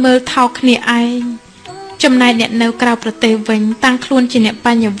ងាយមើលថោកគ្នាឯងចំណែកអ្នកនៅក្រៅប្រទេសវិញតាំងខ្លួនជាអ្នកប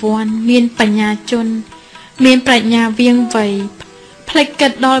ញ្ញវន្តមានបញ្ញាជនមានប្រាជ្ញាវៀងវៃផ្លេចគិ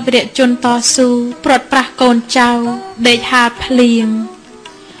តដល់វីរជនតស៊ូព្រាត់ប្រាស់កូនចៅដេកហាលភ្លៀង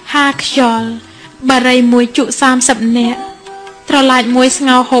ហាខ្យល់បារីមួយជក់30នាក់ត្រឡាចមួយស្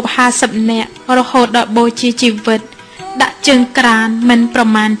ងោហូប50នាក់រហូតដល់បូជាជីវិតដាក់ជើងក្រានមិនប្រ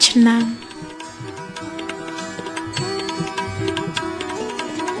មាណឆ្នាំ